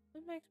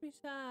 It makes me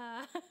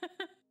sad.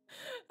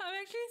 I'm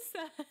actually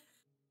sad.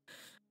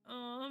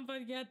 Oh,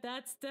 but yeah,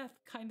 that stuff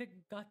kind of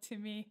got to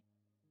me.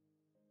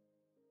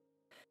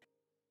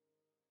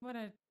 What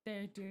are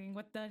they doing?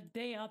 What are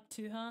they up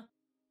to, huh?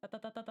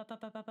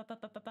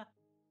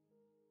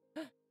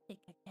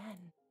 Think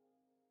again.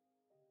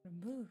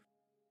 Remove.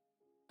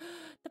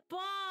 The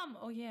bomb!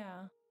 Oh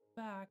yeah.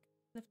 Back.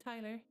 Liv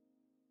Tyler.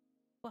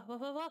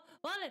 Whoa.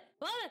 Wallet!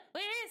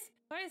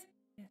 Where is?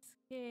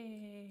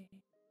 Escape.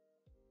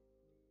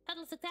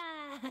 Total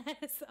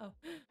success!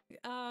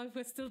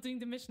 We're still doing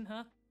the mission,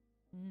 huh?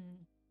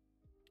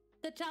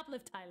 Good job,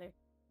 Liv Tyler.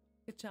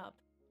 Good job.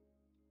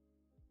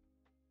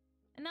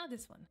 And now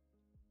this one.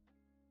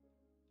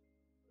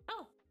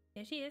 Oh,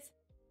 there she is.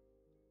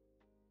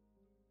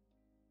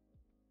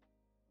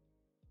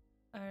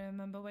 I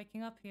remember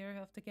waking up here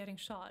after getting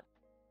shot.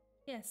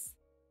 Yes.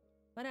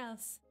 What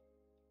else?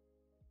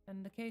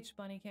 And the cage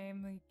bunny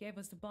came and gave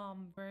us the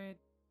bomb. Where'd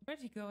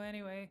he go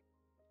anyway?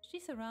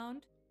 She's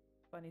around.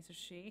 Bunny's a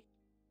she.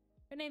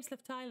 Her name's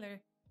Liv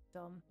Tyler.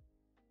 Dumb.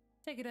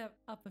 Take it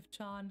up with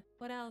John.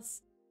 What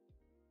else?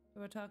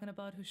 We were talking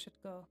about who should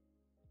go.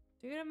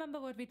 Do you remember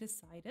what we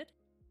decided?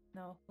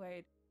 No,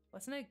 wait.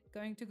 Wasn't I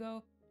going to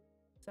go?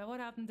 Is that what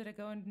happened? Did I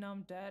go and now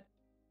I'm dead?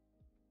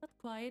 Not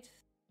quite.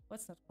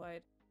 What's not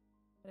quite?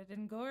 That I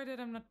didn't go or that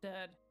I'm not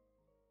dead?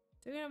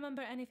 Do you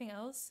remember anything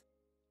else?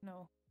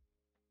 No.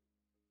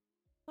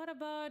 What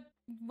about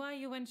why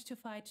you went to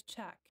fight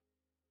Jack?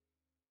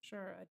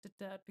 Sure, I did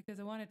that because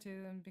I wanted to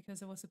and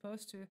because I was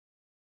supposed to.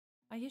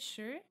 Are you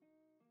sure?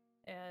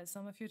 Yeah, I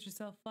saw my future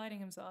self fighting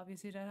him, so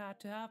obviously that had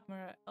to happen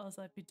or else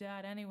I'd be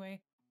dead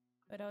anyway.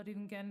 Without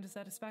even getting the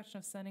satisfaction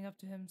of standing up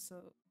to him,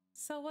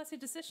 So was your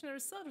decision a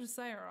result of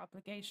desire or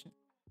obligation?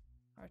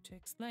 Hard to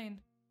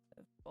explain.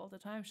 All the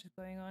time shit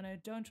going on, I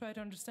don't try to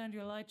understand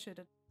your light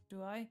shit,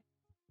 do I?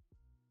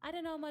 I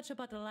don't know much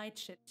about the light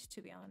shit,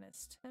 to be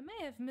honest. I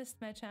may have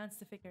missed my chance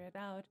to figure it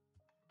out.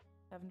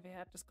 Haven't we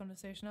had this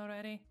conversation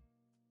already?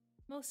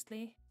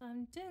 Mostly.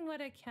 I'm doing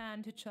what I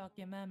can to jog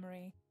your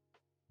memory.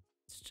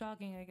 It's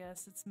jogging, I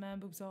guess. It's man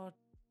boobs all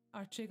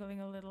are jiggling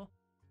a little.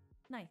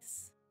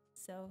 Nice.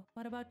 So,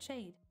 what about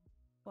Jade?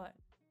 What?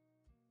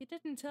 You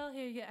didn't tell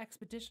her your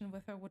expedition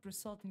with her would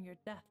result in your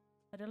death,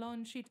 let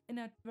alone she'd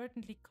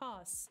inadvertently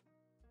cause.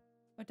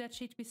 Or that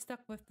she'd be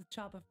stuck with the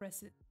job of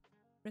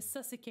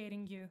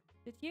resuscitating you,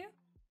 did you?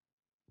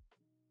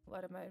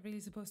 What am I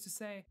really supposed to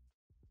say?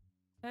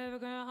 Hey, we're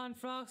gonna hunt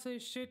frogs, so you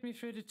shoot me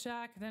through the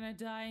jack, then I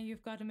die and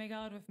you've got to make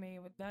out with me.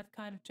 But that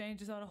kind of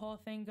changes how the whole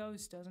thing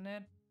goes, doesn't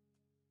it?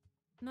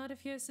 Not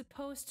if you're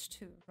supposed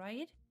to,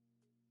 right?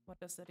 What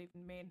does that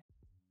even mean?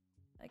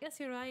 I guess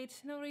you're right.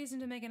 No reason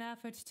to make an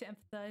effort to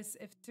empathize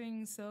if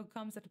doing so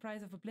comes at the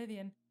price of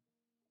oblivion.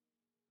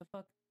 The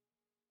fuck?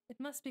 It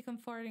must be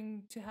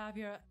comforting to have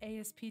your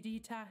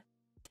ASPD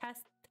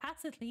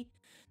tacitly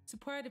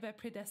supported by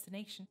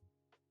predestination.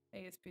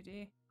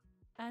 ASPD.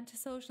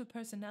 Antisocial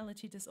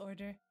personality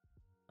disorder.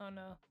 Oh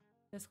no.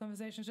 This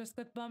conversation just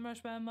got bum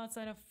rushed by a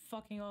outside of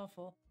fucking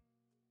awful.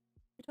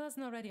 It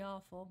wasn't already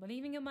awful.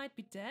 Believing you might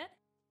be dead?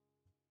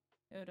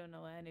 You don't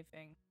know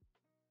anything.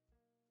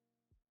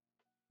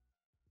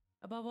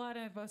 About what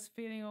I was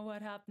feeling or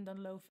what happened on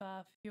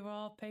Lofav. You were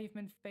all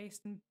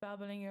pavement-faced and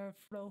babbling your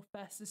flow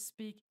fast to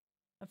speak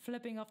and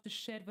flipping off the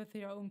shit with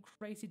your own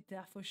crazy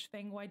deathwish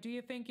thing. Why do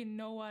you think you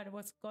know what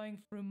was going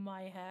through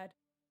my head?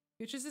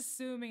 You're just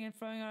assuming and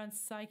throwing around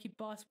psyche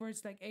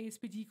buzzwords like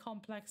ASPD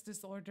complex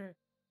disorder.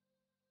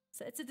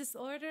 So it's a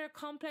disorder, a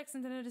complex,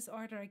 and then a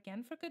disorder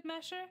again for good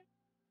measure?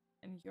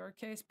 In your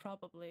case,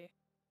 probably.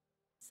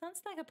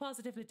 Sounds like a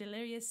positively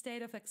delirious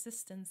state of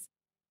existence.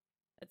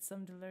 It's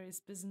some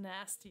delirious biz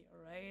nasty,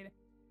 alright?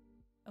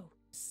 Oh,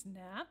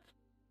 snap?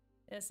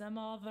 Yes, I'm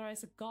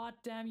authorized.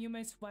 Goddamn, you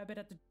may swipe it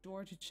at the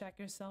door to check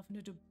yourself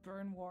into the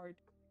burn ward.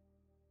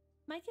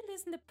 Might you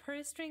loosen the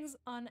purse strings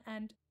on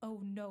and...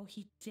 Oh no,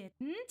 he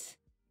didn't?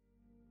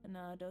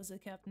 Nah, those are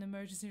kept in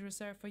emergency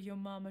reserve for your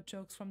mama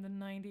jokes from the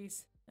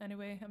 90s.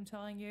 Anyway, I'm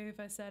telling you, if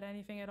I said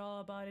anything at all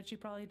about it, she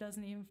probably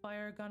doesn't even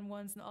fire a gun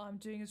once and all I'm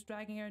doing is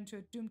dragging her into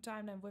a doomed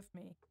timeline with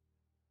me.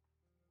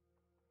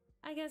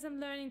 I guess I'm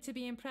learning to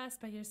be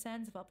impressed by your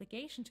sense of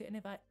obligation to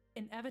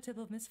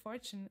inevitable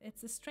misfortune.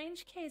 It's a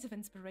strange case of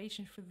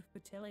inspiration through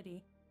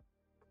futility.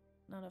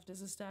 None of this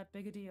is that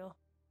big a deal.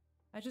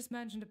 I just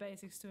mentioned the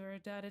basics to her,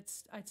 that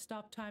I'd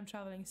stop time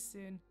traveling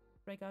soon,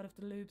 break out of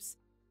the loops,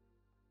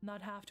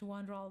 not have to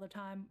wonder all the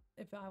time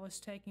if I was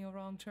taking a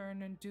wrong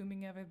turn and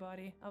dooming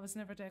everybody. I was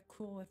never that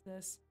cool with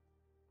this.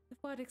 With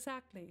what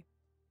exactly?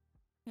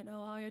 You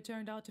know how you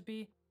turned out to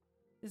be?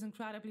 This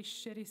incredibly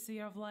shitty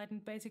seer of light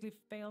and basically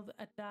failed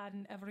at that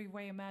in every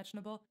way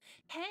imaginable.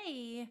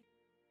 Hey!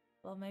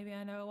 Well, maybe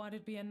I never wanted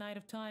to be a knight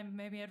of time.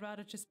 Maybe I'd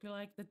rather just be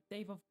like the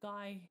Dave of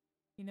Guy.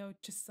 You know,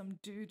 just some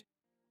dude.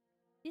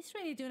 These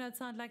really do not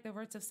sound like the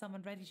words of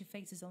someone ready to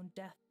face his own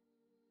death.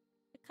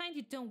 The kind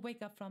you don't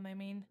wake up from, I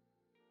mean.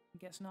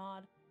 Guess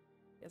not.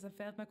 Guess I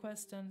failed my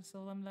question, so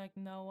I'm like,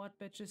 no, what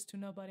bitches to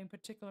nobody in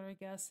particular, I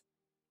guess.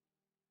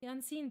 The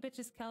unseen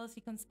bitches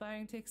callously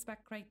conspiring to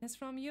expect greatness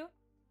from you?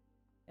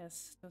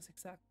 Yes, those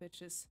exact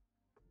bitches.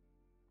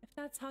 If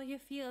that's how you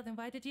feel, then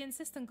why did you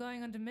insist on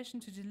going on the mission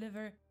to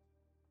deliver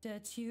the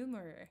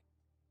tumor?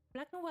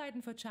 Black and white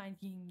and for giant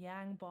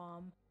yin-yang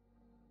bomb.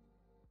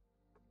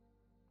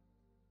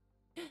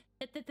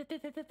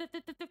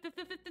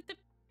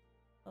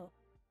 Oh.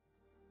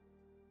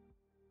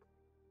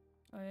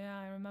 Oh yeah,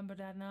 I remember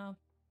that now.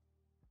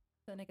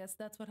 Then I guess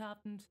that's what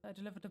happened. I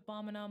delivered the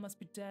bomb and now I must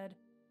be dead.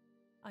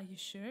 Are you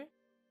sure?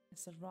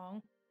 Is that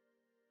wrong?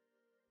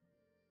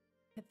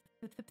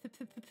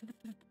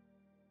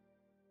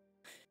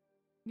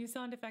 New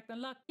sound effect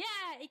unlocked.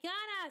 Yeah,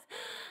 iguanas!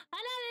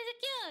 I love them,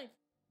 they're cute!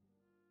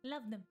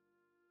 Love them.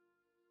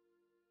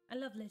 I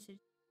love lizards.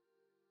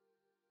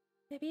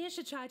 Maybe you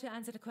should try to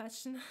answer the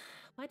question.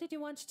 Why did you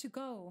want to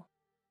go?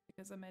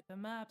 Because I made the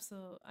map,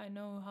 so I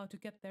know how to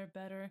get there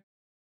better.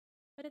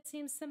 But it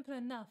seems simple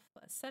enough.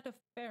 A set of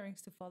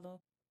bearings to follow.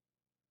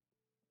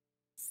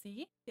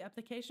 See? The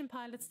application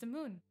pilots the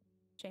moon.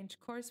 Change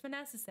course when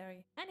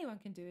necessary. Anyone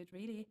can do it,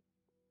 really.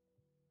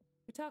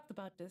 We talked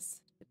about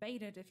this.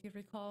 Debated, if you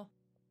recall.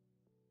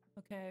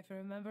 Okay, if you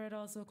remember it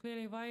all so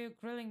clearly, why are you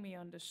grilling me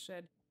on this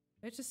shit?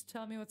 You just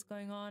tell me what's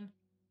going on.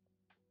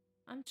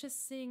 I'm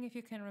just seeing if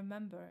you can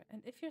remember,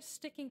 and if you're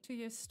sticking to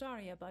your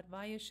story about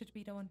why you should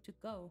be the one to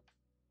go.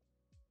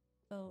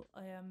 Well,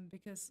 I am,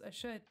 because I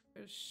should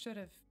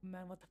have.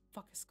 Man, what the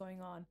fuck is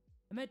going on?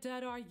 Am I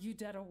dead or are you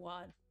dead or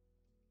what?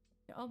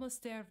 You're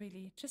almost there,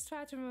 really. Just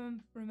try to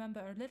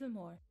remember a little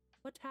more.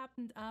 What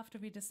happened after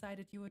we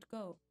decided you would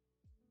go?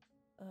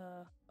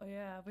 Oh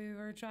yeah, we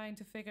were trying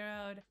to figure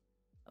out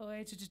a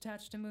way to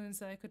detach the moon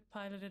so I could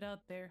pilot it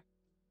out there.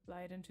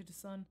 Fly it into the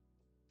sun.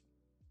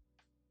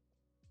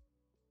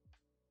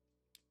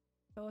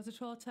 If I was a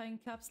troll tying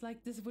caps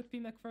like this, would be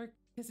McFurk,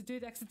 because I do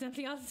it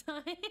accidentally all the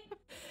time.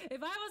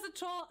 If I was a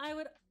troll, I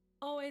would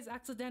always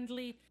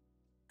accidentally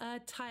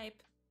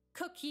type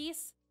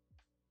cookies,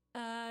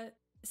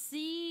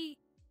 COOCKIES,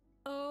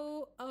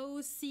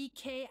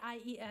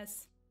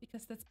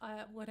 because that's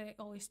what I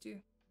always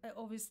do. I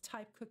always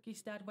type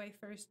cookies that way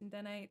first, and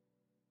then I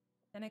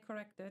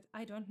correct it.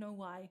 I don't know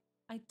why.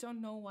 I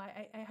don't know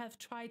why. I have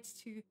tried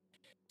to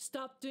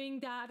stop doing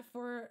that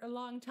for a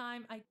long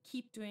time. I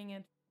keep doing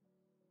it.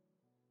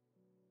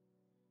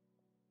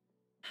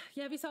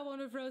 Yeah, we saw one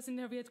with Rose in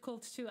their weird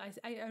cult too.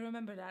 I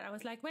remember that. I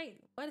was like, wait,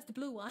 what is the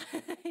blue one?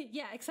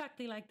 Yeah,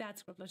 exactly like that,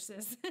 Scribbler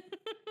says.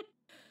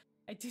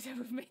 I do that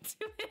with me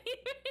too.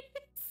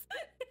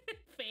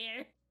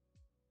 Fair.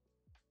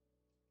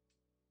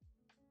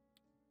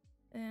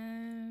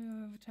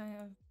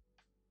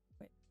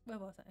 Wait, where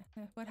was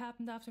I? What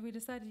happened after we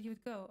decided you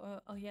would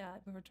go? Oh yeah,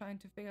 we were trying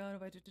to figure out a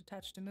way to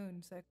detach the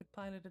moon so I could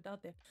pilot it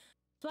out there.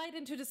 Fly it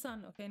into the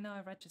sun. Okay, now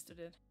I've registered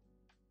it.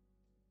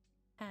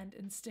 Hand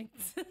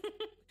instincts.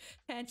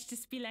 And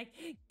just be like,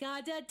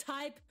 gotta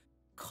type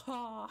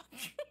cock.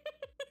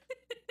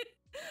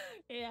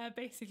 Yeah,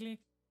 basically.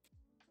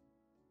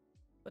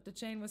 But the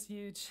chain was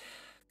huge.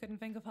 Couldn't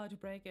think of how to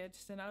break it.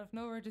 Then out of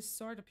nowhere, this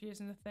sword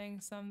appears in the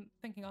thing. So I'm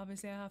thinking,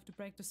 obviously, I have to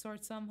break the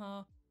sword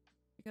somehow.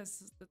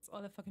 Because that's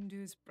all I fucking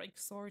do is break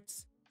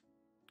swords.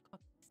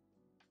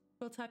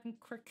 Well, typing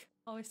quick.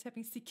 Always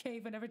typing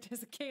CK whenever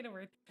there's a K in a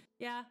word.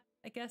 Yeah,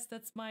 I guess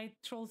that's my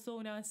troll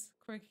zonas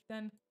quick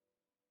then.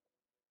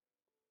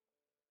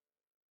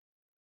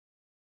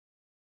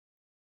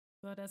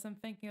 But as I'm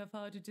thinking of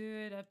how to do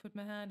it, I put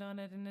my hand on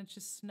it and it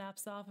just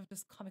snaps off with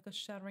this comical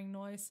shattering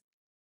noise.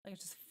 Like I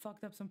just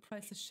fucked up some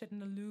priceless shit in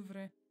the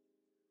Louvre.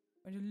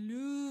 Or the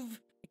Louvre.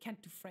 I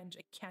can't do French.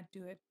 I can't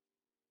do it.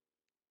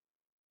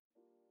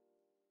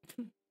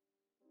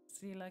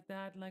 See, like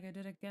that, like I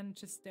did again,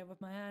 just there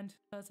with my hand.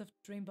 Lots of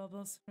dream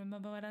bubbles.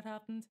 Remember when that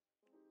happened?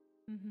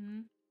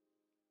 Mm-hmm.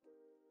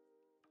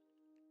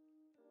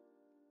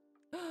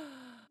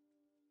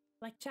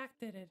 Like Jack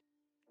did it.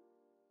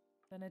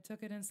 Then I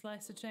took it and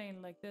sliced the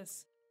chain like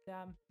this.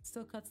 Damn,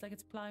 still cuts like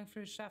it's plowing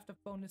through a shaft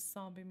of bonus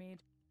zombie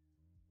meat.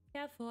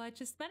 Careful, I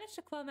just managed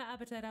to quell my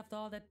appetite after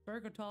all that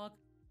burger talk.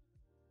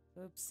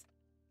 Oops.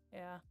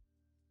 Yeah.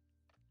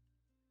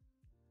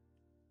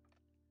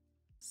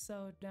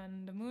 So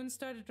then the moon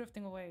started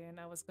drifting away and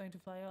I was going to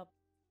fly up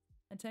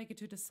and take it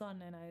to the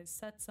sun and I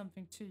said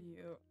something to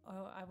you.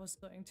 I was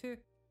going to,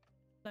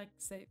 like,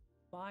 say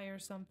bye or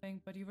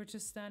something, but you were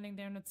just standing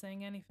there not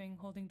saying anything,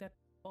 holding that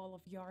ball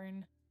of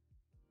yarn.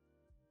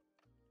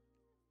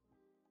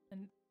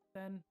 And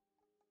then,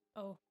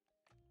 oh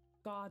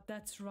God,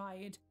 that's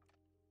right.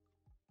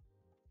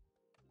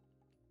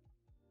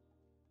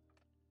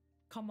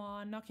 Come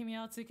on, knocking me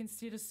out so you can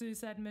see the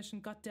suicide mission,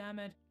 god damn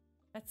it.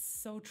 That's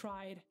so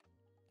tried.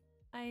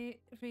 I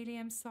really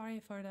am sorry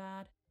for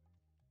that.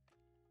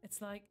 It's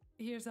like,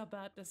 here's how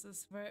bad this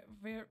is. We're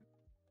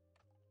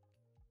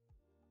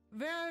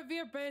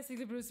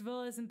basically Bruce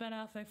Willis and Ben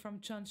Affleck from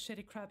John's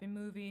shitty crappy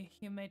movie.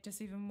 You made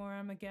this even more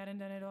Armageddon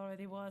than it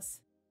already was.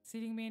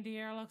 Seating me in the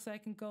airlock so I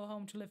can go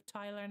home to Liv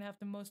Tyler and have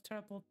the most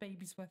terrible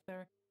babies with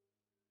her.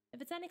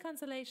 If it's any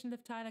consolation,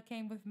 Liv Tyler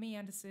came with me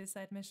on the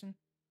suicide mission.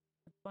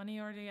 The bunny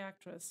or the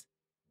actress.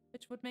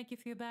 Which would make you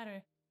feel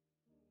better?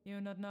 You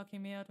not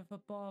knocking me out with a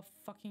ball of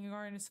fucking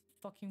yarn is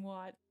fucking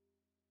what?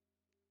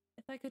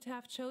 If I could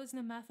have chosen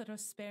a method of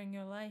sparing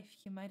your life,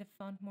 you might have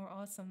found more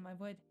awesome, I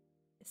would.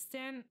 Is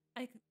there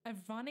an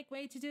ironic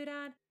way to do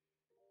that?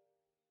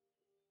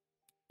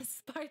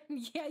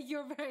 Spartan, yeah,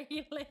 you're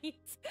very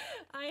late.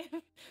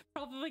 I'm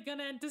probably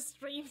gonna end the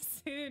stream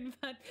soon,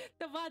 but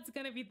the VOD's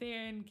gonna be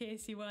there in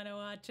case you wanna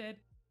watch it.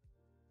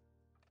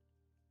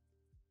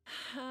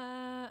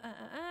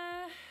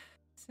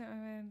 So,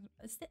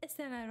 is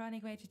there an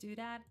ironic way to do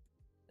that?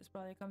 This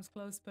probably comes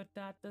close, but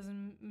that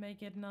doesn't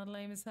make it not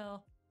lame as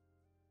hell.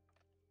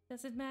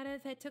 Does it matter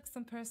if I took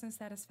some personal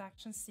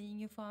satisfaction seeing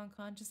you fall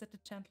unconscious at the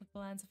gentle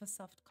glance of a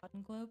soft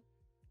cotton globe?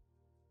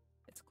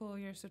 It's cool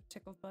you're so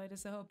tickled by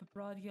this. I hope it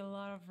brought you a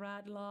lot of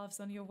rad laughs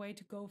on your way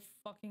to go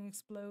fucking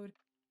explode.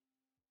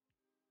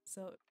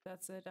 So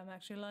that's it. I'm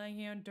actually lying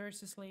here on dirt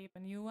to sleep,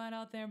 and you went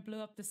out there and blew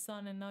up the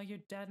sun, and now you're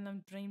dead, and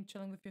I'm dream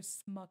chilling with your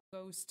smug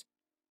ghost.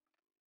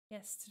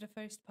 Yes, to the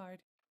first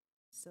part.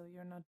 So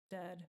you're not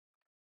dead.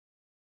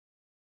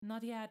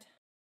 Not yet.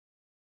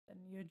 Then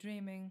you're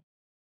dreaming.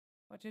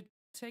 What, you're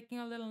taking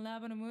a little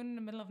nap on the moon in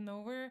the middle of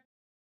nowhere?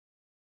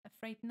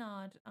 Afraid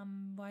not.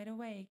 I'm wide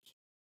awake.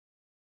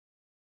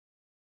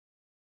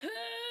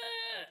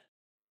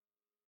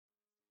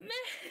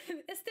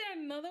 Man, is there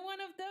another one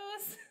of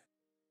those?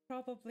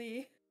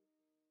 Probably.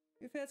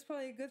 If that's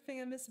probably a good thing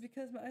I missed it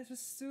because my eyes were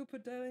super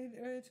dilated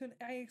early to an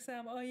eye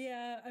exam. Oh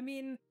yeah, I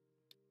mean,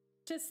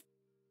 just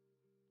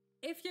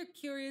if you're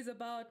curious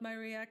about my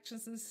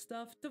reactions and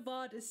stuff, the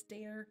VOD is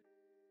there.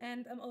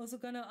 And I'm also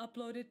gonna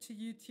upload it to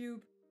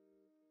YouTube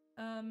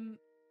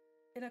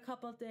in a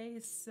couple of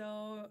days.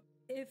 So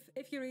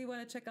if you really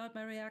want to check out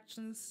my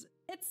reactions,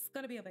 it's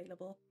gonna be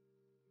available.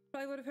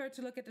 Probably would have heard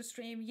to look at the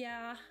stream.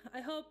 Yeah, I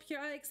hope your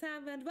eye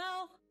exam went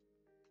well.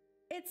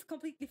 It's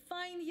completely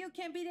fine. You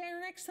can be there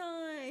next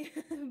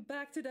time.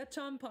 Back to the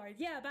Chun part.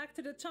 Yeah, back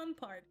to the Chun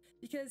part.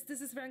 Because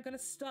this is where I'm gonna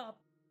stop.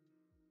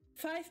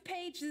 5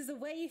 pages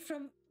away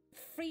from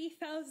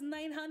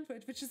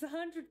 3,900, which is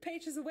 100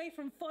 pages away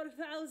from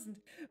 4,000,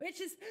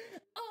 which is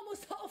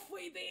almost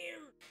halfway there.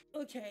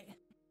 Okay.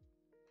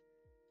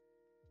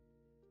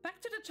 Back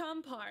to the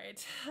charm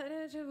part. I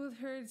don't know with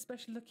her,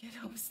 especially looking at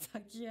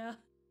Homestuck. Yeah.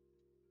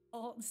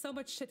 Oh, so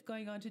much shit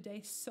going on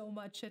today. So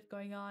much shit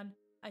going on.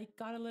 I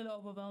got a little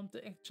overwhelmed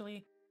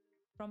actually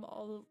from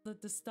all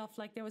the stuff.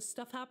 Like there was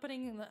stuff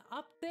happening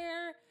up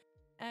there,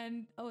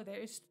 and oh,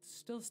 there's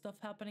still stuff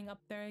happening up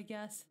there, I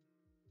guess.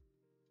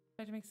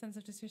 Try to make sense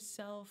of this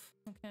yourself.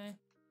 Okay.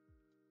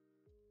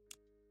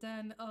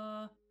 Then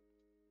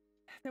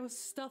there was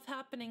stuff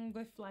happening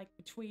with like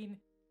between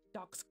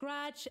Doc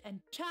Scratch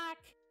and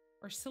Jack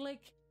or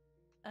Slick,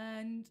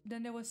 and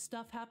then there was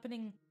stuff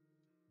happening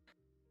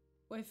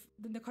with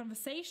the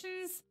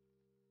conversations,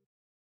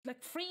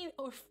 like 3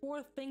 or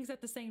 4 things at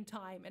the same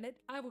time, and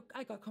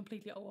I got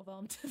completely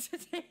overwhelmed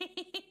today.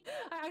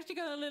 I actually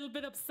got a little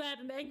bit upset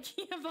and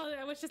angry about it.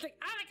 I was just like,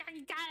 oh my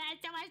god,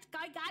 so much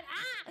going on.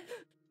 Ah!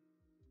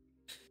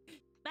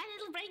 My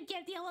little brain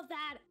can't deal with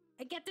that.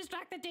 I get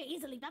distracted too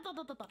easily. Blah, blah,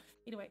 blah, blah, blah.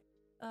 Anyway,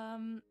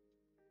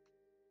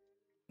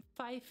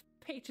 5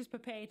 pages per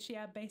page,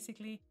 yeah,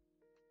 basically.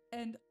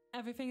 And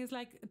everything is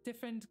like a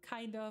different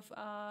kind of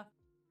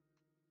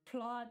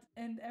plot,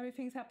 and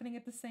everything's happening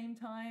at the same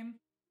time.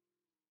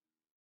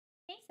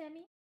 Hey,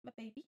 Sammy, my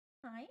baby.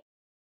 Hi.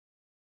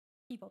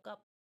 He woke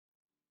up.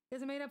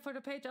 Is it made up for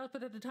the page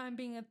output at the time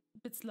being a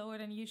bit slower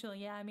than usual?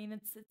 Yeah, I mean,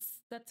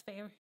 that's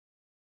fair.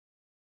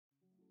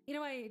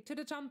 Either way, to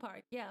the jump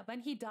part. Yeah,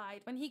 when he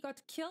died, when he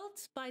got killed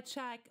by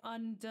Jack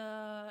on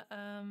the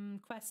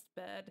quest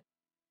bed,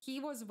 he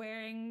was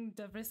wearing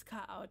the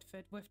Vriska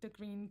outfit with the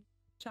green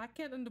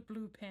jacket and the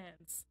blue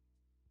pants.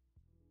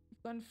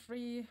 Gone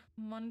 3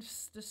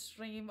 months the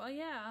stream. Oh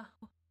yeah.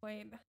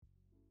 Wait.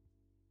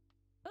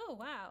 Oh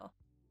wow.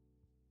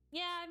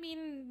 Yeah, I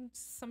mean,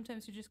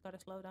 sometimes you just gotta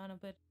slow down a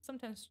bit.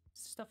 Sometimes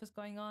stuff is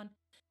going on.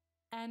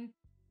 And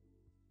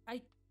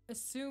I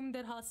assume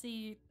that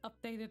Halsey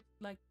updated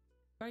like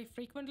very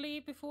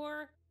frequently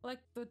before, like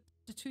the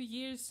 2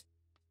 years.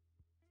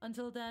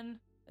 Until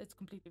then, it's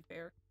completely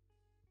fair.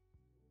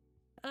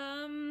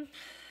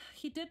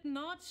 He did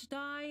not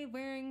die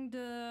wearing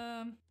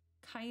the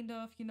kind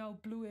of, you know,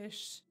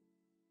 bluish.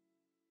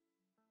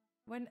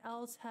 When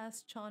else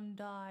has John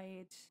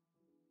died?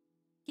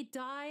 He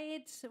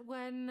died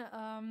when,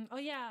 oh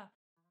yeah,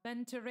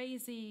 when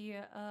Terezi,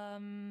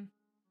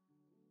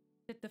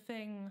 did the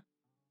thing,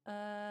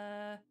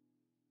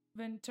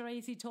 when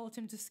Terezi told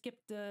him to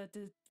skip to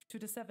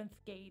the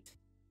 7th gate.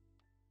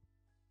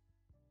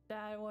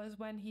 That was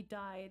when he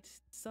died.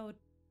 So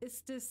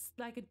is this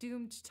like a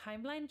doomed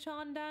timeline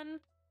John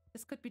then?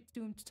 This could be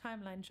doomed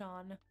timeline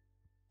John.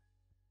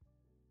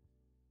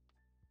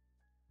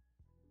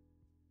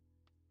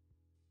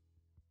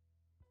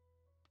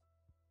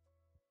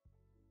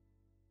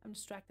 I'm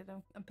distracted.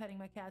 I'm petting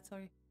my cat.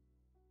 Sorry.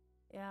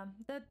 Yeah,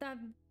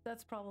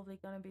 that's probably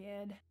gonna be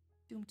it.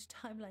 Doomed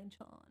timeline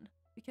John,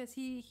 because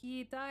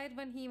he died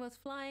when he was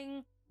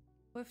flying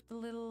with the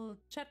little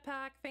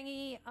jetpack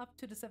thingy up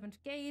to the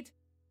 7th gate,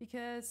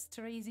 because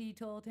Terezi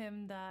told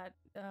him that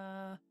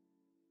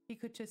he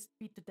could just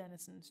beat the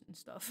denizens and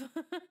stuff,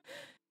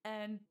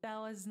 and that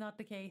was not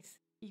the case.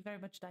 He very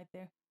much died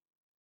there.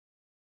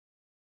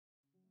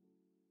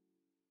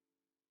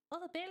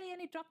 Although barely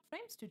any dropped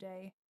frames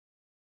today.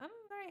 I'm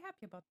very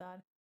happy about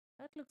that.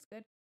 That looks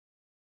good.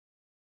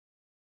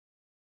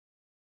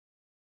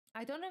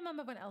 I don't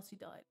remember when else he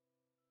died.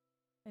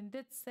 And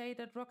did say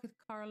that rocket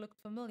car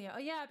looked familiar. Oh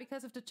yeah,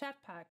 because of the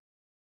jetpack.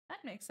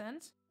 That makes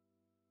sense.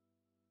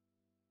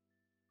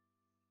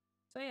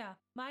 So yeah,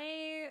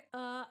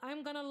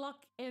 I'm gonna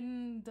lock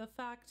in the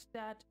fact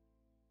that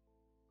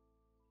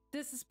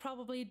this is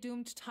probably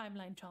doomed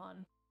timeline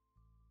John.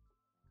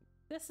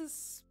 This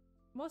is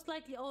most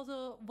likely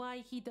also why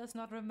he does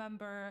not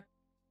remember.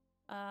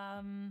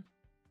 I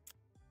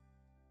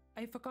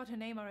forgot her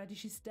name already.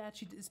 She's dead.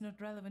 She is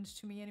not relevant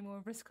to me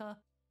anymore. Vriska.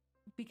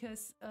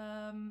 Because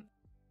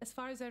as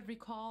far as I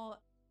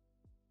recall,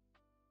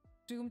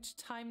 doomed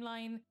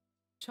timeline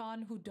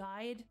John, who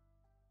died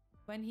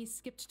when he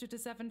skipped to the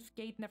 7th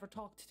gate, never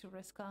talked to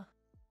Vriska.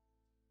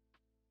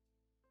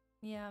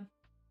 Yeah.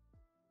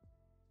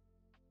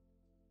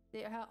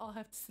 They all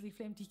have the silly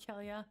flame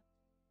decal, yeah.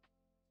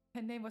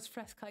 Her name was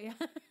Fresca, yeah.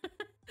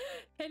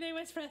 Her name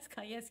was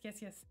Fresca, yes,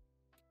 yes, yes.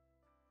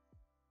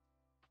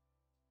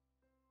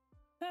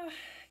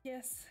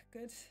 Yes,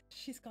 good.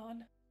 She's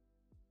gone.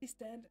 She's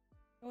dead.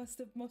 That was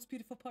the most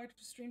beautiful part of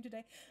the stream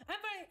today.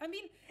 I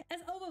mean,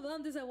 as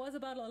overwhelmed as I was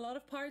about a lot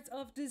of parts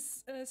of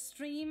this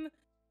stream,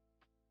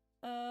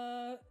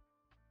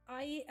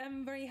 I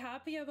am very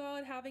happy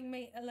about having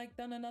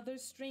done another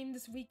stream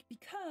this week,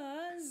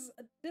 because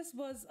this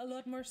was a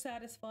lot more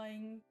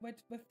satisfying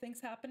with things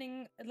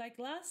happening. Like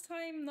last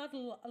time, not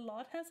a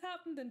lot has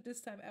happened, and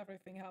this time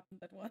everything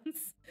happened at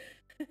once.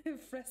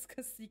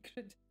 Fresca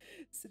secret.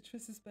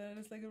 Citrus is better.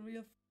 It's like a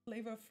real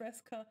flavor of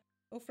Fresca.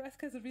 Oh,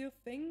 Fresca is a real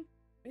thing?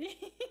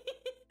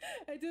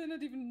 I did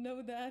not even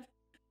know that.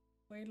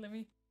 Wait, let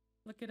me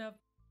look it up.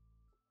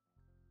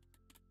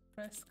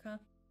 Fresca.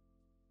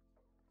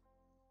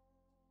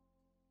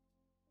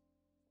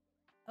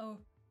 Oh,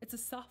 it's a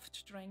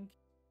soft drink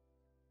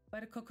by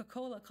the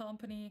Coca-Cola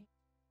company.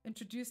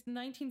 Introduced in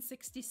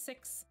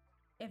 1966.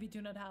 Yeah, we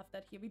do not have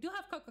that here. We do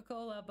have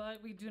Coca-Cola,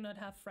 but we do not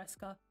have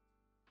Fresca.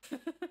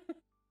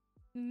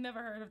 Never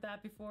heard of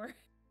that before.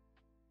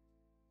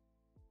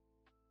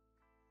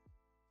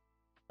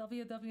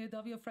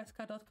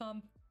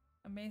 www.fresca.com.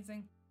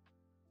 Amazing.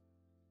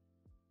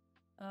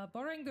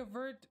 Borrowing the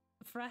word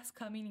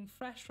fresca, meaning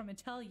fresh, from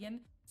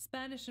Italian,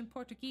 Spanish, and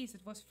Portuguese,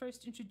 it was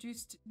first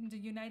introduced in the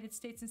United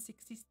States in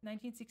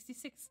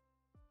 1966.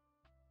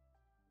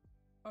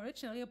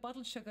 Originally a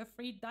bottled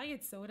sugar-free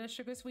diet soda,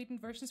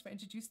 sugar-sweetened versions were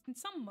introduced in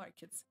some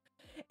markets.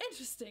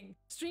 Interesting.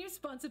 Stream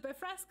sponsored by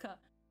Fresca.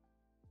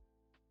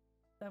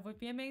 That would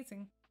be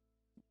amazing.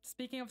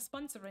 Speaking of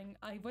sponsoring,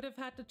 I would have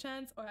had the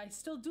chance, or I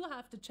still do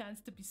have the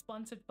chance, to be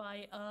sponsored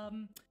by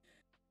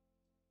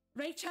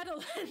Raid Shadow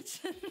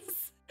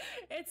Legends.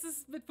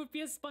 It would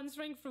be a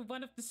sponsoring for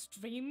one of the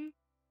stream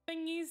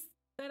thingies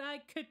that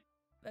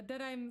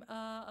I'm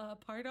a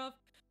part of,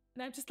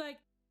 and I'm just like,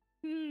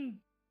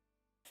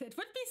 it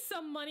would be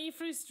some money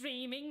for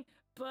streaming,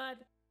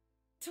 but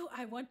do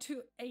I want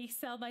to A,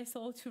 sell my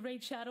soul to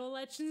Raid Shadow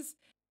Legends,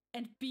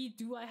 and B,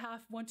 do I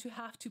want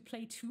to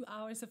play 2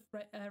 hours of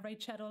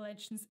Raid Shadow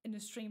Legends in a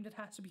stream that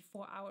has to be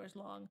 4 hours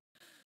long?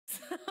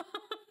 So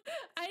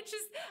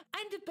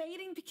I'm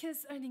debating,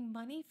 because earning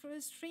money for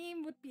a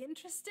stream would be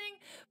interesting,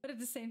 but at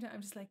the same time,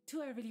 I'm just like,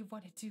 do I really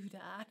want to do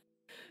that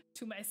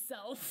to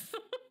myself?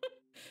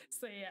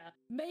 So yeah,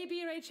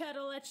 maybe Raid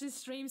Shadow Legends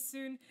stream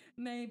soon,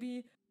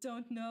 maybe,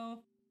 don't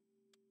know.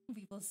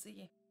 We will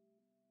see.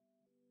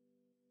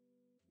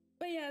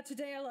 But yeah,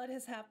 today a lot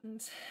has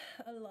happened.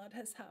 A lot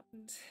has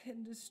happened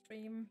in the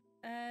stream,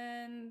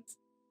 and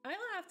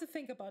I'll have to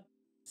think about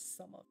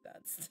some of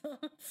that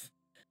stuff.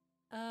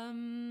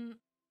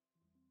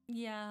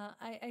 Yeah,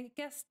 I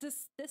guess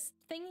this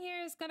thing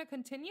here is gonna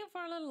continue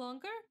for a little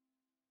longer.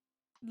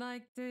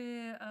 Like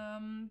the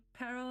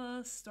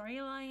parallel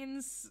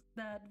storylines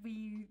that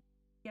we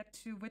get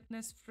to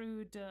witness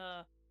through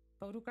the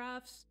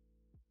photographs.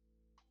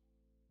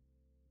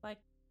 Like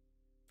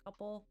a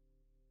couple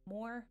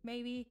more,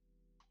 maybe?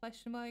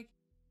 Question mark.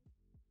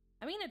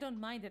 I mean, I don't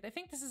mind it. I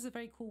think this is a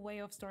very cool way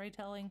of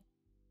storytelling.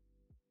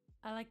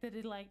 I like that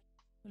it like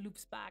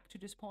loops back to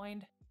this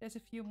point. There's a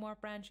few more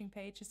branching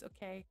pages.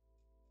 Okay.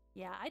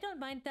 Yeah, I don't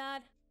mind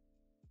that.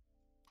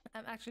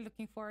 I'm actually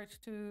looking forward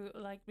to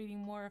like reading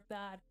more of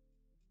that.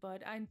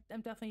 But I'm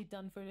definitely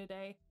done for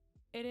today.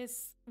 It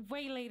is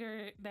way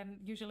later than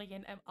usually,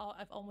 and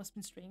I've almost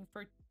been streaming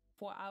for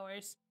 4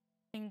 hours.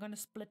 I think I'm gonna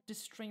split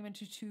this stream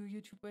into 2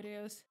 YouTube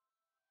videos.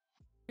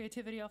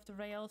 Creativity off the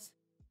rails.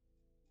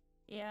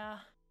 Yeah.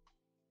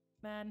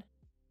 Man.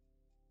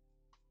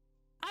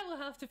 I will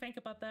have to think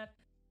about that.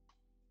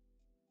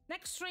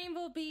 Next stream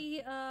will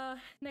be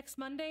next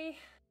Monday,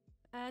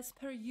 as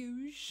per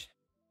usual.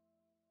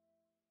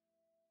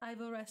 I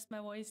will rest my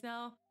voice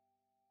now.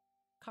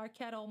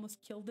 Carcat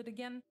almost killed it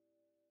again.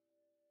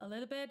 A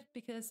little bit,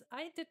 because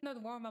I did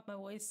not warm up my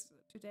voice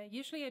today.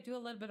 Usually I do a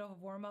little bit of a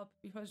warm up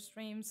before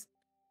streams,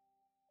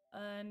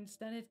 and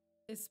then it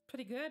is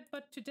pretty good,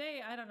 but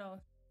today, I don't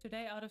know.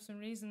 Today, out of some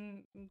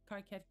reason,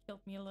 Carcat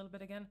killed me a little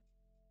bit again.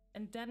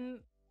 And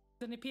then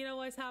the Nipita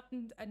voice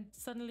happened, and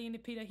suddenly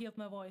Nipita healed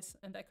my voice,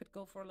 and I could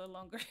go for a little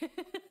longer.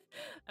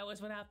 That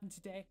was what happened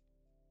today.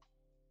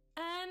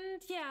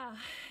 And yeah,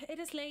 it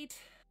is late.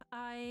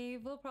 I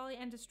will probably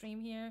end the stream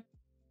here.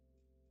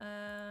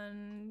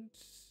 And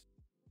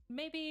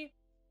maybe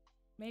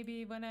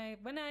when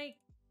I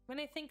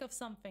think of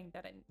something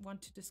that I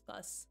want to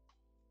discuss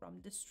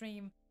from the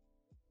stream,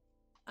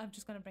 I'm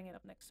just gonna bring it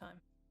up next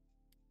time.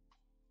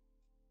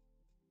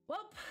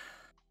 Well,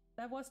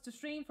 that was the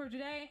stream for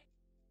today.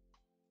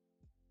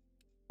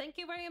 Thank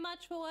you very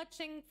much for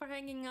watching, for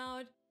hanging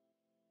out,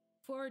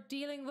 for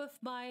dealing with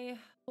my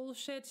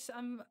bullshit.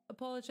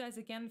 Apologize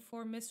again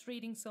for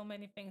misreading so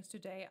many things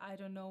today. I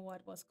don't know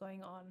what was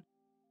going on.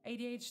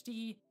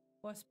 ADHD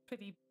was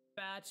pretty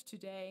bad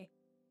today.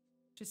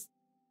 Just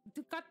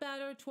got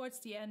better towards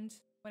the end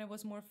when I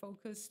was more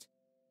focused,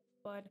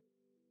 but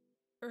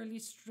early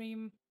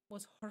stream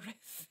was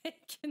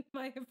horrific in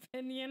my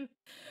opinion,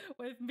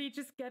 with me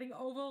just getting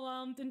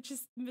overwhelmed and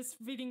just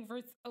misreading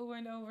words over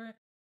and over.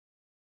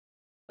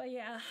 But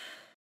yeah,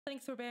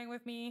 thanks for bearing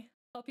with me.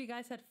 Hope you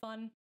guys had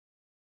fun.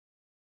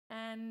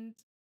 And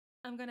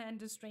I'm gonna end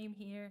the stream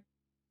here.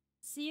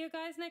 See you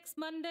guys next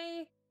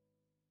Monday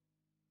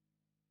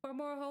for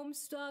more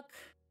Homestuck.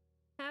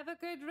 Have a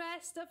good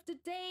rest of the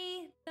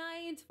day,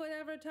 night,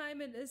 whatever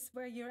time it is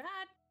where you're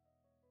at.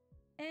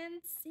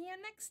 And see you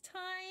next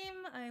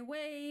time. I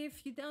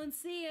wave, you don't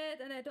see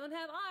it, and I don't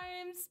have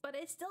arms, but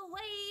I still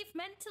wave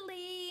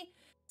mentally.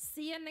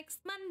 See you next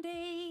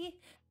Monday.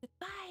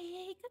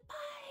 Goodbye,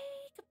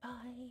 goodbye,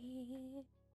 goodbye.